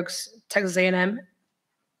SA, Brooks, Texas A&M,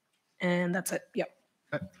 and that's it. Yep.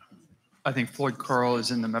 I think Floyd Curl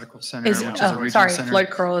is in the medical center, Is- which is a oh, regional sorry, center. Floyd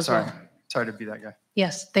Curl as Sorry. well. Sorry to be that guy.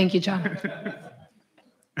 Yes, thank you, John.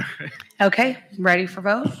 Okay, ready for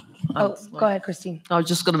vote? Oh, go ahead, Christine. I was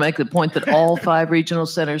just going to make the point that all 5 regional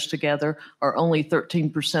centers together are only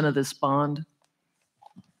 13% of this bond.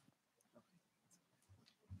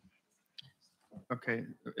 Okay,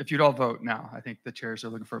 if you'd all vote now, I think the chairs are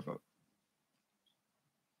looking for a vote.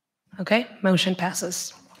 Okay, motion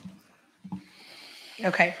passes.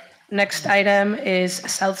 Okay, next item is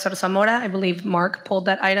South Zamora. I believe Mark pulled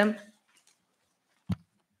that item.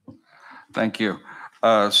 Thank you.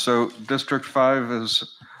 So District 5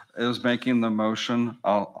 is making the motion.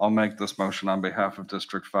 I'll make this motion on behalf of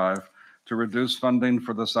District 5 to reduce funding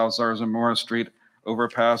for the South Zarzamora Street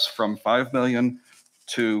overpass from 5 million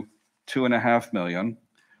to $2.5 million,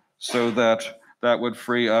 so that would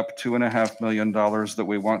free up $2.5 million that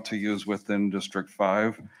we want to use within District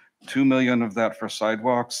 5, $2 million of that for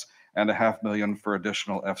sidewalks, and $0.5 million for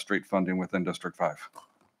additional F Street funding within District 5.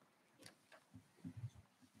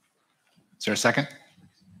 Is there a second?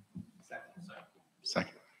 Second.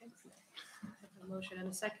 Motion and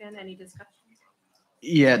a second. Any discussion?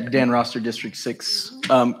 Yeah, Dan Roster, District 6.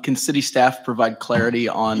 Can city staff provide clarity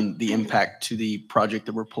on the impact to the project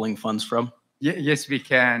that we're pulling funds from? Yes, we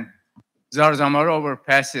can. Zarzamora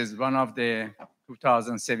overpass is one of the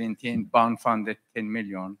 2017 bond funded 10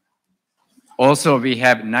 million. Also, we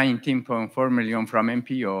have 19.4 million from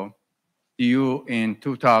MPO due in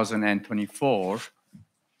 2024.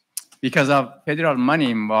 Because of federal money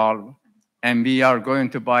involved, and we are going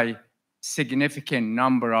to buy significant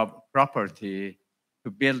number of property to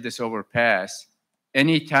build this overpass.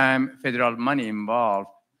 Anytime federal money involved,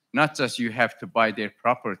 not just you have to buy their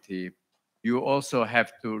property, you also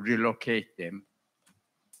have to relocate them.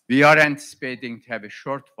 We are anticipating to have a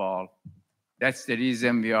shortfall. That's the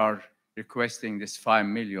reason we are requesting this 5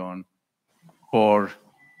 million to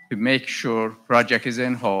make sure project is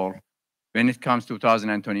in whole. When it comes to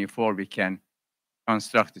 2024, we can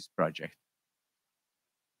construct this project.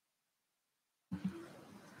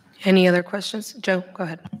 Any other questions? Joe, go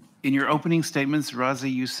ahead. In your opening statements, Razi,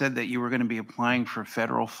 you said that you were going to be applying for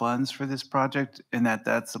federal funds for this project and that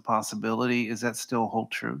that's a possibility. Is that still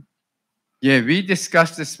hold true? Yeah, we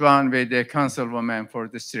discussed this one with the councilwoman for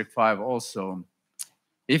District 5 also.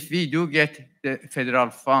 If we do get the federal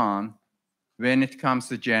fund, when it comes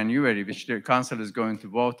to January, which the council is going to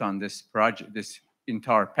vote on this project, this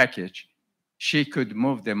entire package, she could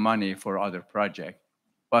move the money for other project.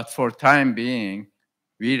 But for time being,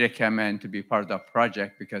 we recommend to be part of the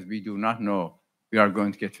project because we do not know we are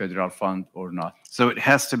going to get federal fund or not. So it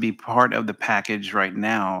has to be part of the package right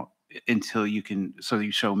now until you can, so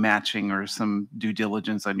you show matching or some due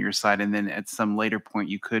diligence on your side. And then at some later point,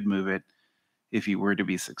 you could move it if you were to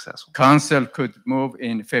be successful. Council could move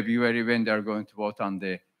in February when they're going to vote on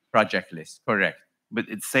the project list, correct. But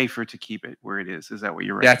it's safer to keep it where it is. Is that what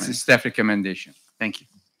you're That's recommending? the staff recommendation. Thank you.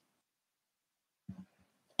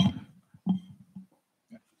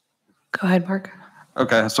 Go ahead, Mark.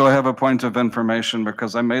 Okay, so I have a point of information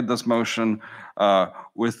because I made this motion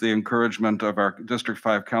with the encouragement of our District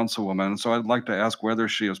 5 councilwoman. So I'd like to ask whether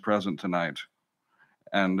she is present tonight.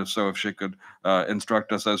 And if so, if she could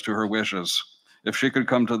instruct us as to her wishes. If she could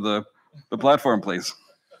come to the platform, please.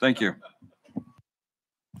 Thank you.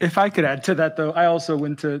 If I could add to that, though, I also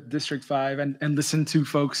went to District 5 and listened to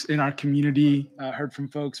folks in our community, heard from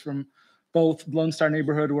folks from both Lone Star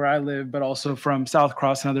neighborhood where I live, but also from South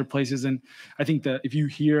Cross and other places. And I think that if you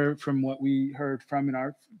hear from what we heard from in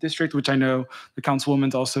our district, which I know the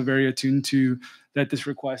councilwoman's also very attuned to, that this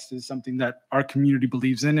request is something that our community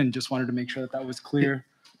believes in, and just wanted to make sure that that was clear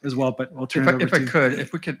as well. But I'll turn it over to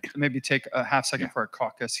If we could maybe take a half second for a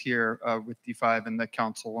caucus here with D5 and the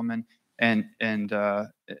councilwoman, and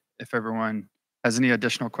if everyone has any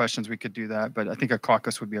additional questions, we could do that. But I think a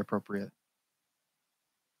caucus would be appropriate.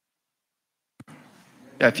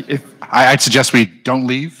 Yeah, I'd suggest we don't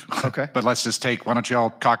leave. Okay. But let's just take, why don't you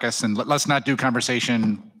all caucus and let's not do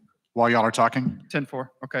conversation while y'all are talking? 10-4.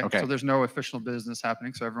 Okay. Okay. So there's no official business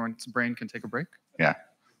happening, so everyone's brain can take a break. Yeah.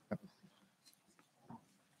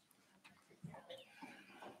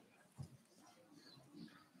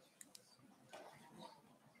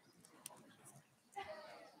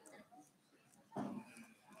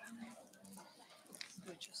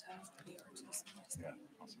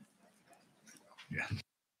 Yeah.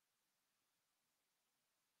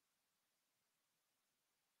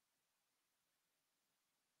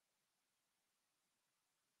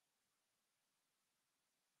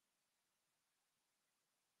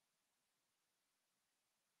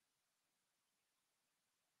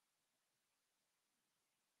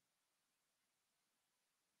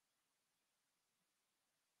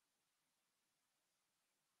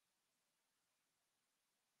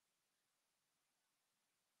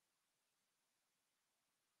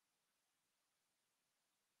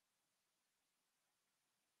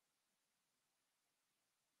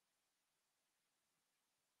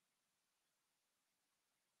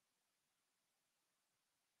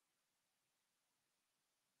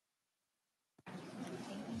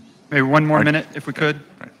 Maybe one more minute, if we could.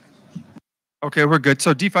 Okay, we're good.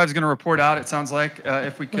 So D5 is going to report out, it sounds like.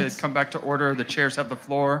 If we could come back to order, the chairs have the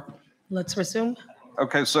floor. Let's resume.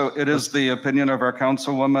 Okay, so it is the opinion of our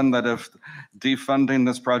councilwoman that if defunding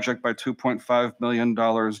this project by $2.5 million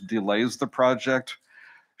delays the project,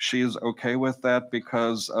 she is okay with that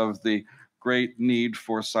because of the great need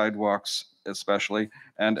for sidewalks especially,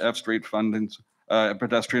 and F Street funding,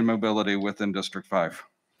 pedestrian mobility within District 5.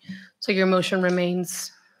 So your motion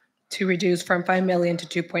remains to reduce from 5 million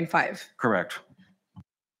to 2.5. Correct.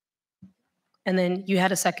 And then you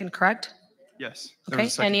had a second, correct? Yes. Okay,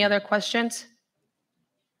 any other questions?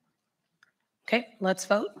 Okay, let's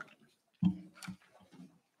vote.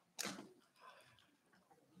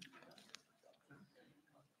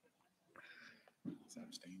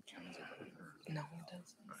 No, it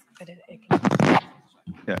doesn't. But it can.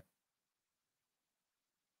 Yeah.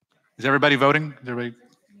 Is everybody voting? Is everybody?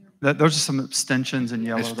 Those are some abstentions in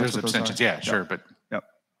yellow. There's abstentions, yeah, sure, but. Yep.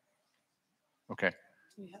 Okay.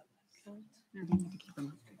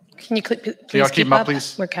 Can you please y'all keep them up,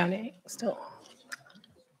 please? We're counting still.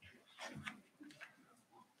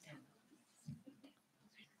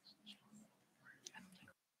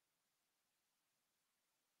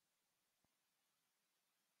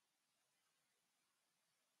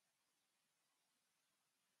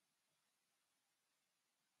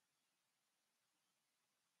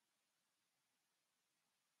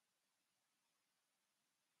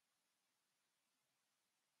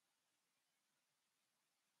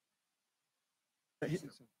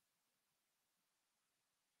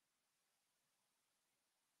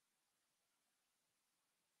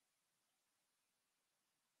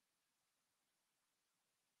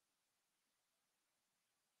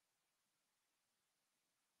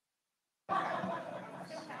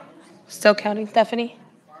 Still counting, Stephanie?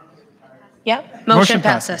 Yeah, motion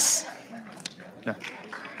passes. Yeah.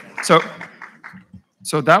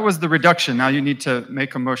 So that was the reduction. Now you need to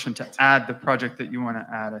make a motion to add the project that you want to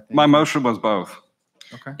add, I think. My motion was both.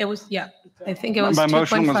 Okay. It was, yeah, I think it was My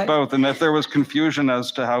motion was 2.5. both, and if there was confusion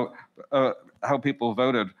as to how people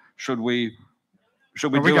voted, should we Oh,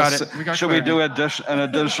 we do got it. We got should we clarity. do an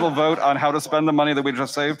additional vote on how to spend the money that we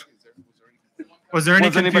just saved? Was there any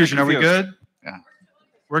Was anybody confusion? Are we confused? good? Yeah.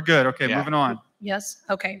 We're good. Okay, Yeah. moving on. Yes,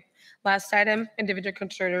 okay. Last item, individual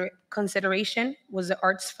consideration was the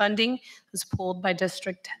arts funding. It was pulled by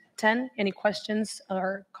District 10. Any questions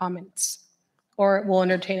or comments? Or we'll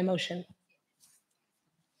entertain a motion.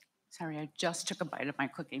 Sorry, I just took a bite of my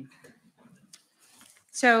cookie.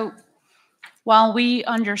 So while we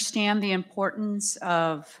understand the importance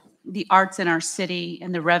of the arts in our city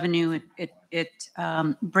and the revenue it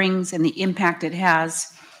brings and the impact it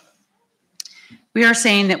has, we are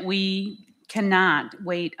saying that we cannot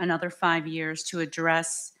wait another 5 years to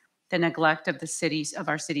address the neglect of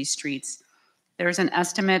our city streets. There's an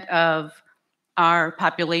estimate of our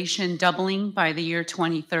population doubling by the year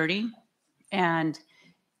 2030, and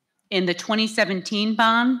In the 2017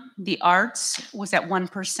 bond, the arts was at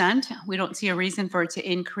 1%. We don't see a reason for it to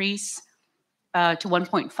increase to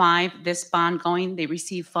 1.5. This bond going, they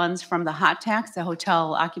receive funds from the hot tax, the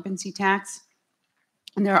hotel occupancy tax.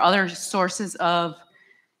 And there are other sources of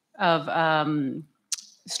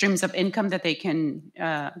streams of income that they can,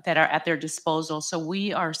 that are at their disposal. So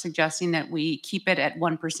we are suggesting that we keep it at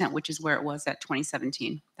 1%, which is where it was at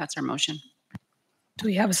 2017. That's our motion. Do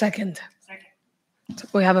we have a second? Second.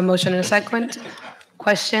 We have a motion and a second.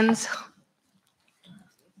 Questions?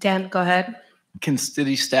 Dan, go ahead. Can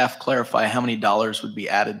city staff clarify how many dollars would be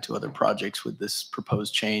added to other projects with this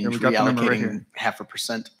proposed change, we got the number right reallocating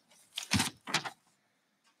 0.5%?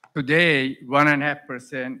 Today,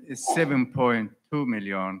 1.5% is 7.2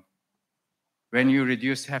 million. When you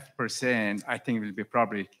reduce 0.5%, I think it will be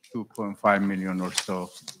probably 2.5 million or so.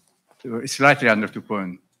 Slightly under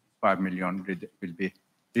 2.5 million will be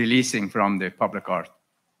releasing from the public art.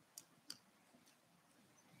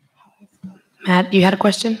 Matt, you had a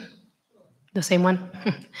question? The same one?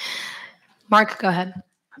 Mark, go ahead.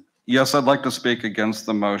 Yes, I'd like to speak against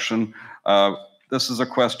the motion. This is a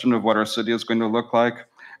question of what our city is going to look like.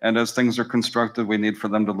 And as things are constructed, we need for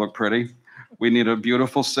them to look pretty. We need a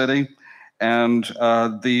beautiful city. And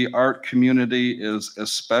the art community is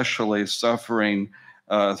especially suffering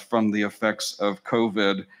from the effects of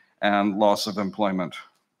COVID and loss of employment.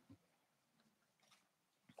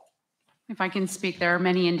 If I can speak, there are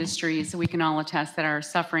many industries that we can all attest that are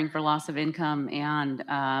suffering for loss of income and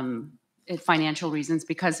financial reasons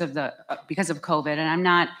because of COVID. And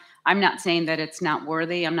I'm not saying that it's not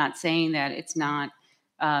worthy. I'm not saying that it's not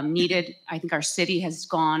needed. I think our city has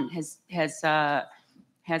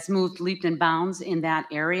moved leaps and bounds in that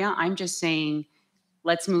area. I'm just saying,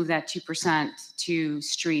 let's move that 2% to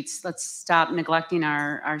streets. Let's stop neglecting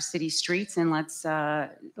our city streets, and let's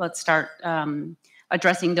start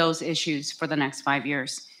addressing those issues for the next 5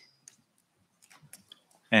 years.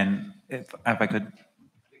 And if I could.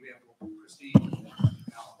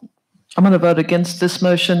 I'm going to vote against this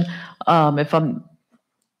motion.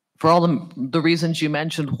 For all the reasons you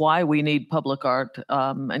mentioned, why we need public art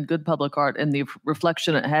and good public art, and the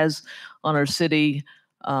reflection it has on our city,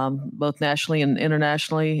 both nationally and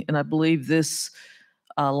internationally. And I believe this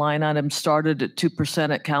line item started at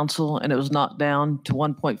 2% at council, and it was knocked down to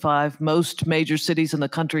 1.5. Most major cities in the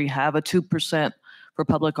country have a 2% for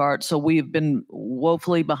public art, so we have been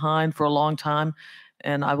woefully behind for a long time,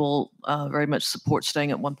 and I will very much support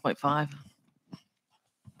staying at 1.5.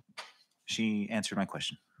 She answered my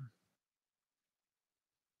question.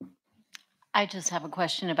 I just have a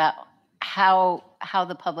question about how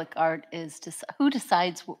the public art is, who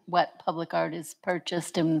decides what public art is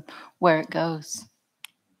purchased and where it goes?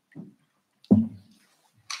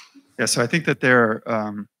 Yeah, so I think that there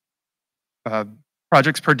are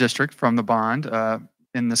projects per district from the bond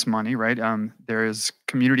in this money, right? There is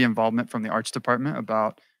community involvement from the arts department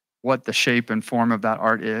about what the shape and form of that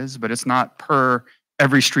art is, but it's not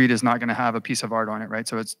every street is not going to have a piece of art on it, right?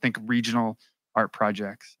 So it's, think regional art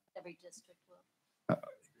projects. Every district will.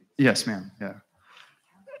 Yes, ma'am, yeah.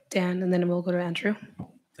 Dan, and then we'll go to Andrew.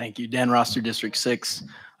 Thank you. Dan Roster, District 6.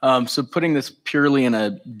 So putting this purely in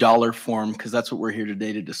a dollar form, because that's what we're here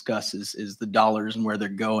today to discuss, is the dollars and where they're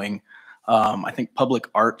going. I think public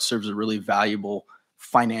art serves a really valuable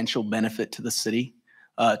financial benefit to the city.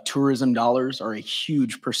 Tourism dollars are a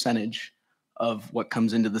huge percentage of what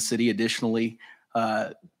comes into the city. Additionally,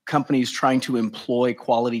 companies trying to employ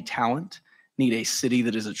quality talent need a city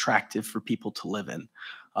that is attractive for people to live in.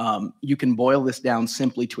 You can boil this down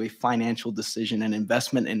simply to a financial decision. An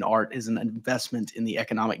investment in art is an investment in the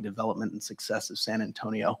economic development and success of San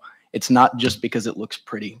Antonio. It's not just because it looks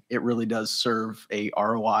pretty. It really does serve a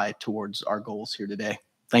ROI towards our goals here today.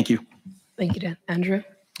 Thank you. Thank you, Dan. Andrew?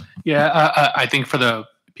 Yeah, I think for the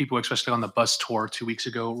people, especially on the bus tour 2 weeks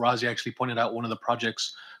ago, Razi actually pointed out one of the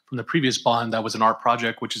projects from the previous bond that was an art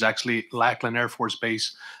project, which is actually Lackland Air Force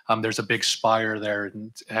Base. There's a big spire there,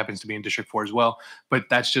 and it happens to be in District 4 as well. But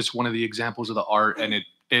that's just one of the examples of the art, and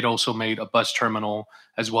it also made a bus terminal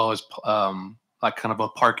as well as like kind of a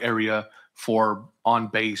park area for on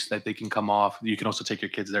base that they can come off. You can also take your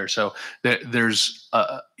kids there. So there's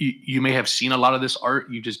you may have seen a lot of this art,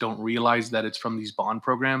 you just don't realize that it's from these bond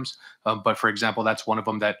programs. But for example, that's one of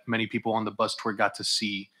them that many people on the bus tour got to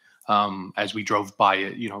see as we drove by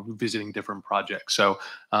it, visiting different projects. So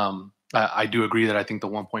I do agree that I think the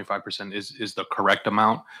 1.5% is the correct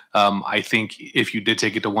amount. I think if you did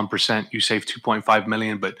take it to 1%, you save 2.5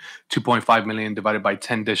 million, but 2.5 million divided by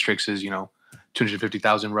 10 districts is,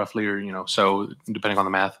 250,000 roughly, or, so depending on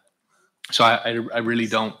the math. So I really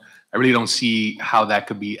don't see how that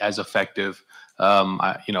could be as effective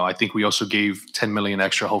I think we also gave 10 million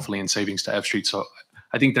extra, hopefully in savings to F Street. So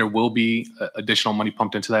I think there will be additional money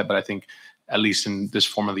pumped into that, but I think at least in this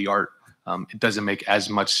form of the art, it doesn't make as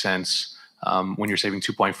much sense when you're saving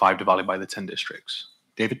 2.5 divided by the 10 districts.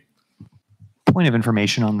 David? Point of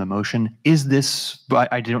information on the motion. Is this,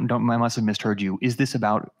 I must have misheard you. Is this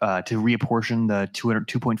about to reapportion the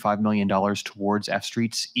 $2.5 million towards F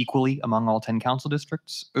Streets equally among all 10 council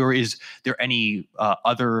districts? Or is there any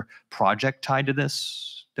other project tied to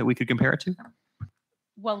this that we could compare it to?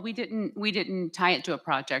 Well, we didn't tie it to a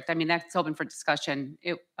project. I mean, that's open for discussion.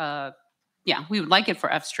 Yeah, we would like it for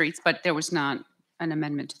F Streets, but there was not an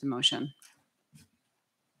amendment to the motion.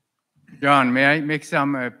 John, may I make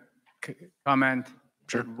some comment?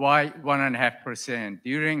 Sure. Why 1.5%?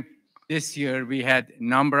 During this year, we had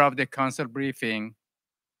number of the council briefing.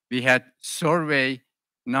 We had survey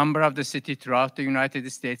number of the city throughout the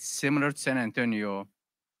United States, similar to San Antonio.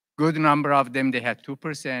 Good number of them, they had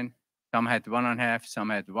 2%. Some had 1.5%, some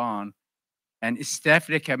had 1%. And staff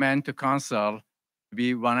recommend to council to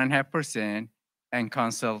be 1.5%, and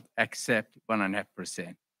council accept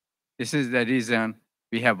 1.5%. This is the reason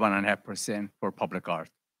we have 1.5% for public art.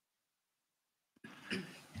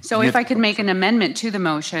 So if I could make an amendment to the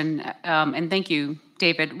motion, and thank you,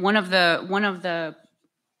 David. One of the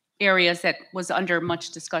areas that was under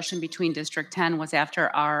much discussion between District 10 was after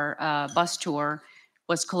our bus tour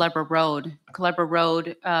was Culebra Road. Culebra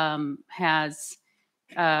Road has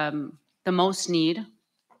the most need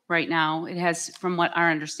right now. It has, from what our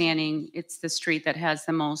understanding, it's the street that has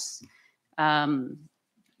the most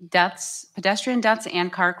deaths, pedestrian deaths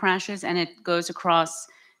and car crashes, and it goes across,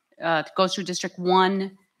 goes through District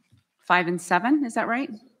 1, 5, and 7. Is that right?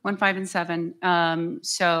 1, 5, and 7.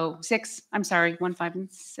 So 6. I'm sorry. 1, 5,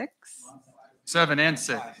 and 6. 7 and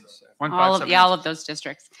 6. 1, 5, All of 7, all of those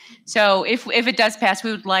districts. So if it does pass,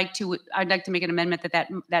 I'd like to make an amendment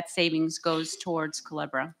that savings goes towards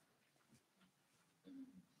Culebra.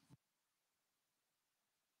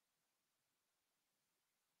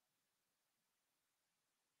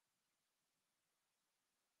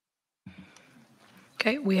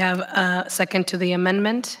 Okay, we have a second to the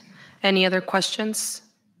amendment. Any other questions?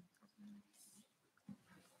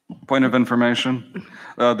 Point of information.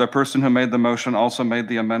 The person who made the motion also made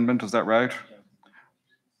the amendment. Is that right?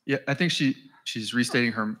 Yeah, I think she's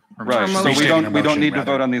restating her Right. motion. So we don't need to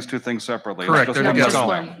vote on these two things separately. Correct. They're Just together.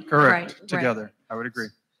 one. Right, Correct. right. Together. I would agree.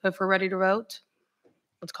 So if we're ready to vote,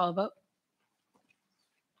 let's call a vote.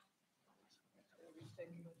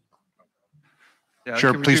 Yeah,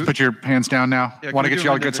 Sure, can we please do- put your hands down now. Yeah, can Want to we get do you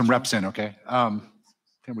all them get some individually? reps in, okay?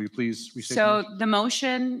 Can we please restate? the So motion? the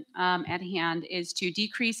motion at hand is to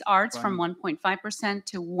decrease arts from 1.5%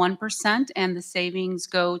 to 1%, and the savings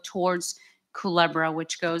go towards Culebra,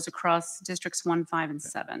 which goes across districts 1, 5, and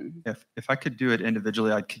 7. If I could do it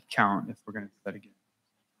individually, I'd count if we're going to do that again.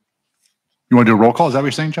 You want to do a roll call? Is that what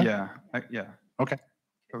you're saying, John? Yeah, yeah. Okay.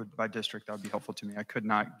 By district, that would be helpful to me. I could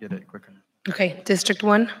not get it quicker. Okay, District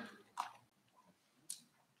 1.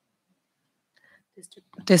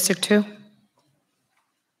 District 2.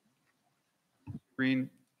 Green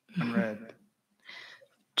and red.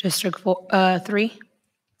 District 3.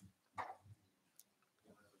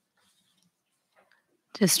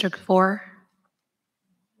 District 4.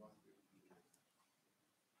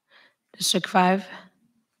 District 5.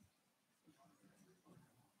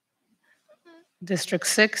 District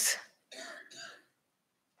 6.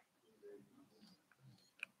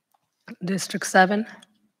 District 7.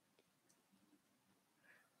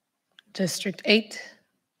 District 8.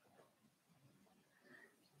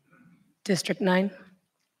 District 9.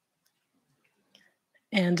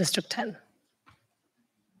 And District 10.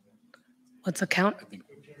 What's the count?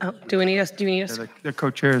 Oh, do we need us? Yeah, the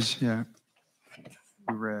co-chairs, yeah.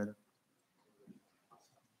 Red.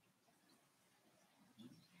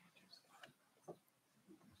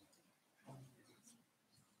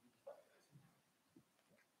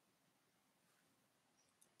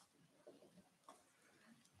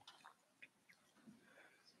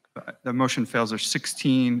 The motion fails. There's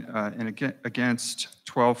 16 and against,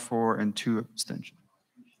 12 for, and 2 abstentions.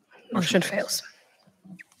 Motion fails.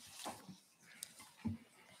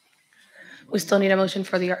 We still need a motion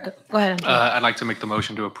for the, go ahead. Antonio. I'd like to make the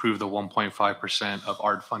motion to approve the 1.5% of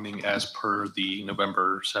art funding as per the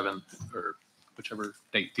November 7th, or whichever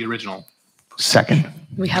date, the original. Second.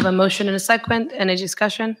 We have a motion and a second. Any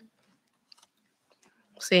discussion?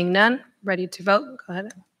 Seeing none, ready to vote? Go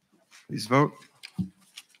ahead. Please vote.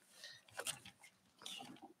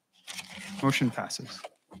 Motion passes.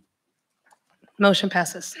 Motion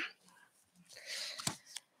passes.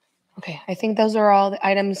 Okay, I think those are all the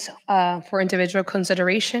items for individual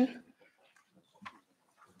consideration.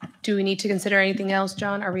 Do we need to consider anything else,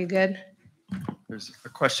 John? Are we good? There's a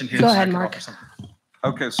question here. Go so I ahead, could Mark. offer something.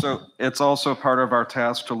 Okay, so it's also part of our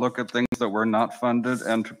task to look at things that were not funded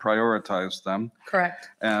and to prioritize them. Correct.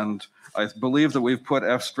 And I believe that we've put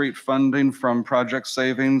F Street funding from project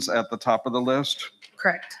savings at the top of the list.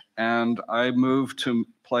 Correct. And I move to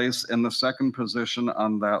place in the second position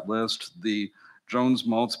on that list, the Jones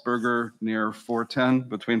Maltzberger near 410,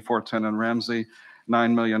 between 410 and Ramsey,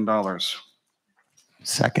 $9 million.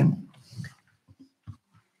 Second.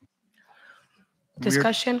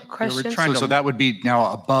 Discussion, So questions? so that would be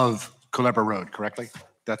now above Culebra Road, correctly?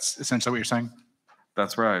 That's essentially what you're saying?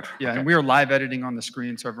 That's right. Yeah, and we are live editing on the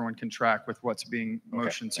screen so everyone can track with what's being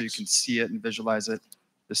motioned, so you can see it and visualize it.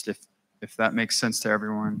 Just if that makes sense to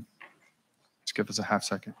everyone, just give us a half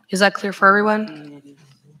second. Is that clear for everyone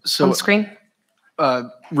So, on the screen?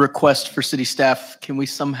 Request for city staff, can we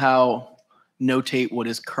somehow notate what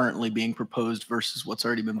is currently being proposed versus what's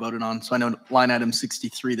already been voted on? So I know line item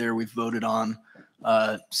 63 there we've voted on,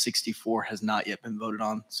 64 has not yet been voted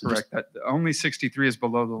on. So just- Correct. Only 63 is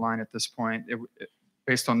below the line at this point.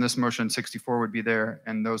 Based on this motion, 64 would be there,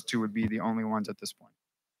 and those two would be the only ones at this point.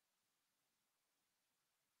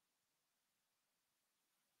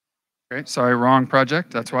 Okay, sorry, wrong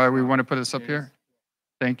project. That's why we want to put this up here.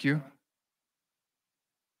 Thank you.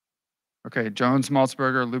 Okay, Jones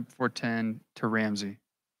Maltzberger, Loop 410 to Ramsey.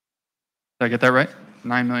 Did I get that right?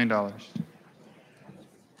 $9 million.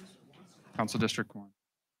 Council District 1.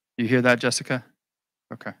 You hear that, Jessica?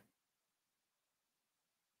 Okay.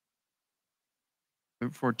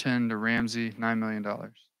 Loop 410 to Ramsey, $9 million.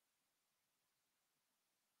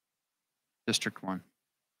 District 1.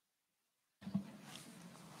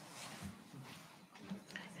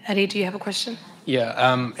 Eddie, do you have a question?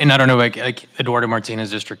 Yeah, and I don't know, like Eduardo Martinez,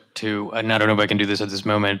 District 2, and I don't know if I can do this at this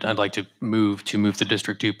moment. I'd like to move the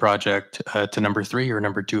District 2 project to number 3 or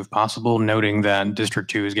number 2 if possible, noting that District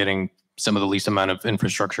 2 is getting some of the least amount of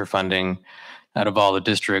infrastructure funding out of all the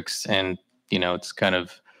districts, and, you know, it's kind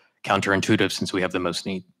of counterintuitive since we have the most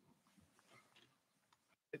need.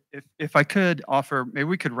 If I could offer, maybe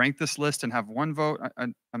we could rank this list and have one vote.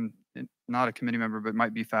 I'm not a committee member, but it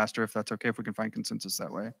might be faster if that's okay, if we can find consensus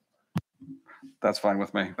that way. That's fine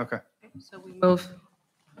with me. Okay. So we move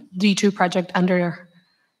D2 project under,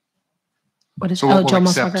 what is, So oh, we'll Joe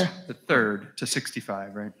accept Maltzberger. The third to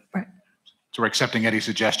 65, right? Right. So we're accepting Eddie's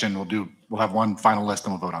suggestion. We'll have one final list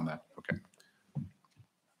and we'll vote on that. Okay.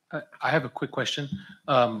 I have a quick question.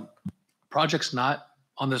 Projects not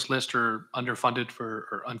on this list are underfunded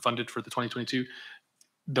or unfunded for the 2022.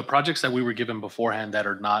 The projects that we were given beforehand that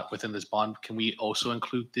are not within this bond, can we also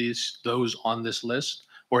include those on this list?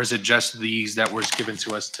 Or is it just these that was given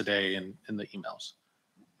to us today in the emails?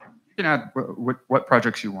 You can add what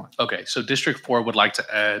projects you want. Okay, so District 4 would like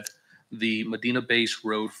to add the Medina Base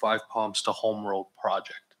Road 5 Palms to Home Road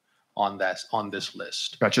project on this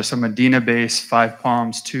list. Gotcha. So Medina Base, 5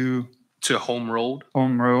 Palms to Home Road.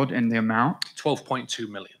 Home Road, and the amount? 12.2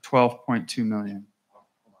 million. 12.2 million.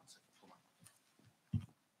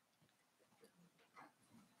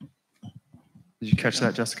 Did you catch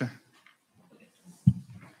that, Jessica?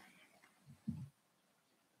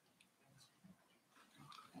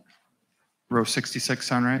 Row 66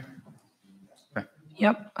 sound right?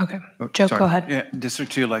 Yep, okay. Oh, Joe, sorry. go ahead. Yeah,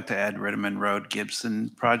 District 2 would like to add Redmond Road Gibson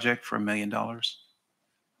project for $1 million.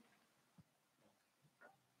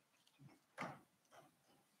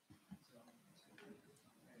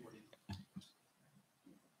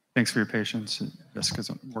 Thanks for your patience. Jessica's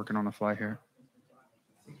working on the fly here.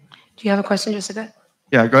 Do you have a question, Jessica?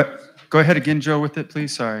 Yeah, go ahead again, Joe, with it,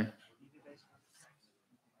 please. Sorry.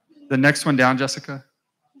 The next one down, Jessica.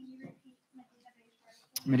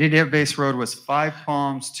 Medina Base Road was 5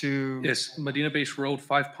 Palms to... Yes, Medina Base Road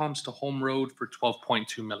 5 Palms to Home Road for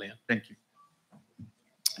 12.2 million. Thank you.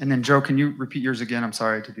 And then, Joe, can you repeat yours again? I'm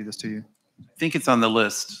sorry to do this to you. I think it's on the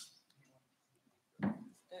list.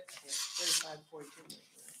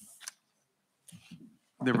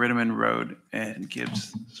 The Redmond Road and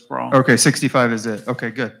Gibbs Sprawl. Okay, 65 is it.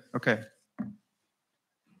 Okay, good. Okay.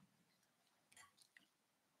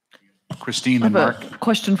 Christine I and have Mark. a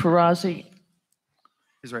question for Razi.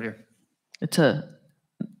 He's right here. It's a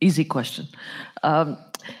easy question. Do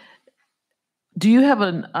you have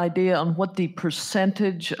an idea on what the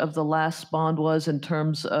percentage of the last bond was in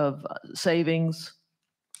terms of savings?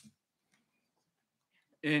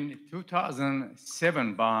 In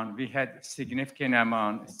 2007 bond, we had significant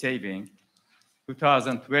amount saving.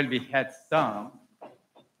 2012, we had some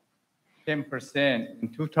 10%. In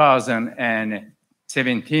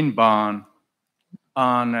 2017 bond,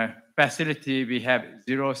 on facility, we have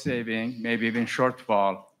zero saving, maybe even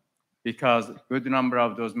shortfall. because a good number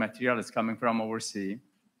of those materials is coming from overseas.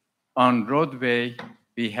 On roadway,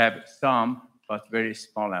 we have some, but very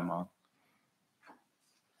small amount.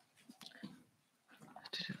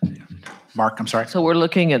 Mark, I'm sorry. So we're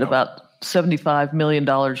looking at about $75 million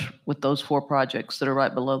with those 4 projects that are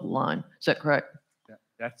right below the line. Is that correct?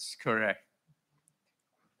 That's correct.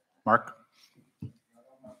 Mark?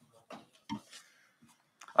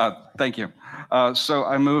 Thank you. So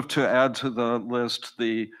I move to add to the list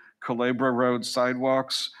the Culebra Road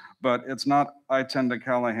sidewalks, but it's not I-10 to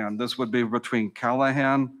Callahan. This would be between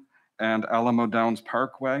Callahan and Alamo Downs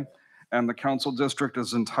Parkway, and the council district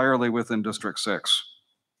is entirely within District 6.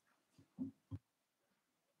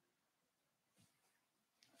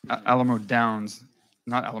 Alamo Downs,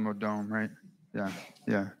 not Alamo Dome, right? Yeah,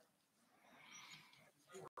 yeah.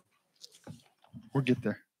 We'll get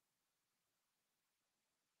there.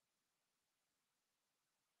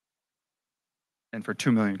 And for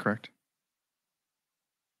 2 million, correct?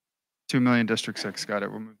 2 million District 6, got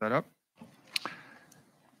it. We'll move that up.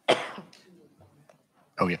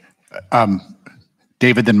 Oh, yeah.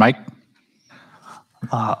 David, then Mike.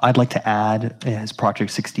 I'd like to add as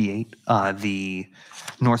Project 68, the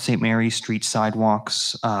North St. Mary Street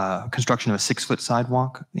sidewalks, construction of a 6-foot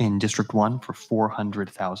sidewalk in District 1 for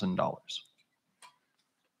 $400,000.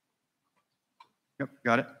 Yep,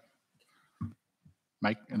 got it.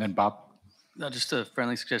 Mike, and then Bob. Just a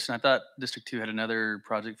friendly suggestion. I thought District 2 had another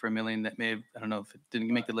project for $1 million that may have, I don't know if it didn't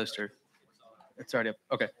make the list or it's already up.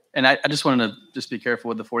 Okay. And I just wanted to just be careful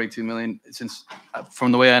with the 42 million, since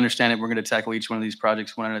from the way I understand it, we're going to tackle each one of these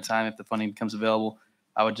projects one at a time. If the funding becomes available,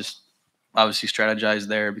 I would just obviously strategize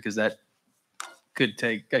there, because that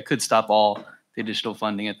could stop all the additional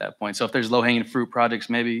funding at that point. So if there's low hanging fruit projects,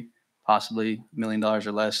 maybe possibly $1 million or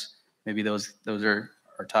less, maybe those are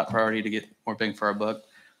our top priority to get more bang for our buck.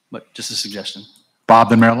 But just a suggestion. Bob,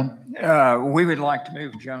 then Marilyn. We would like to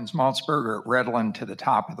move Jones Maltzberger at Redland to the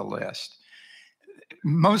top of the list.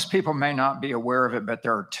 Most people may not be aware of it, but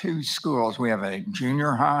there are 2 schools. We have a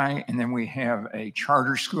junior high, and then we have a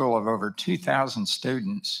charter school of over 2,000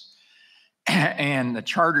 students. And the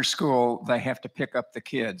charter school, they have to pick up the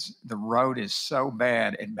kids. The road is so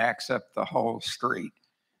bad, it backs up the whole street.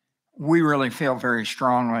 We really feel very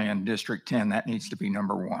strongly in District 10 that needs to be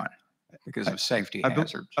number 1. Because of safety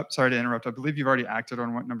hazards. Sorry to interrupt. I believe you've already acted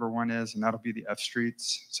on what number 1 is, and that'll be the F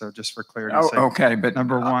streets. So just for clarity's sake. Okay, but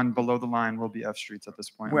number 1 below the line will be F streets at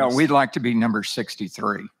this point. Well, we'd like to be number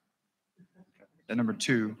 63. And number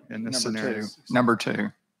 2 in this scenario. Number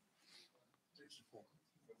 2.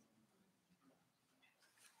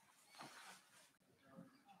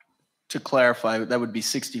 To clarify, that would be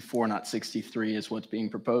 64, not 63 is what's being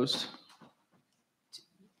proposed.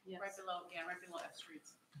 Right below F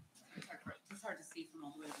streets. It's hard to see from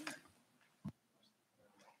all the way there.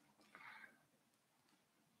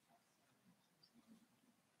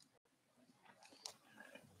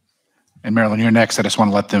 And Marilyn, you're next. I just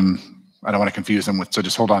want to let them, I don't want to confuse them with, so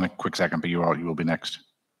just hold on a quick second, but you will be next.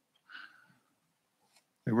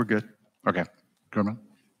 Okay, we're good. Okay. Gorman?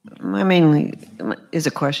 My mainly is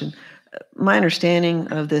a question. My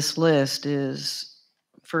understanding of this list is,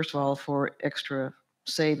 first of all, for extra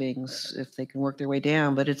savings if they can work their way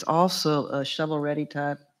down, but it's also a shovel-ready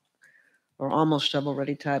type or almost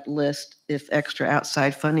shovel-ready type list if extra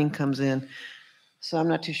outside funding comes in. So I'm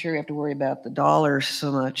not too sure we have to worry about the dollars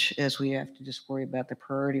so much as we have to just worry about the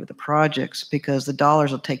priority of the projects, because the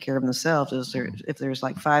dollars will take care of themselves. If there's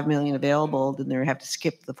like 5 million available, then they have to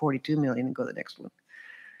skip the 42 million and go to the next one.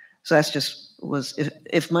 So that's just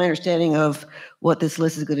if my understanding of what this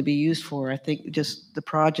list is going to be used for. I think just the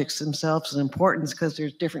projects themselves is important because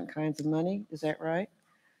there's different kinds of money. Is that right?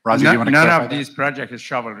 Roger, do you want to None clarify of that? these projects is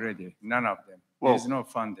shovel ready. None of them. There's no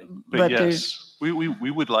funding. But yes, we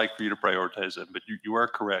would like for you to prioritize it, but you are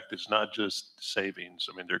correct. It's not just savings.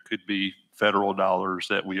 I mean, there could be federal dollars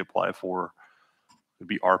that we apply for. It could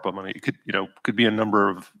be ARPA money. It could be a number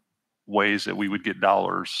of ways that we would get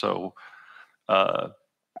dollars. So,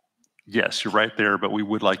 yes, you're right there, but we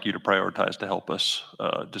would like you to prioritize to help us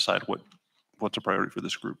decide what's a priority for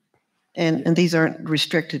this group. And these aren't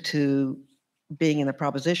restricted to being in the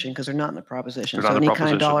proposition because they're not in the proposition. They're not So in the any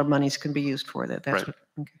kind of proposition. dollar monies can be used for that. That's Right.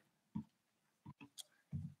 what, okay.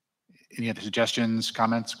 Any other suggestions,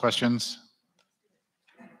 comments, questions?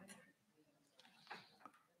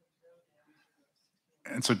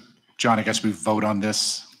 And so, John, I guess we vote on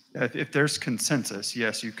this. If there's consensus,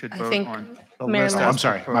 yes, you could I vote think on the Mayor list. Lynn- Oh, as I'm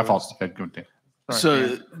sorry, my fault. proposed. Go, Dan.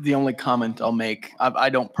 So the only comment I'll make, I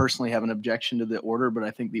don't personally have an objection to the order, but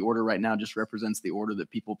I think the order right now just represents the order that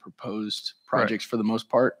people proposed projects for the most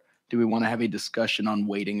part. Do we want to have a discussion on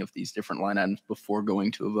weighting of these different line items before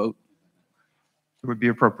going to a vote? It would be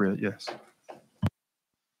appropriate, yes.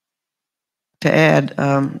 To add,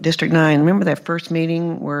 District 9, remember that first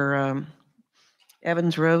meeting where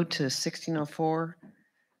Evans Road to 1604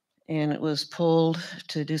 and it was pulled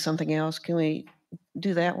to do something else? Can we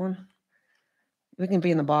do that one? We can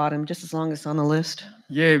be in the bottom just as long as it's on the list.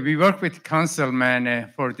 Yeah, we work with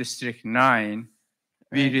councilman for District 9.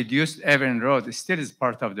 We reduced Evan Road, it still is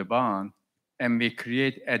part of the bond, and we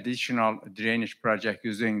create additional drainage project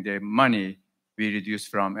using the money we reduced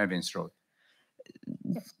from Evans Road.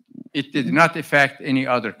 It did not affect any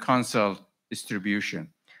other council distribution.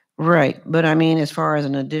 Right, but I mean, as far as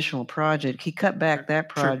an additional project, he cut back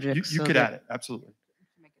that Sure, project. you so could that- add it, absolutely.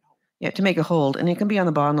 Yeah, to make a hold, and it can be on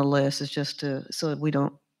the bottom of the list. It's just to, so that we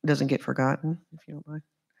don't, doesn't get forgotten, if you don't mind.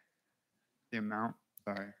 The amount,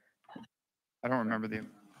 sorry. I don't remember the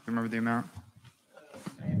amount.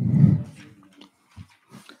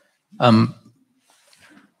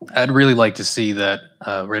 I'd really like to see that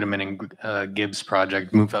Rittiman and Gibbs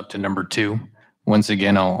project move up to number 2. Once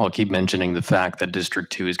again, I'll keep mentioning the fact that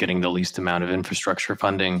District 2 is getting the least amount of infrastructure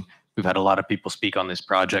funding. We've had a lot of people speak on this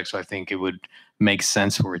project, so I think it would make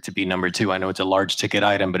sense for it to be number 2. I know it's a large ticket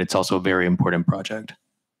item, but it's also a very important project.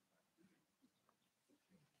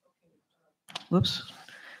 Whoops.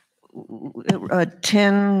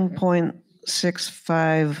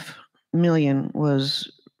 10.65 million was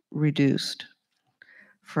reduced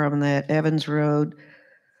from that Evans Road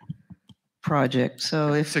project.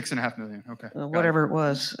 So if 6.5 million, okay. got it. whatever it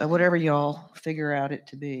was, whatever y'all figure out it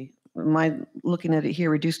to be. My, looking at it here,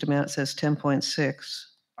 reduced amount says 10.6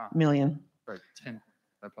 million. Sorry, 10,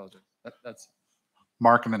 I apologize. That's.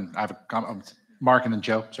 Mark, and then I have a comment. Mark, and then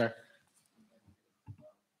Joe, sorry.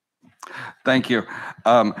 Thank you.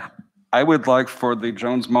 I would like for the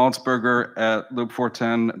Jones-Maltzberger at Loop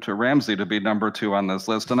 410 to Ramsey to be number 2 on this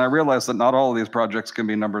list. And I realize that not all of these projects can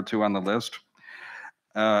be number 2 on the list.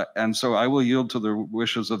 And so I will yield to the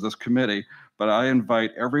wishes of this committee, but I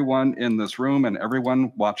invite everyone in this room and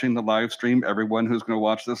everyone watching the live stream, everyone who's going to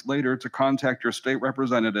watch this later, to contact your state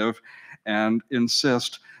representative and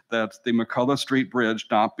insist that the McCullough Street Bridge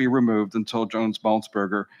not be removed until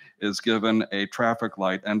Jones-Maltzberger is given a traffic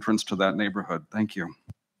light entrance to that neighborhood. Thank you.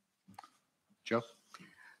 Joe?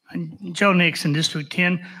 Joe Nixon, District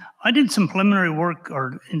 10. I did some preliminary work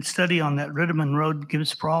or in study on that Rittiman Road,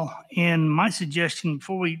 Gibbs Sprawl, and my suggestion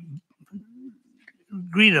before we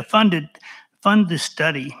agree to fund this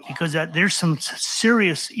study, because there's some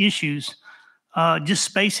serious issues, just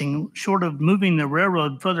spacing, short of moving the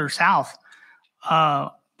railroad further south.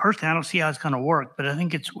 Personally, I don't see how it's going to work, but I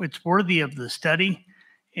think it's worthy of the study,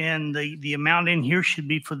 and the amount in here should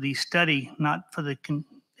be for the study, not for the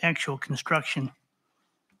actual construction.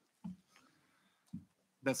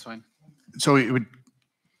 That's fine. So it would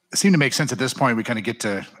seem to make sense at this point. We kind of get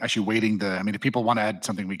to actually waiting I mean, if people want to add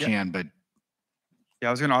something, we can, but. Yeah,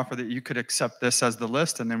 I was going to offer that you could accept this as the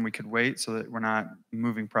list and then we could wait so that we're not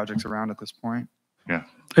moving projects around at this point. Yeah.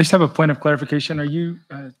 I just have a point of clarification. Are you,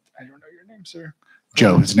 I don't know your name, sir.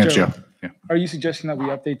 Joe, his name's Joe. Yeah. Are you suggesting that we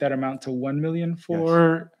update that amount to 1 million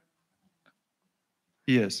for?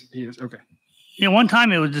 Yes. He is, okay. Yeah, one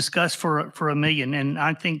time it was discussed for $1 million, and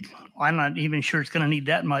I think I'm not even sure it's going to need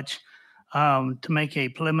that much to make a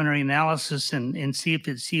preliminary analysis and see if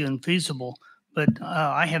it's even feasible. But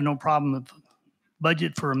I have no problem with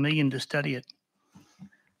budget for $1 million to study it.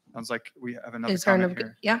 Sounds like we have another Is there comment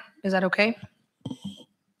here. yeah, is that okay?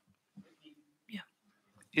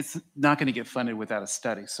 It's not going to get funded without a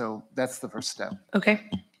study, so that's the first step. Okay.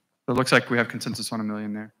 So it looks like we have consensus on $1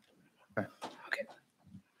 million there. Okay.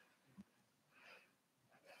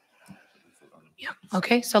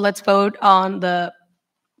 Okay, so let's vote on the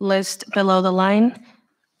list below the line.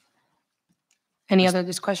 Any other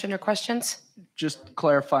discussion or questions? Just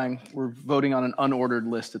clarifying, we're voting on an unordered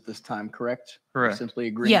list at this time, correct? Correct. Simply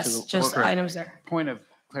agreeing to the. Yes, just items there. Point of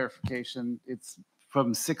clarification, it's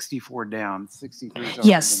from 64 down. 63 is already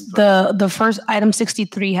Yes, been voted. the first item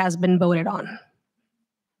 63 has been voted on.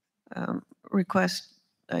 Request,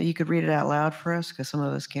 you could read it out loud for us because some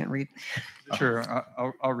of us can't read. Sure,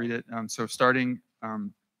 I'll read it. So starting,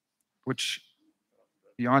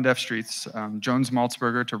 beyond F Streets,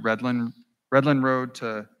 Jones-Maltzberger to Redland Road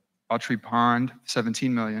to Autry Pond,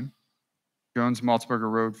 17 million. Jones-Maltzberger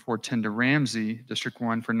Road 410 to Ramsey, District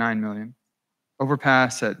 1 for 9 million.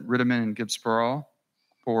 Overpass at Rittiman and Gibbs Sprawl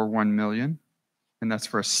for 1 million. And that's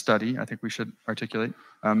for a study, I think we should articulate.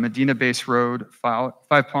 Medina Base Road,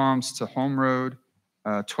 Five Palms to Home Road,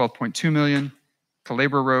 12.2 million.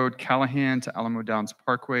 Calabria Road, Callahan to Alamo Downs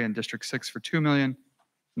Parkway in District 6 for 2 million.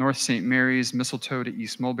 North St. Mary's, Mistletoe to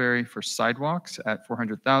East Mulberry for sidewalks at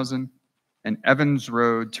 400,000. and Evans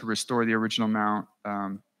Road to restore the original amount,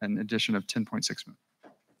 an addition of 10.6 million.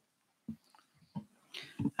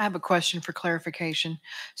 I have a question for clarification.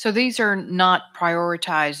 So these are not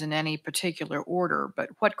prioritized in any particular order, but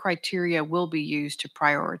what criteria will be used to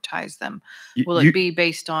prioritize them? Will it be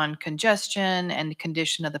based on congestion and the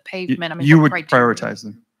condition of the pavement? I mean, You what would criteria? prioritize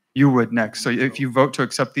them. You would next. So if you vote to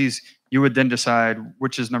accept these, you would then decide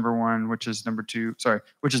which is number one, which is number two, sorry,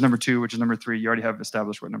 which is number two, which is number three. You already have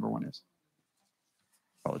established what number one is.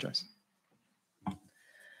 Apologize.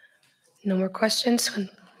 No more questions?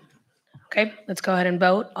 Okay, let's go ahead and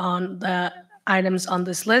vote on the items on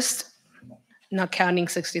this list, not counting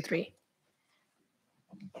 63.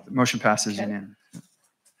 The motion passes Okay. unanimously.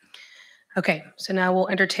 Okay, so now we'll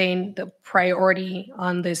entertain the priority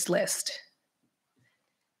on this list.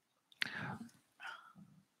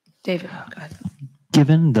 David, go ahead.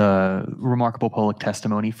 Given the remarkable public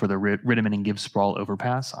testimony for the Rittiman and Gibbs Sprawl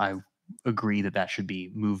overpass, I agree that that should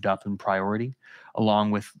be moved up in priority,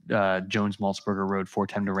 along with Jones-Maltzberger Road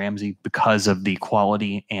 410 to Ramsey, because of the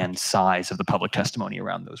quality and size of the public testimony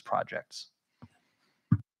around those projects.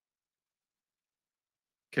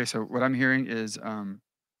 Okay, so what I'm hearing is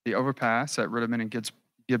the overpass at Rittiman and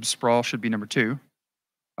Gibbs Sprawl should be number two,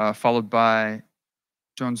 followed by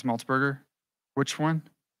Jones-Maltzberger. Which one?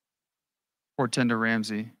 410 to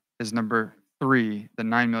Ramsey is number three, the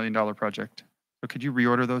 $9 million project. So could you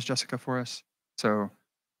reorder those, Jessica, for us? So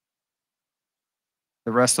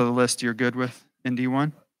the rest of the list you're good with in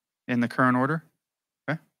D1 in the current order?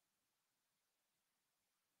 Okay.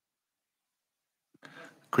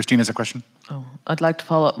 Christine has a question. Oh, I'd like to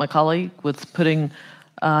follow up my colleague with putting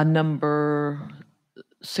number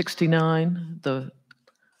 69, the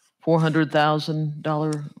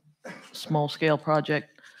 $400,000 small scale project,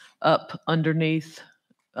 up underneath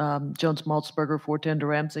Jones-Maltzberger 410 to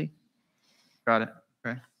Ramsey. Got it.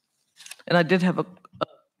 Okay. And I did have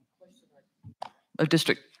a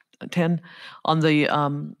District 10 on the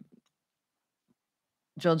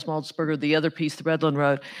Jones-Maltzberger, the other piece, the Redland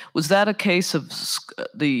Road. Was that a case of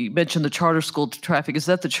you mentioned the charter school traffic? Is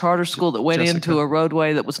that the charter school that went into a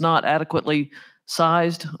roadway that was not adequately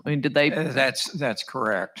sized? I mean, did they? That's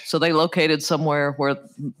correct. So they located somewhere where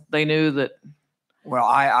they knew that. Well,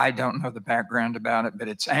 I don't know the background about it, but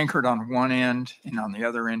it's anchored on one end, and on the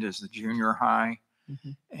other end is the junior high.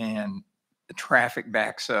 And the traffic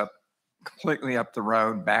backs up completely up the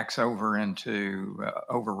road, backs over into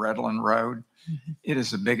over Redland Road. It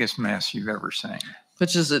is the biggest mess you've ever seen.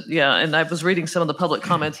 Which is it? Yeah, and I was reading some of the public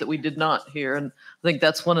comments that we did not hear, and I think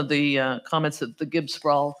that's one of the comments that the Gibbs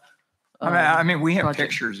Sprawl. I mean, we have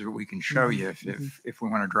project. pictures that we can show you if we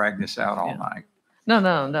want to drag this out all night. No.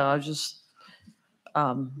 I was just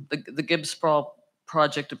the Gibbs Sprawl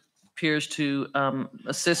project appears to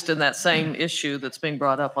assist in that same issue that's being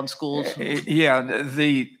brought up on schools. Yeah,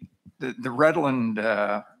 the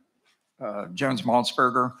Redland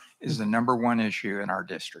Jones-Maltzberger is the number one issue in our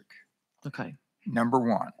district. Okay. Number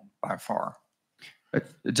one by far. I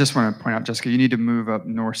just want to point out, Jessica, you need to move up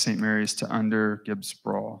North St. Mary's to under Gibbs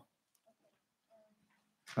Sprawl.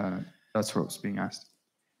 That's what was being asked.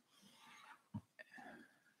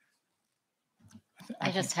 I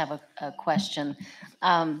just have a question.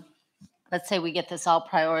 Let's say we get this all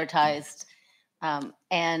prioritized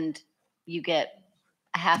and you get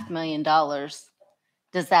 $500,000.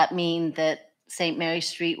 Does that mean that St. Mary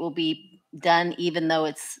Street will be done even though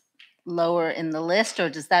it's lower in the list? Or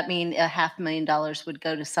does that mean $500,000 would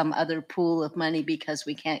go to some other pool of money because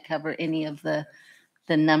we can't cover any of the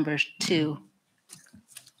numbers too?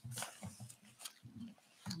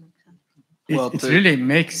 It really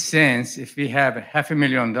makes sense if we have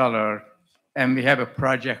 $500,000 and we have a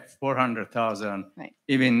project 400,000. Right.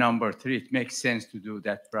 Even number three, it makes sense to do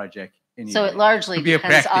that project. Anyway. So it largely To be a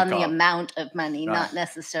depends on the practical. amount of money, Right. not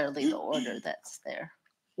necessarily the order that's there.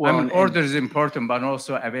 I mean, order is important, but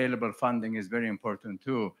also available funding is very important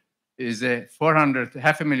too. Is a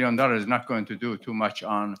 $500,000 is not going to do too much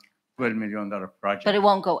on $12 million project. But it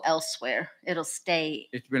won't go elsewhere. It'll stay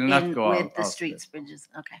It will not in go with out the elsewhere. streets, bridges.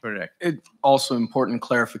 Okay. Correct. It also important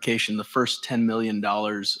clarification, the first $10 million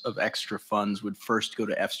of extra funds would first go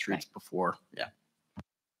to F streets before. Yeah.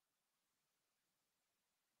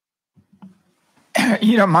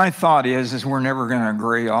 You know, my thought is we're never going to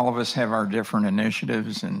agree. All of us have our different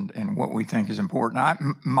initiatives and what we think is important.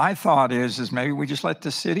 My thought is maybe we just let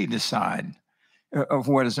the city decide of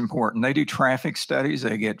what is important. They do traffic studies,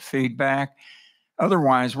 they get feedback.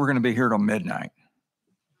 Otherwise, we're going to be here till midnight.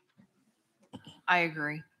 I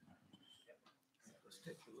agree.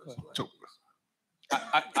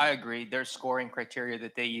 I agree. There's scoring criteria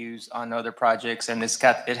that they use on other projects, and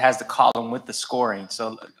it has the column with the scoring.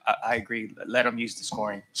 So I agree. Let them use the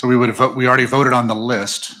scoring. So we already voted on the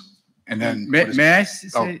list, and then. May I say,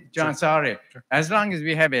 Oh, John, sure. sorry. As long as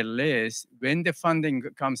we have a list, when the funding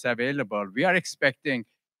comes available, we are expecting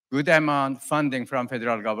good amount funding from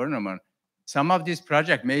federal government. Some of these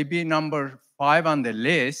projects may be number 5 on the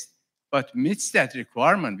list, but meets that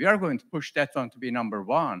requirement. We are going to push that one to be number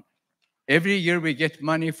 1. Every year we get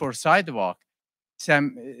money for sidewalk.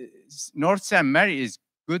 North St. Mary is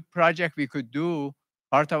good project we could do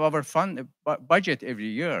part of our budget every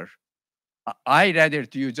year. I rather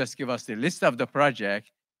you just give us the list of the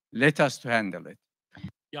project, let us to handle it.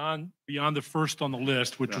 Beyond the first on the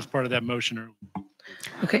list, which was part of that motion.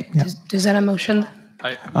 Okay, is that a motion?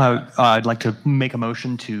 I'd like to make a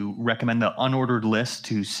motion to recommend the unordered list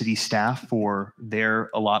to city staff for their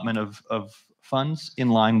allotment of funds in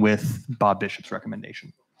line with Bob Bishop's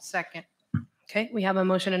recommendation. Second. Okay, we have a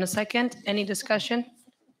motion and a second. Any discussion?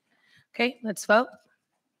 Okay, let's vote.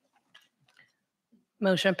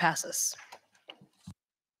 Motion passes.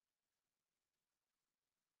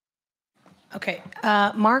 Okay,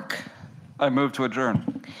 Mark? I move to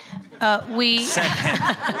adjourn. We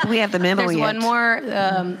have the memo There's yet. one more.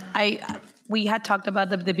 We had talked about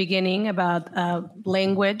the beginning about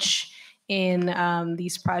language in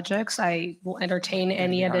these projects. I will entertain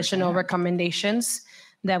any additional recommendations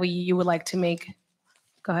that you would like to make.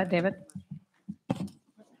 Go ahead, David.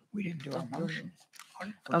 We didn't do a motion.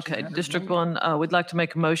 Okay, District 1, we'd like to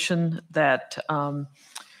make a motion that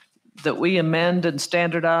that we amend and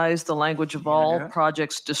standardize the language of all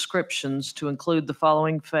projects descriptions to include the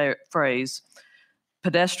following phrase: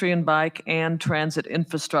 pedestrian, bike, and transit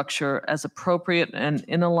infrastructure as appropriate and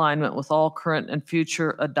in alignment with all current and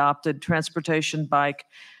future adopted transportation, bike,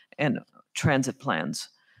 and transit plans.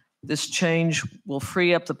 This change will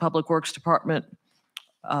free up the Public Works Department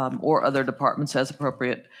or other departments as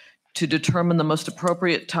appropriate to determine the most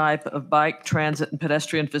appropriate type of bike, transit, and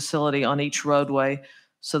pedestrian facility on each roadway,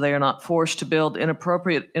 so they are not forced to build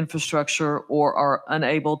inappropriate infrastructure or are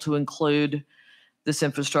unable to include this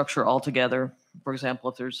infrastructure altogether. For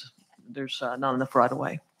example, if there's not enough right of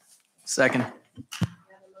way. Second.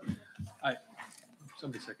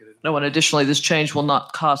 Somebody seconded. No, and additionally, this change will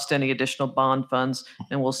not cost any additional bond funds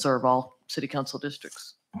and will serve all city council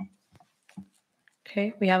districts.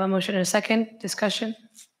 Okay, we have a motion and a second. Discussion?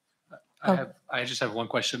 I just have one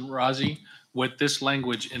question. Razi, would this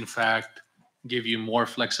language in fact give you more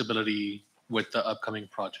flexibility with the upcoming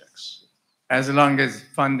projects? As long as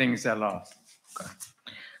funding is allowed.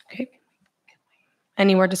 Okay.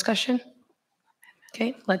 Any more discussion?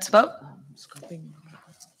 Okay, let's vote.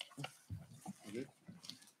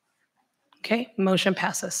 Okay, motion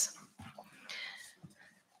passes.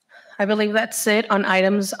 I believe that's it on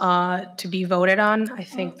items to be voted on. I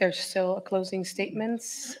think there's still a closing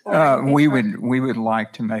statements. We would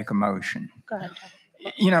like to make a motion. Go ahead.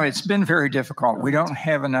 You know, it's been very difficult. We don't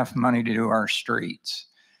have enough money to do our streets.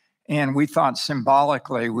 And we thought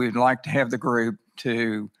symbolically, we'd like to have the group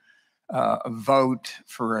to vote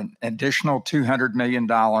for an additional $200 million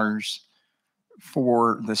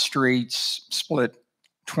for the streets, split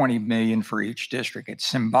 20 million for each district. It's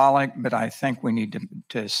symbolic, but I think we need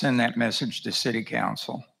to send that message to city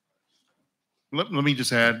council. Let me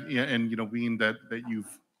just add, yeah, and being that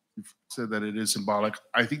you've said that it is symbolic,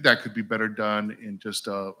 I think that could be better done in just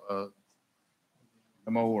a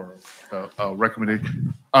memo or a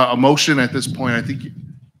recommendation, a motion at this point. I think,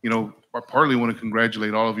 I partly want to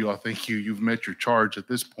congratulate all of you. I thank you. You've met your charge at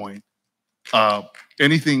this point.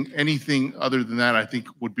 Anything other than that, I think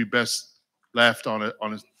would be best left on a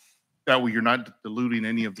that way you're not diluting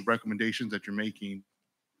any of the recommendations that you're making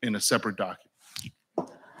in a separate document.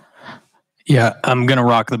 Yeah, I'm going to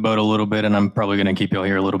rock the boat a little bit, and I'm probably going to keep you all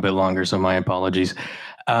here a little bit longer, so my apologies.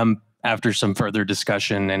 After some further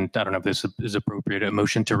discussion, and I don't know if this is appropriate, a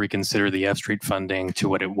motion to reconsider the F Street funding to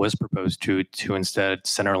what it was proposed to instead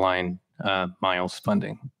centerline miles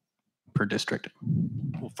funding per district.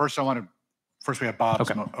 Well, first we have Bob's.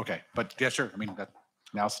 Okay, but yes, sir. I mean,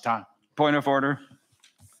 now's the time. Point of order.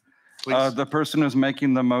 The person who's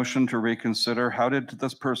making the motion to reconsider, how did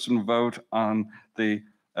this person vote on the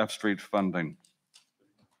F Street funding?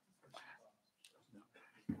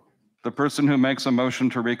 The person who makes a motion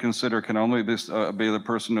to reconsider can only be the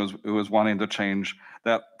person who is wanting to change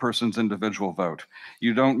that person's individual vote.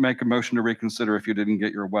 You don't make a motion to reconsider if you didn't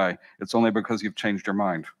get your way. It's only because you've changed your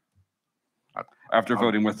mind after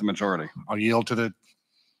voting with the majority. I'll yield to the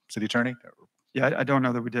city attorney. Yeah, I don't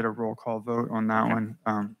know that we did a roll call vote on that one.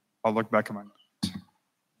 I'll look back at my notes.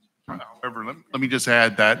 However, let me just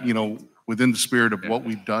add that, when within the spirit of what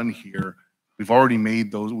we've done here, we've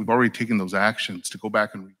already taken those actions. To go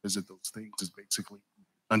back and revisit those things is basically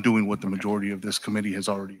undoing what the majority of this committee has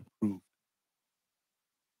already approved.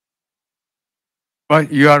 But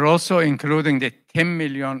you are also including the 10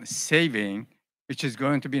 million saving, which is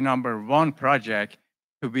going to be number one project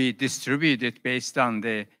to be distributed based on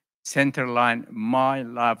the center line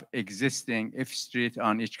mile of existing F Street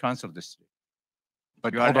on each council district.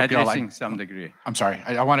 But You are hold up, y'all, addressing some degree. I'm sorry.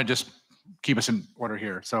 I want to just keep us in order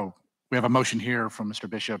here. So we have a motion here from Mr.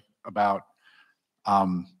 Bishop about,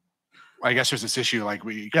 I guess there's this issue, like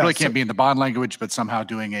we really can't be in the bond language, but somehow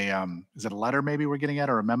doing a, is it a letter maybe we're getting at,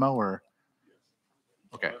 or a memo, or?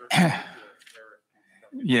 Okay.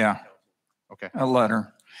 Yeah. Okay. A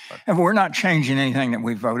letter. And we're not changing anything that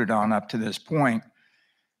we voted on up to this point,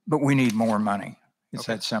 but we need more money. It's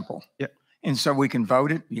that simple. Yeah. And so we can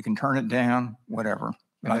vote it, you can turn it down, whatever.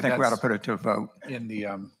 But I think we ought to put it to a vote. In the,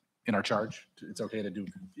 in our charge, it's okay to do.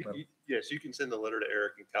 Yes, you can send a letter to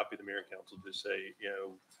Eric and copy the mayor and council, just say,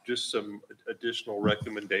 just some additional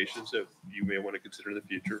recommendations that you may want to consider in the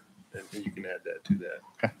future, and you can add that to that.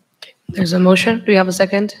 Okay. There's a motion. Do you have a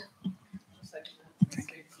second?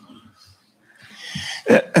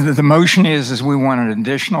 The motion is we want an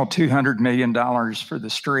additional $200 million for the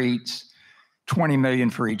streets, 20 million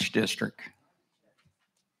for each district.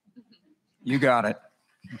 You got it.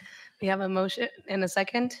 We have a motion and a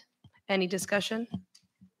second. Any discussion?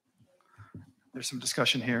 There's some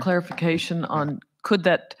discussion here. Clarification on,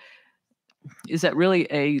 is that really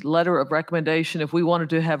a letter of recommendation? If we wanted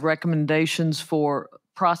to have recommendations for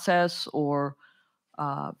process or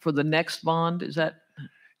for the next bond, is that?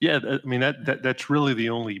 Yeah, I mean, that's really the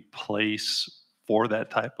only place for that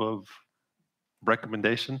type of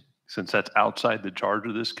recommendation, since that's outside the charge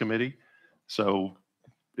of this committee. So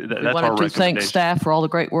We that's our wanted to thank recommendation. staff for all the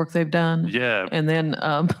great work they've done. Yeah. And then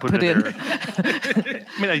put in. I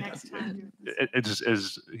mean, it's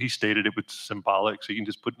as he stated, it was symbolic. So you can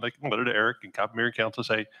just put like a letter to Eric and copy mayor and council,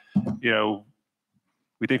 say,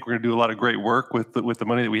 we think we're going to do a lot of great work with the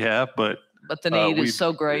money that we have, but the need is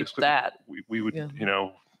so great that we would,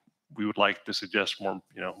 we would like to suggest more,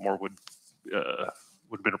 more would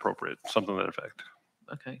have been appropriate, something to that effect.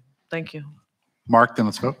 Okay, thank you. Mark, then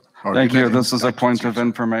let's vote. Thank you. This is a point of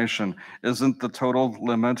information. Isn't the total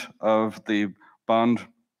limit of the bond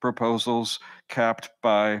proposals capped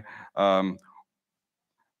by bond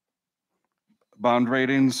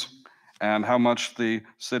ratings and how much the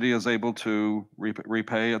city is able to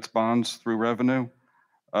repay its bonds through revenue?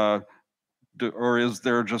 Or is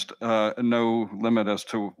there just no limit as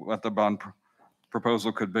to what the bond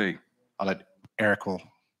proposal could be? I'll let Eric will.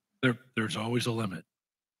 There's always a limit.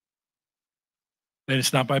 And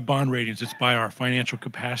it's not by bond ratings, it's by our financial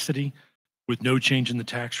capacity with no change in the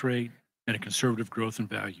tax rate and a conservative growth in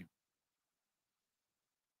value.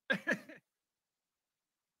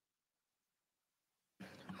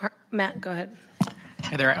 Matt, go ahead.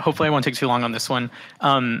 Hey there. Hopefully I won't take too long on this one.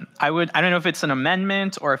 I don't know if it's an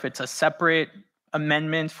amendment or if it's a separate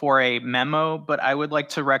amendment for a memo, but I would like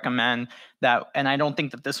to recommend that, and I don't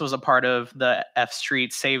think that this was a part of the F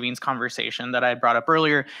Street savings conversation that I brought up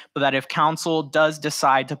earlier, but that if council does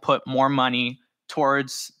decide to put more money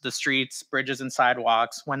towards the streets, bridges, and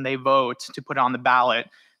sidewalks when they vote to put it on the ballot,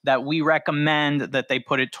 that we recommend that they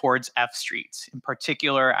put it towards F Streets. In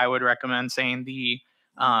particular, I would recommend saying the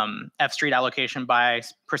F Street allocation by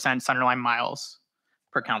percent centerline miles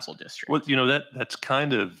per council district. Well, that's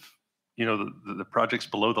kind of, the projects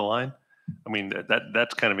below the line. I mean,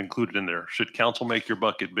 that's kind of included in there. Should council make your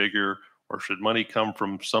bucket bigger, or should money come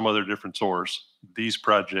from some other different source? These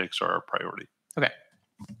projects are our priority. Okay,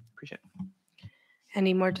 appreciate it.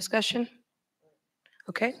 Any more discussion?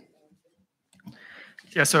 Okay.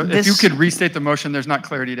 Yeah, so if you could restate the motion, there's not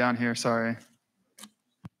clarity down here, sorry.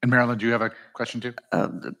 And Marilyn, do you have a question too?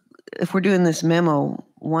 If we're doing this memo,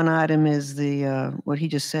 one item is the, what he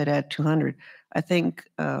just said, add 200. I think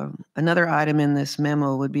another item in this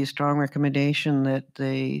memo would be a strong recommendation that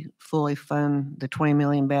they fully fund the 20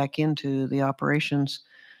 million back into the operations,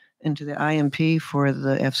 into the IMP for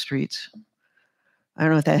the F Streets. I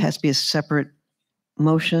don't know if that has to be a separate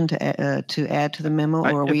motion to add to the memo,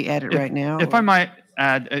 or we add it right now. If I might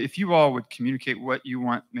add, if you all would communicate what you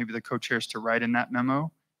want maybe the co-chairs to write in that memo,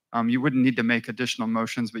 you wouldn't need to make additional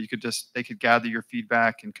motions, but they could gather your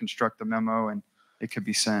feedback and construct the memo, and it could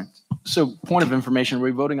be sent. So point of information, are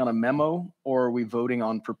we voting on a memo, or are we voting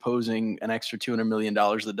on proposing an extra $200 million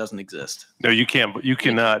that doesn't exist? No, you can't. You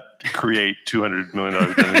cannot create $200 million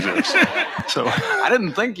that doesn't exist. So I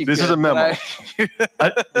didn't think you could. This is a memo.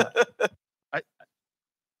 I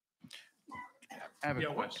have a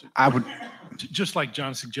question. I would, just like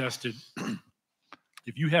John suggested,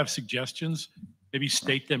 you have suggestions, maybe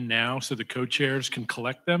state them now so the co-chairs can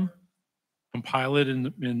collect them, compile it in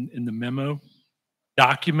the memo,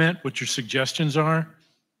 document what your suggestions are.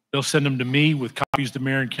 They'll send them to me with copies to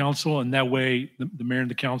mayor and council, and that way the mayor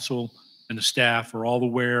and the council and the staff are all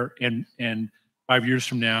aware. And 5 years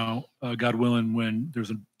from now, God willing, when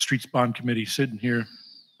there's a streets bond committee sitting here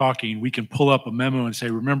talking, we can pull up a memo and say,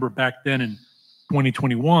 remember back then in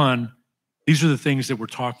 2021, these are the things that were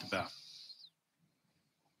talked about.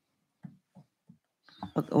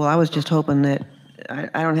 Well, I was just hoping that,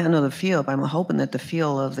 I don't know the feel, but I'm hoping that the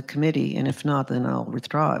feel of the committee, and if not, then I'll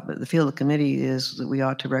withdraw it. But the feel of the committee is that we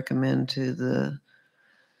ought to recommend to the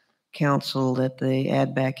council that they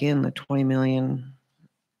add back in the 20 million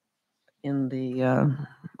in the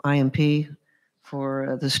IMP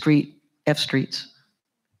for the F streets.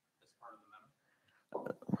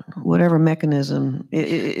 Whatever mechanism,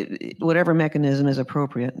 whatever mechanism is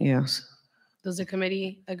appropriate, yes. Does the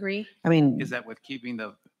committee agree? I mean, Is that with keeping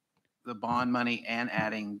the bond money and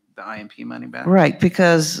adding the IMP money back? right,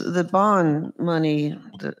 because the bond money,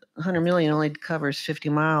 the 100 million only covers 50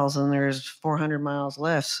 miles and there's 400 miles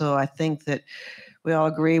left. So I think that we all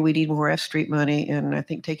agree we need more F Street money. And I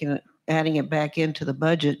think adding it back into the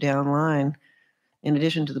budget down line, in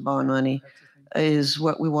addition to the bond money, is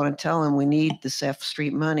what we want to tell them. We need this F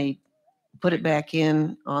Street money. Put it back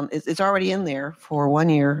in on, it's already in there for 1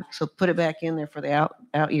 year. So put it back in there for the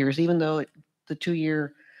out years, even though the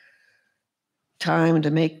 2-year time to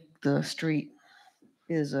make the street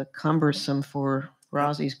is cumbersome for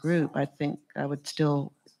Rosie's group. I think I would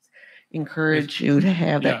still encourage you to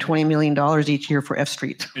have that $20 million each year for F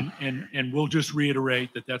Street. And we'll just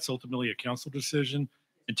reiterate that that's ultimately a council decision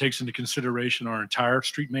and takes into consideration our entire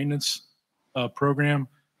street maintenance program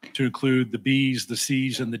to include the Bs, the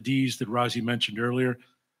Cs, and the Ds that Rosie mentioned earlier.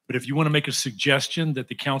 But if you want to make a suggestion that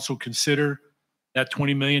the council consider that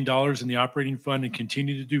 $20 million in the operating fund and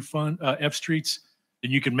continue to do F streets,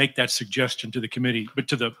 then you can make that suggestion to the committee, but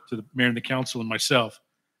to the mayor and the council and myself.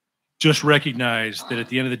 Just recognize that at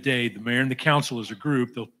the end of the day, the mayor and the council as a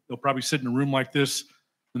group, they'll probably sit in a room like this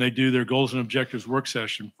when they do their goals and objectives work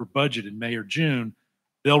session for budget in May or June.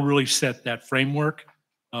 They'll really set that framework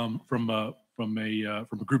from a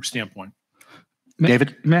group standpoint.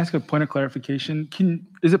 David? May I ask a point of clarification?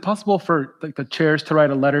 Is it possible for the chairs to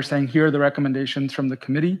write a letter saying, here are the recommendations from the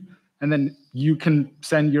committee, and then you can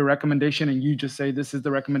send your recommendation and you just say, this is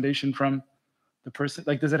the recommendation from the person?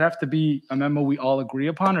 Like, does it have to be a memo we all agree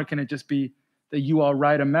upon, or can it just be that you all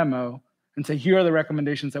write a memo and say, here are the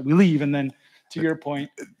recommendations that we leave, and then to your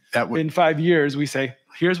point, in 5 years, we say,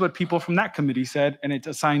 here's what people from that committee said, and it's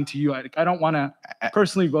assigned to you. I don't want to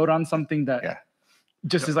personally vote on something that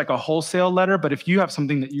just is like a wholesale letter, but if you have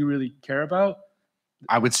something that you really care about.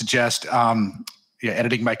 I would suggest,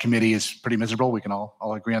 editing by committee is pretty miserable. We can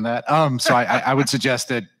all agree on that. So I would suggest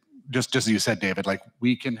that, just as you said, David, like,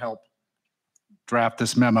 we can help draft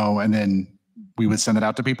this memo and then we would send it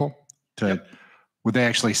out to people would they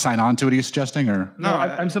actually sign on to it, are you suggesting, or? No,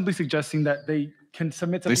 I'm simply suggesting that they can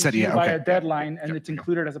submit something to you by a deadline, and it's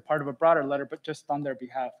included as a part of a broader letter, but just on their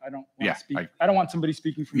behalf. I don't want to speak. I don't want somebody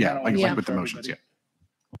speaking for me. I don't want to speak with the for motions, everybody.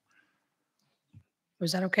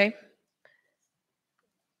 Was that okay?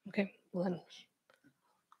 Okay, well then,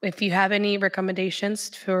 if you have any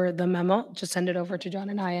recommendations for the memo, just send it over to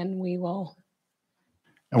John and I, and we will.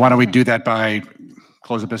 And why don't we do that by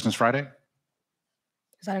close of business Friday?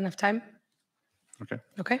 Is that enough time? Okay.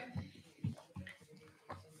 Okay.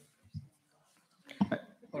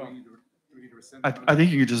 I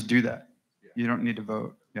think you could just do that. You don't need to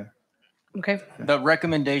vote. Yeah. Okay. The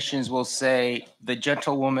recommendations will say the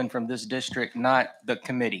gentlewoman from this district, not the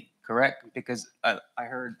committee, correct? Because I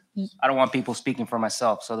heard, I don't want people speaking for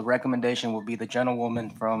myself. So the recommendation will be the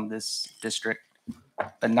gentlewoman from this district,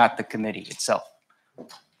 but not the committee itself.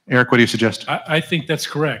 Eric, what do you suggest? I think that's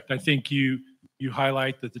correct. I think you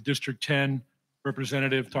highlight that the District 10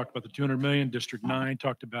 representative talked about the 200 million, District 9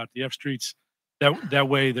 talked about the F streets. That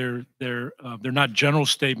way they're not general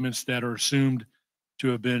statements that are assumed to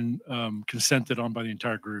have been consented on by the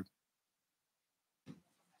entire group.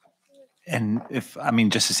 And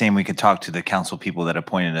just the same, we could talk to the council people that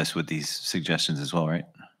appointed us with these suggestions as well, right?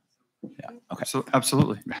 Yeah. Okay. So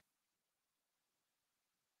absolutely.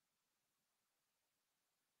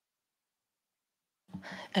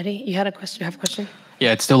 Eddie, you had a question? You have a question?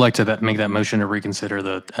 Yeah, I'd still like to make that motion to reconsider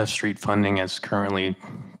the F Street funding as currently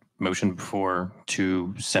motioned before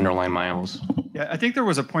to Centerline miles. Yeah, I think there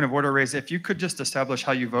was a point of order raised. If you could just establish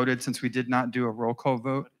how you voted, since we did not do a roll call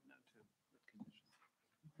vote.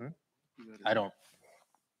 I don't.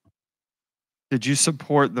 Did you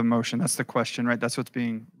support the motion? That's the question, right? That's what's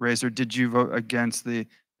being raised. Or did you vote against the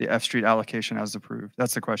F Street allocation as approved?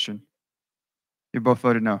 That's the question. You both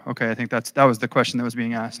voted no. Okay, I think that was the question that was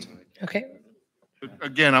being asked. Okay.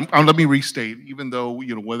 Again, let me restate, even though,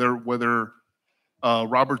 whether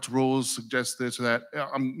Robert's rules suggest this or that,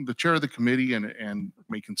 I'm the chair of the committee and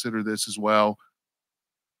may consider this as well.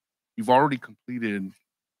 You've already completed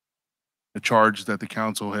the charge that the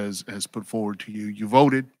council has put forward to you. You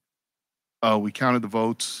voted. We counted the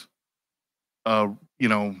votes.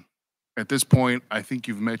 At this point, I think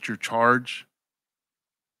you've met your charge.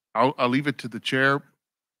 I'll leave it to the chair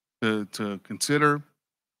to consider,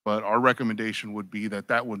 but our recommendation would be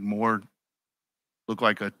that would more look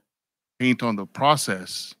like a paint on the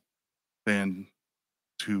process than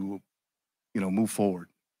to, move forward.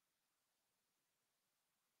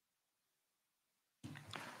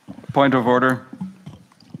 Point of order.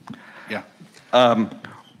 Yeah.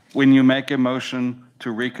 When you make a motion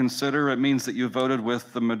to reconsider, it means that you voted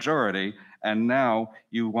with the majority, and now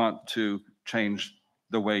you want to change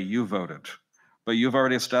the way you voted. But you've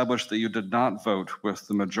already established that you did not vote with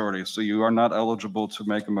the majority, so you are not eligible to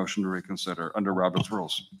make a motion to reconsider under Robert's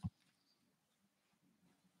rules.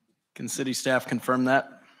 Can city staff confirm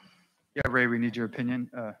that? Yeah, Ray, we need your opinion.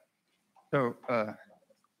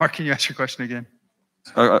 Mark, can you ask your question again?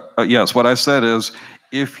 Yes, what I said is,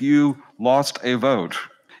 if you lost a vote,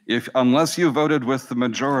 unless you voted with the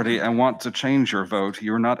majority and want to change your vote,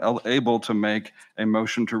 you're not able to make a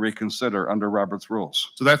motion to reconsider under Robert's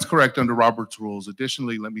rules. So that's correct under Robert's rules.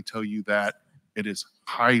 Additionally, let me tell you that it is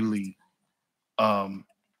highly out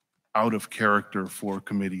of character for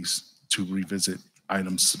committees to revisit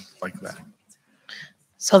items like that.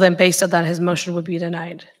 So then based on that, his motion would be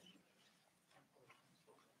denied.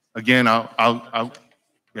 Again,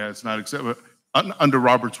 it's not acceptable. Under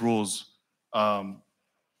Robert's rules,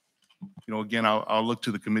 again, I'll look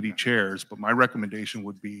to the committee chairs, but my recommendation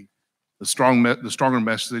would be the stronger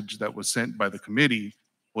message that was sent by the committee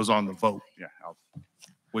was on the vote,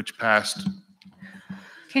 which passed.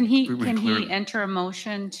 Can he clearly. enter a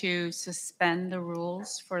motion to suspend the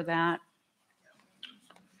rules for that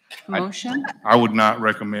motion? I would not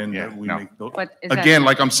recommend that we make those. But is that- Again,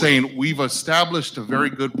 like I'm saying, we've established a very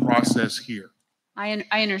good process here. I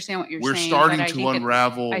understand what you're We're saying. starting but I to think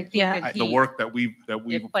unravel I think that the he- work that we've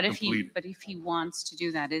But if completed. he wants to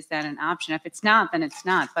do that, is that an option? If it's not, then it's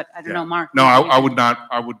not. But I don't know, Mark. No, I would not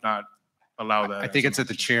allow that. I think it's at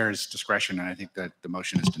the chair's discretion, and I think that the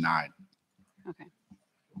motion is denied. Okay.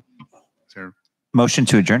 Sir. Motion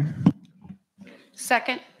to adjourn.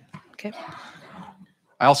 Second. Okay.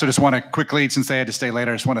 I also just want to quickly, since they had to stay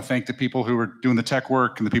later, I just want to thank the people who were doing the tech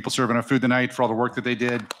work and the people serving our food tonight for all the work that they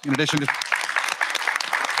did. In addition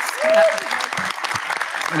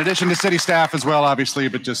to city staff as well, obviously,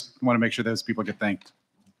 but just want to make sure those people get thanked.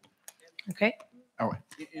 Okay. Oh,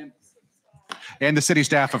 and the city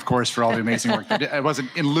staff, of course, for all the amazing work. It wasn't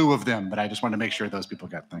in lieu of them, but I just wanted to make sure those people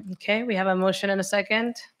got thanked. Okay, we have a motion and a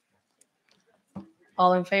second.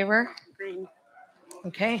 All in favor?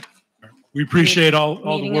 Okay. We appreciate all the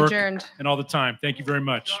Meeting work adjourned. and all the time. Thank you very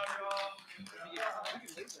much.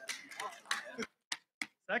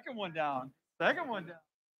 Second one down.